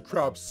Krusty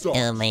Krab sucks.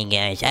 Oh my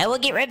gosh. I will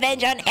get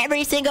revenge on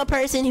every single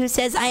person who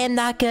says I am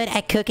not good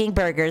at cooking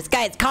burgers.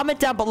 Guys,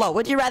 comment down below.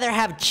 Would you rather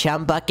have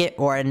chum bucket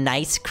or a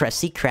nice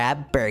Krusty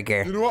Krab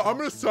burger? You know what? I'm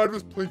going to side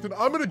with Plankton.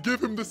 I'm going to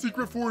give him the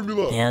secret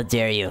formula. How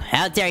dare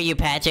you,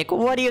 Patrick?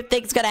 What do you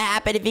think's going to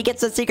happen if he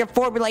gets the secret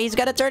formula? He's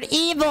going to turn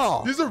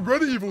evil. He's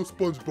already evil,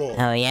 SpongeBob.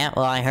 Oh, yeah?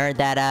 Well, I heard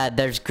that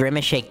there's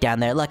Grimace Shake down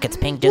there. Look, it's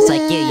pink just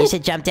like you. You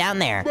should jump down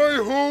there. My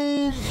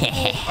home.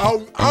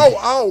 Ow, ow,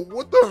 ow.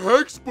 What the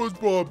heck,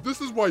 SpongeBob?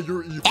 This is why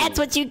you're evil. That's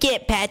what you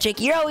get,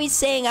 Patrick. You're always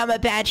saying I'm a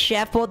bad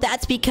chef. Well,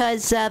 that's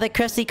because the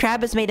Krusty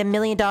Krab has made $1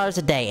 million a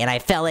day, and I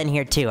fell in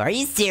here too. Are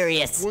you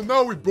serious? Well,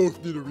 now we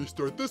both need a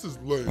restart. This is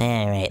lame.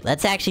 Alright,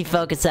 let's actually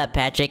focus up,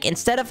 Patrick.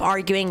 Instead of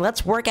arguing,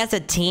 let's work as a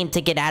team to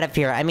get out of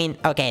here. I mean,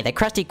 okay, the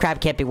Krusty Krab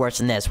can't be worse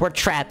than this. We're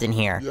trapped in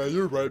here. Yeah,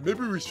 you're right.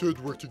 Maybe we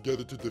should work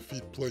together to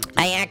defeat Plankton.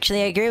 I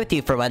actually agree with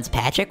you for once,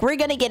 Patrick. We're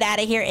gonna get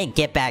out of here and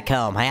get back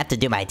home. I have to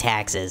do my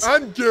taxes.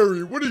 And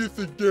Gary. What do you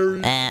think,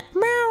 Gary?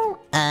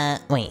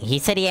 Wait, he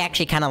said he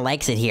actually kind of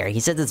likes it here.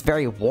 He says it's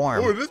very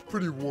warm. Oh, it is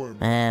pretty warm.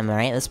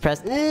 Alright, let's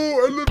press...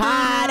 Oh,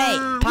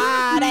 elevator!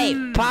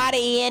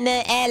 Party in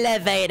the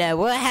elevator.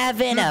 We're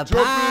having a Jump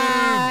in.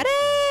 party!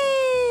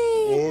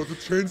 Oh, the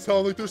chains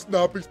sound like they're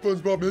snapping,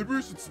 SpongeBob. Maybe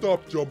we should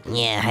stop jumping.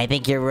 Yeah, I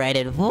think you're right.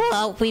 And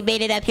whoa, we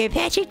made it up here,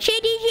 Patrick. Yeah,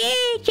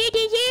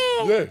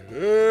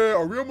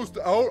 are we almost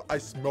out? I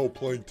smell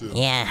Plankton.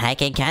 Yeah, I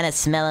can kind of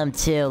smell him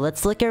too.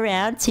 Let's look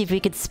around, see if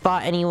we could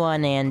spot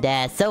anyone,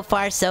 and so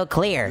far, so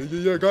clear.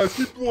 Yeah, guys,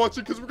 keep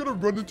watching because we're going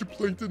to run into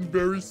Plankton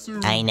very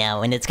soon. I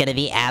know, and it's going to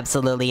be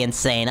absolutely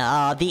insane.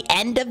 Oh, the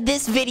end of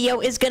this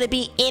video is going to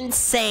be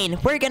insane.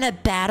 We're going to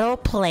battle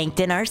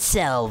Plankton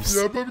ourselves.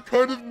 Yeah, but I'm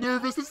kind of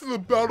nervous. This is a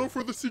battle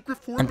for the secret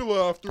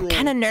formula after all. I'm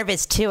kind of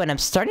nervous too, and I'm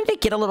starting to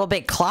get a little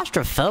bit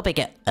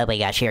claustrophobic. Oh my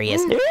gosh, here he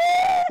is.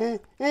 Oh,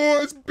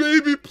 it's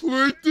baby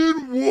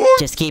Plankton. What?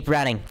 Just keep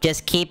running.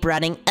 Just keep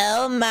running.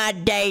 Oh my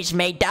days,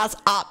 mate. That's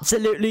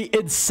absolutely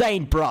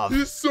insane, bruv.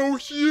 He's so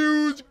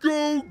huge.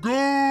 Go,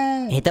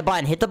 go. Hit the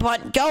button. Hit the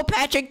button. Go,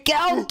 Patrick.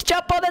 Go.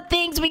 Jump on the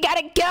things. We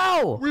gotta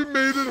go. We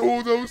made it.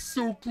 Oh, that was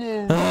so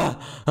close.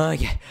 Oh,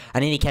 yeah. I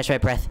need to catch my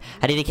breath.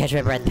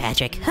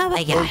 Patrick. Oh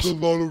my gosh. That's a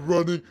lot of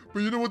running.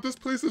 But you know what? This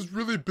place is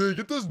really big.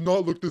 It does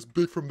not look this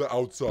big from the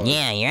outside.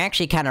 Yeah, you're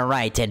actually kind of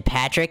right. And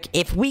Patrick,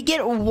 if we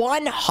get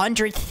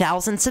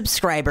 100,000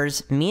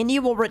 subscribers, me and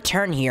you will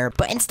return here.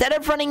 But instead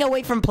of running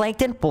away from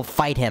Plankton, we'll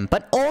fight him.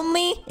 But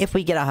only if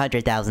we get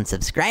 100,000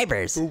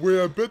 subscribers. But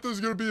wait, I bet there's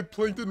going to be a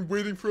Plankton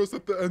waiting for us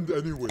at the end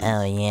anyway.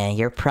 Oh yeah,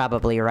 you're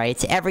probably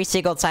right. Every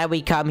single time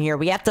we come here,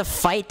 we have to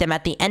fight them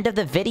at the end of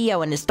the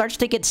video, and it starts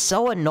to get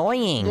so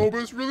annoying. No, but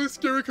it's really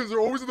scary because they're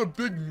always in a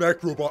big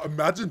mech robot.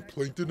 Imagine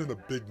Plankton in a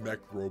big mech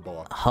robot.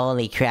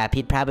 Holy crap,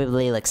 he'd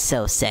probably look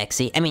so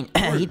sexy. I mean,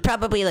 he'd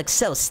probably look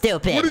so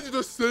stupid. What did you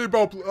just say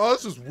about... Oh,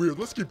 that's just weird.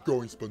 Let's keep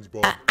going,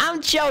 SpongeBob. I'm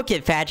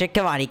joking, Patrick.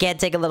 Come on, you can't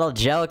take a little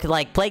joke.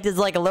 Like, Plankton's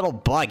like a little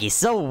bug. He's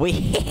so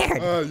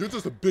weird. You're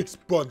just a big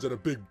sponge and a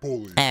big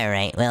bully.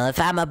 Alright, well, if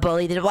I'm a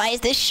bully, then why is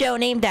this show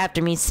named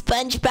after me?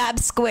 SpongeBob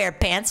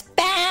SquarePants.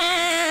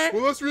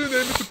 Well, let's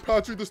rename it to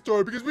Patrick the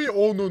Star because we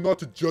all know not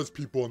to judge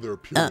people on their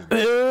appearance.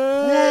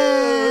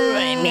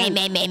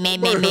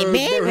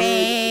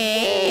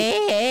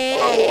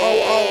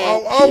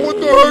 Ow, what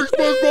the heck,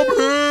 SpongeBob?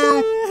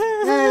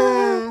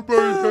 Help! My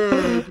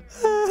head.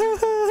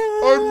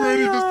 I'm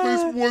rating this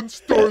place 1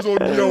 star on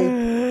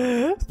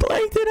Yelp.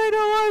 Plankton, I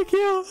don't like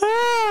you.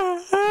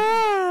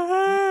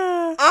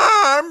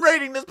 I'm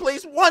rating this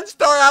place 1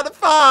 star out of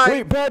 5.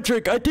 Wait,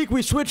 Patrick, I think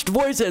we switched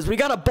voices. We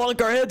gotta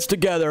bunk our heads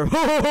together. Go!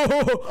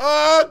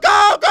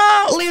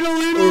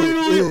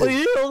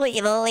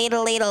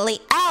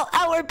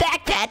 Oh, we're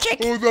back, Patrick.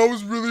 Oh, that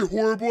was really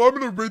horrible. I'm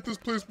gonna rate this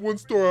place 1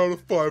 star out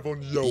of 5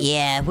 on Yelp.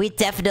 Yeah, we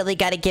definitely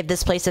gotta give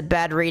this place a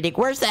bad rating.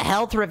 Where's the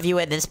health review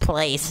in this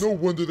place? No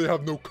wonder they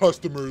have no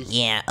customers.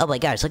 Yeah, oh my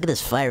gosh, look at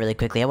this fire really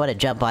quickly. I want to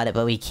jump on it,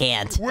 but we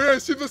can't. Wait, I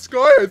see the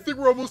sky. I think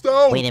we're almost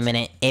out. Wait a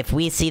minute. If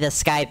we see the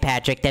sky,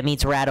 Patrick, that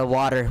means we're out of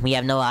water. We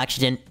have no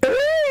oxygen. Go.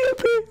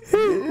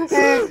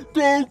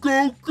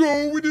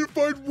 We need to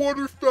find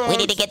water fast. We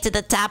need to get to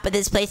the top of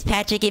this place,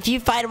 Patrick. If you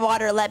find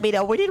water, let me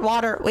know. We need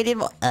water.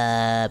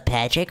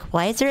 Patrick,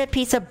 why is there a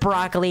piece of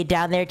broccoli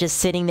down there just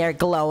sitting there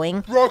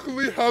glowing?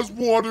 Broccoli has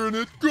water in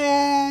it. Go.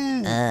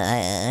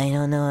 I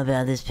don't know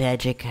about this,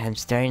 Patrick. I'm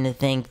starting to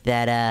think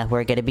that,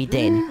 we're gonna be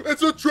dead.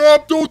 It's a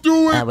trap. Don't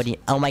do it.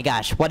 Oh my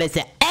gosh, what is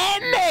it? Oh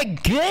my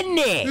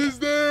goodness! He's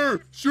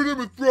there. Shoot him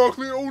with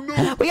broccoli. Oh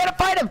no. We gotta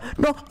fight him.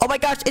 No. Oh my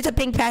gosh, it's a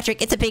pink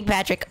Patrick.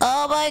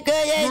 Oh my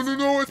goodness.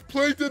 No. It's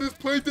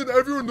Plankton.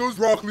 Everyone knows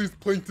broccoli is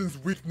Plankton's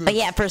weakness. But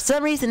yeah, for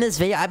some reason in this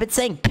video, I've been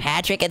saying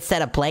Patrick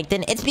instead of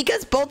Plankton. It's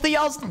because both of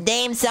y'all's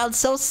names sound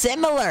so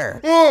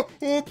similar. Oh,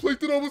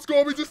 Plankton almost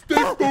got me. Just stay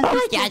focused. Oh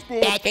my gosh,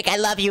 Patrick, I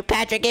love you.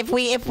 Patrick, if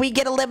we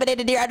get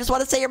eliminated here, I just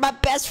want to say you're my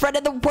best friend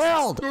in the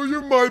world. No,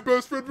 you're my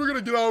best friend. We're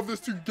gonna get out of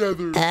this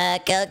together.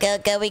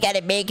 Go. We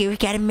gotta make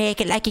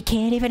it like you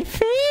can't even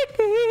feel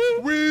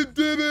it. We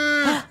did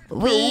it.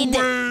 We did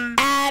it.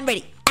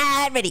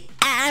 I'm ready.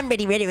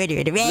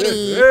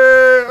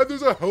 Yeah, and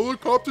there's a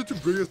helicopter to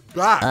bring us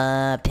back.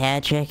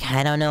 Patrick,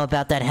 I don't know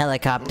about that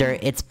helicopter.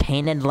 It's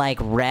painted like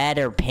red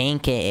or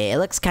pink. It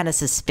looks kind of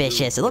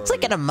suspicious. It looks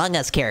like an Among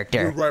Us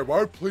character. You're right.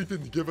 Why would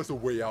Plankton give us a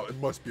way out? It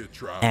must be a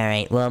trap. All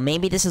right. Well,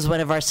 maybe this is one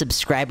of our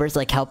subscribers,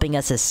 like, helping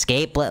us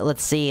escape.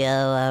 Let's see. We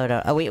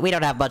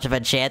don't have much of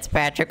a chance,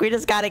 Patrick. We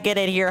just gotta get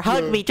in here.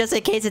 Hug me, just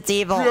in case it's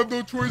evil. We have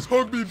no choice.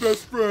 Hug me,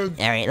 best friend.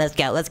 All right, let's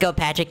go. Let's go,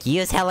 Patrick.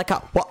 Use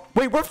helicopter.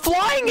 Wait, we're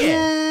flying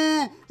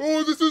it!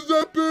 Oh, this is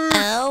epic!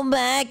 Oh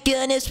my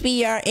goodness,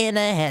 we are in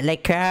a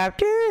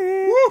helicopter.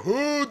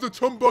 Woohoo! The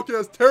chum bucket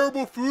has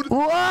terrible food.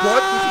 Whoa!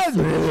 But this is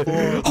so much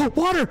fun. Oh,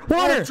 water!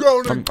 I'm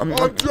drowning!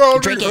 I'm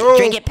drowning! Drink it, Help!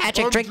 drink it,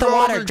 Patrick, I'm drink the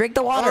water, drowning. drink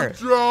the water. I'm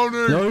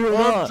drowning! No, you're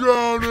I'm not.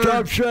 drowning!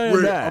 Stop saying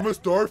Wait, that. I'm a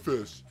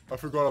starfish. I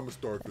forgot I'm a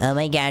starfish. Oh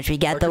my gosh, we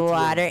got the can swim.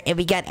 water and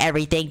we got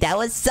everything. That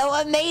was so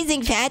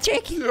amazing,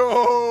 Patrick. Yo,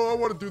 I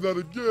want to do that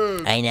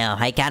again. I know,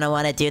 I kind of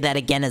want to do that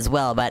again as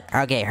well, but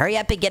okay, hurry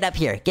up and get up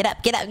here. Get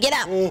up, get up, get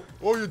up.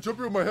 Oh, you're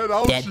jumping on my head.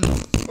 Dead.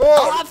 Ouchie. Oh,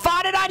 Oh, I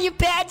fought it on you,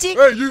 Patrick.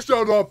 hey, you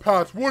shout out,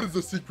 Pat. What is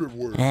the secret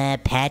word?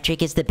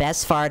 Patrick is the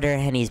best farter,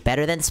 and he's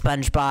better than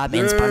SpongeBob,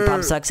 and Yeah.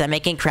 SpongeBob sucks at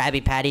making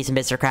Krabby Patties, and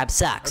Mr. Krabs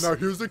sucks. Now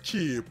here's the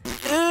key.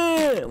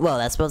 Well,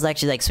 that smells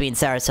actually like sweet and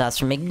sour sauce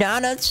from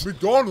McDonald's.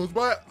 McDonald's?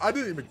 But I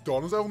didn't eat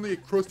McDonald's. I only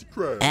ate Krusty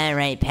Krabs.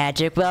 Alright,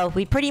 Patrick, well,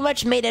 we pretty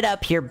much made it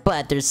up here,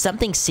 but there's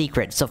something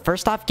secret. So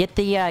first off, get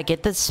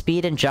the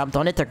speed and jump.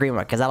 Don't hit the green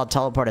one, because that'll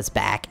teleport us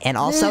back. And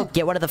also,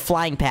 get one of the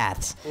flying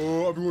paths.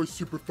 Oh, I'm going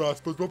super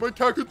fast, but I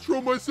can't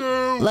control myself.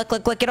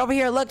 Look, get over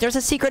here. Look, there's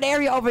a secret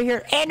area over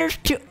here. And there's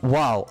two.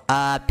 Whoa,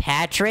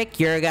 Patrick,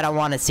 you're gonna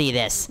want to see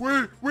this.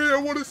 Wait, I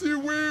want to see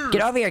where.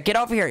 Get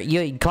over here.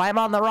 You climb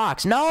on the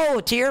rocks. No,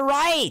 to your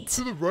right.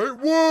 To the right?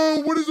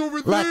 Whoa, what is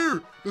over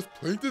there? This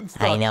plankton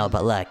stuff. I know,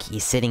 but look,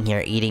 he's sitting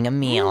here eating a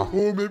meal.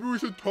 Oh, maybe we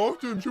should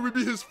talk to him. Should we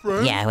be his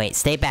friend? Yeah, wait,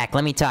 stay back.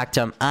 Let me talk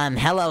to him.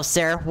 Hello,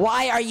 sir.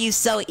 Why are you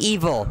so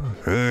evil?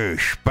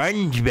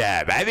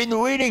 SpongeBob, I've been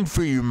waiting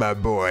for you, my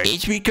boy.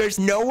 It's because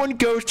no one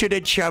goes to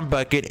the chum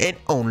bucket and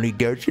only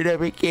goes to the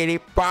bikini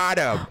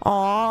bottom.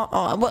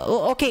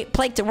 Well, okay,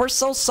 Plankton, we're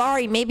so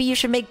sorry. Maybe you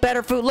should make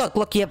better food.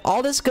 Look, you have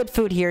all this good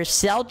food here.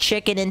 Sell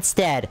chicken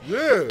instead.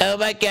 Yeah. Oh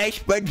my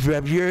gosh,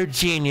 SpongeBob, you're a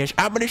genius.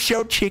 I'm gonna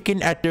sell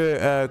chicken at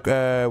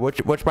the,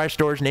 what's my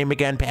store's name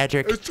again,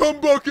 Patrick? It's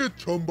Chum Bucket.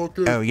 Chum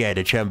Bucket. Oh yeah,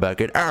 the chum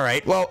bucket. All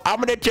right, well, I'm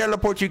gonna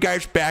teleport you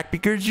guys back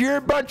because you're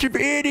a bunch of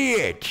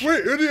idiots.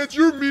 Wait, idiots,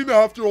 you're mean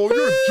after all.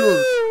 You're a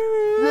jerk.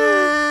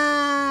 Woo!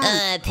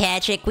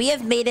 Patrick, we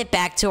have made it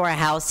back to our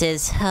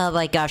houses. Oh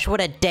my gosh, what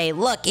a day.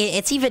 Look,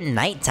 it's even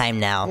nighttime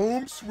now.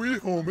 Home sweet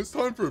home. It's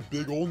time for a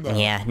big old nap.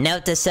 Yeah,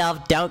 note to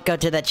self, don't go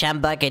to the chum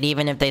bucket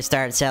even if they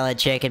start selling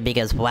chicken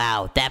because,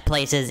 wow, that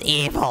place is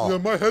evil. Yeah,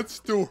 my head's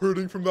still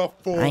hurting from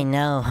that fall. I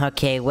know.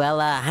 Okay, well,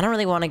 I don't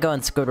really want to go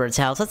in Squidward's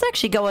house. Let's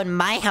actually go in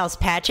my house,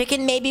 Patrick,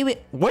 and maybe we...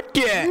 What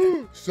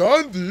the?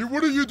 Sandy,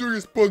 what are you doing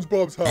in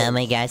SpongeBob's house? Oh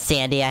my gosh,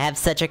 Sandy, I have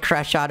such a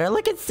crush on her.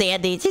 Look at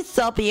Sandy. She's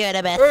so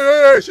beautiful.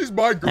 Hey, she's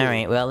my girl. All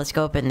right, well, let's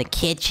go up in the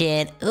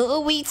kitchen.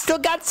 Ooh, we still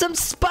got some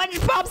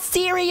SpongeBob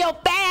cereal.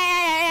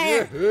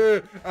 Bang! Yeah,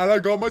 and I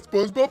got my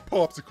SpongeBob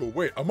popsicle.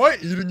 Wait, am I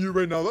eating you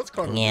right now? That's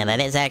kind of Yeah, that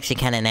is actually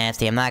kind of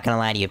nasty. I'm not gonna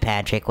lie to you,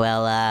 Patrick.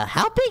 Well,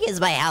 how big is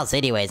my house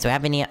anyways? Do I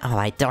have any... Oh,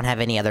 I don't have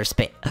any other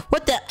space.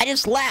 What the... I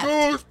just left.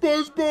 Oh,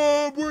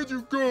 SpongeBob, where'd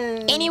you go?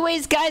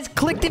 Anyways, guys,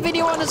 click the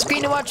video on the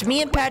screen to watch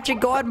me and Patrick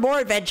go on more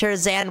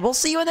adventures, and we'll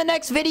see you in the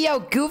next video.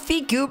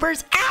 Goofy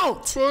Goobers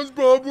out!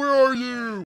 SpongeBob, where are you?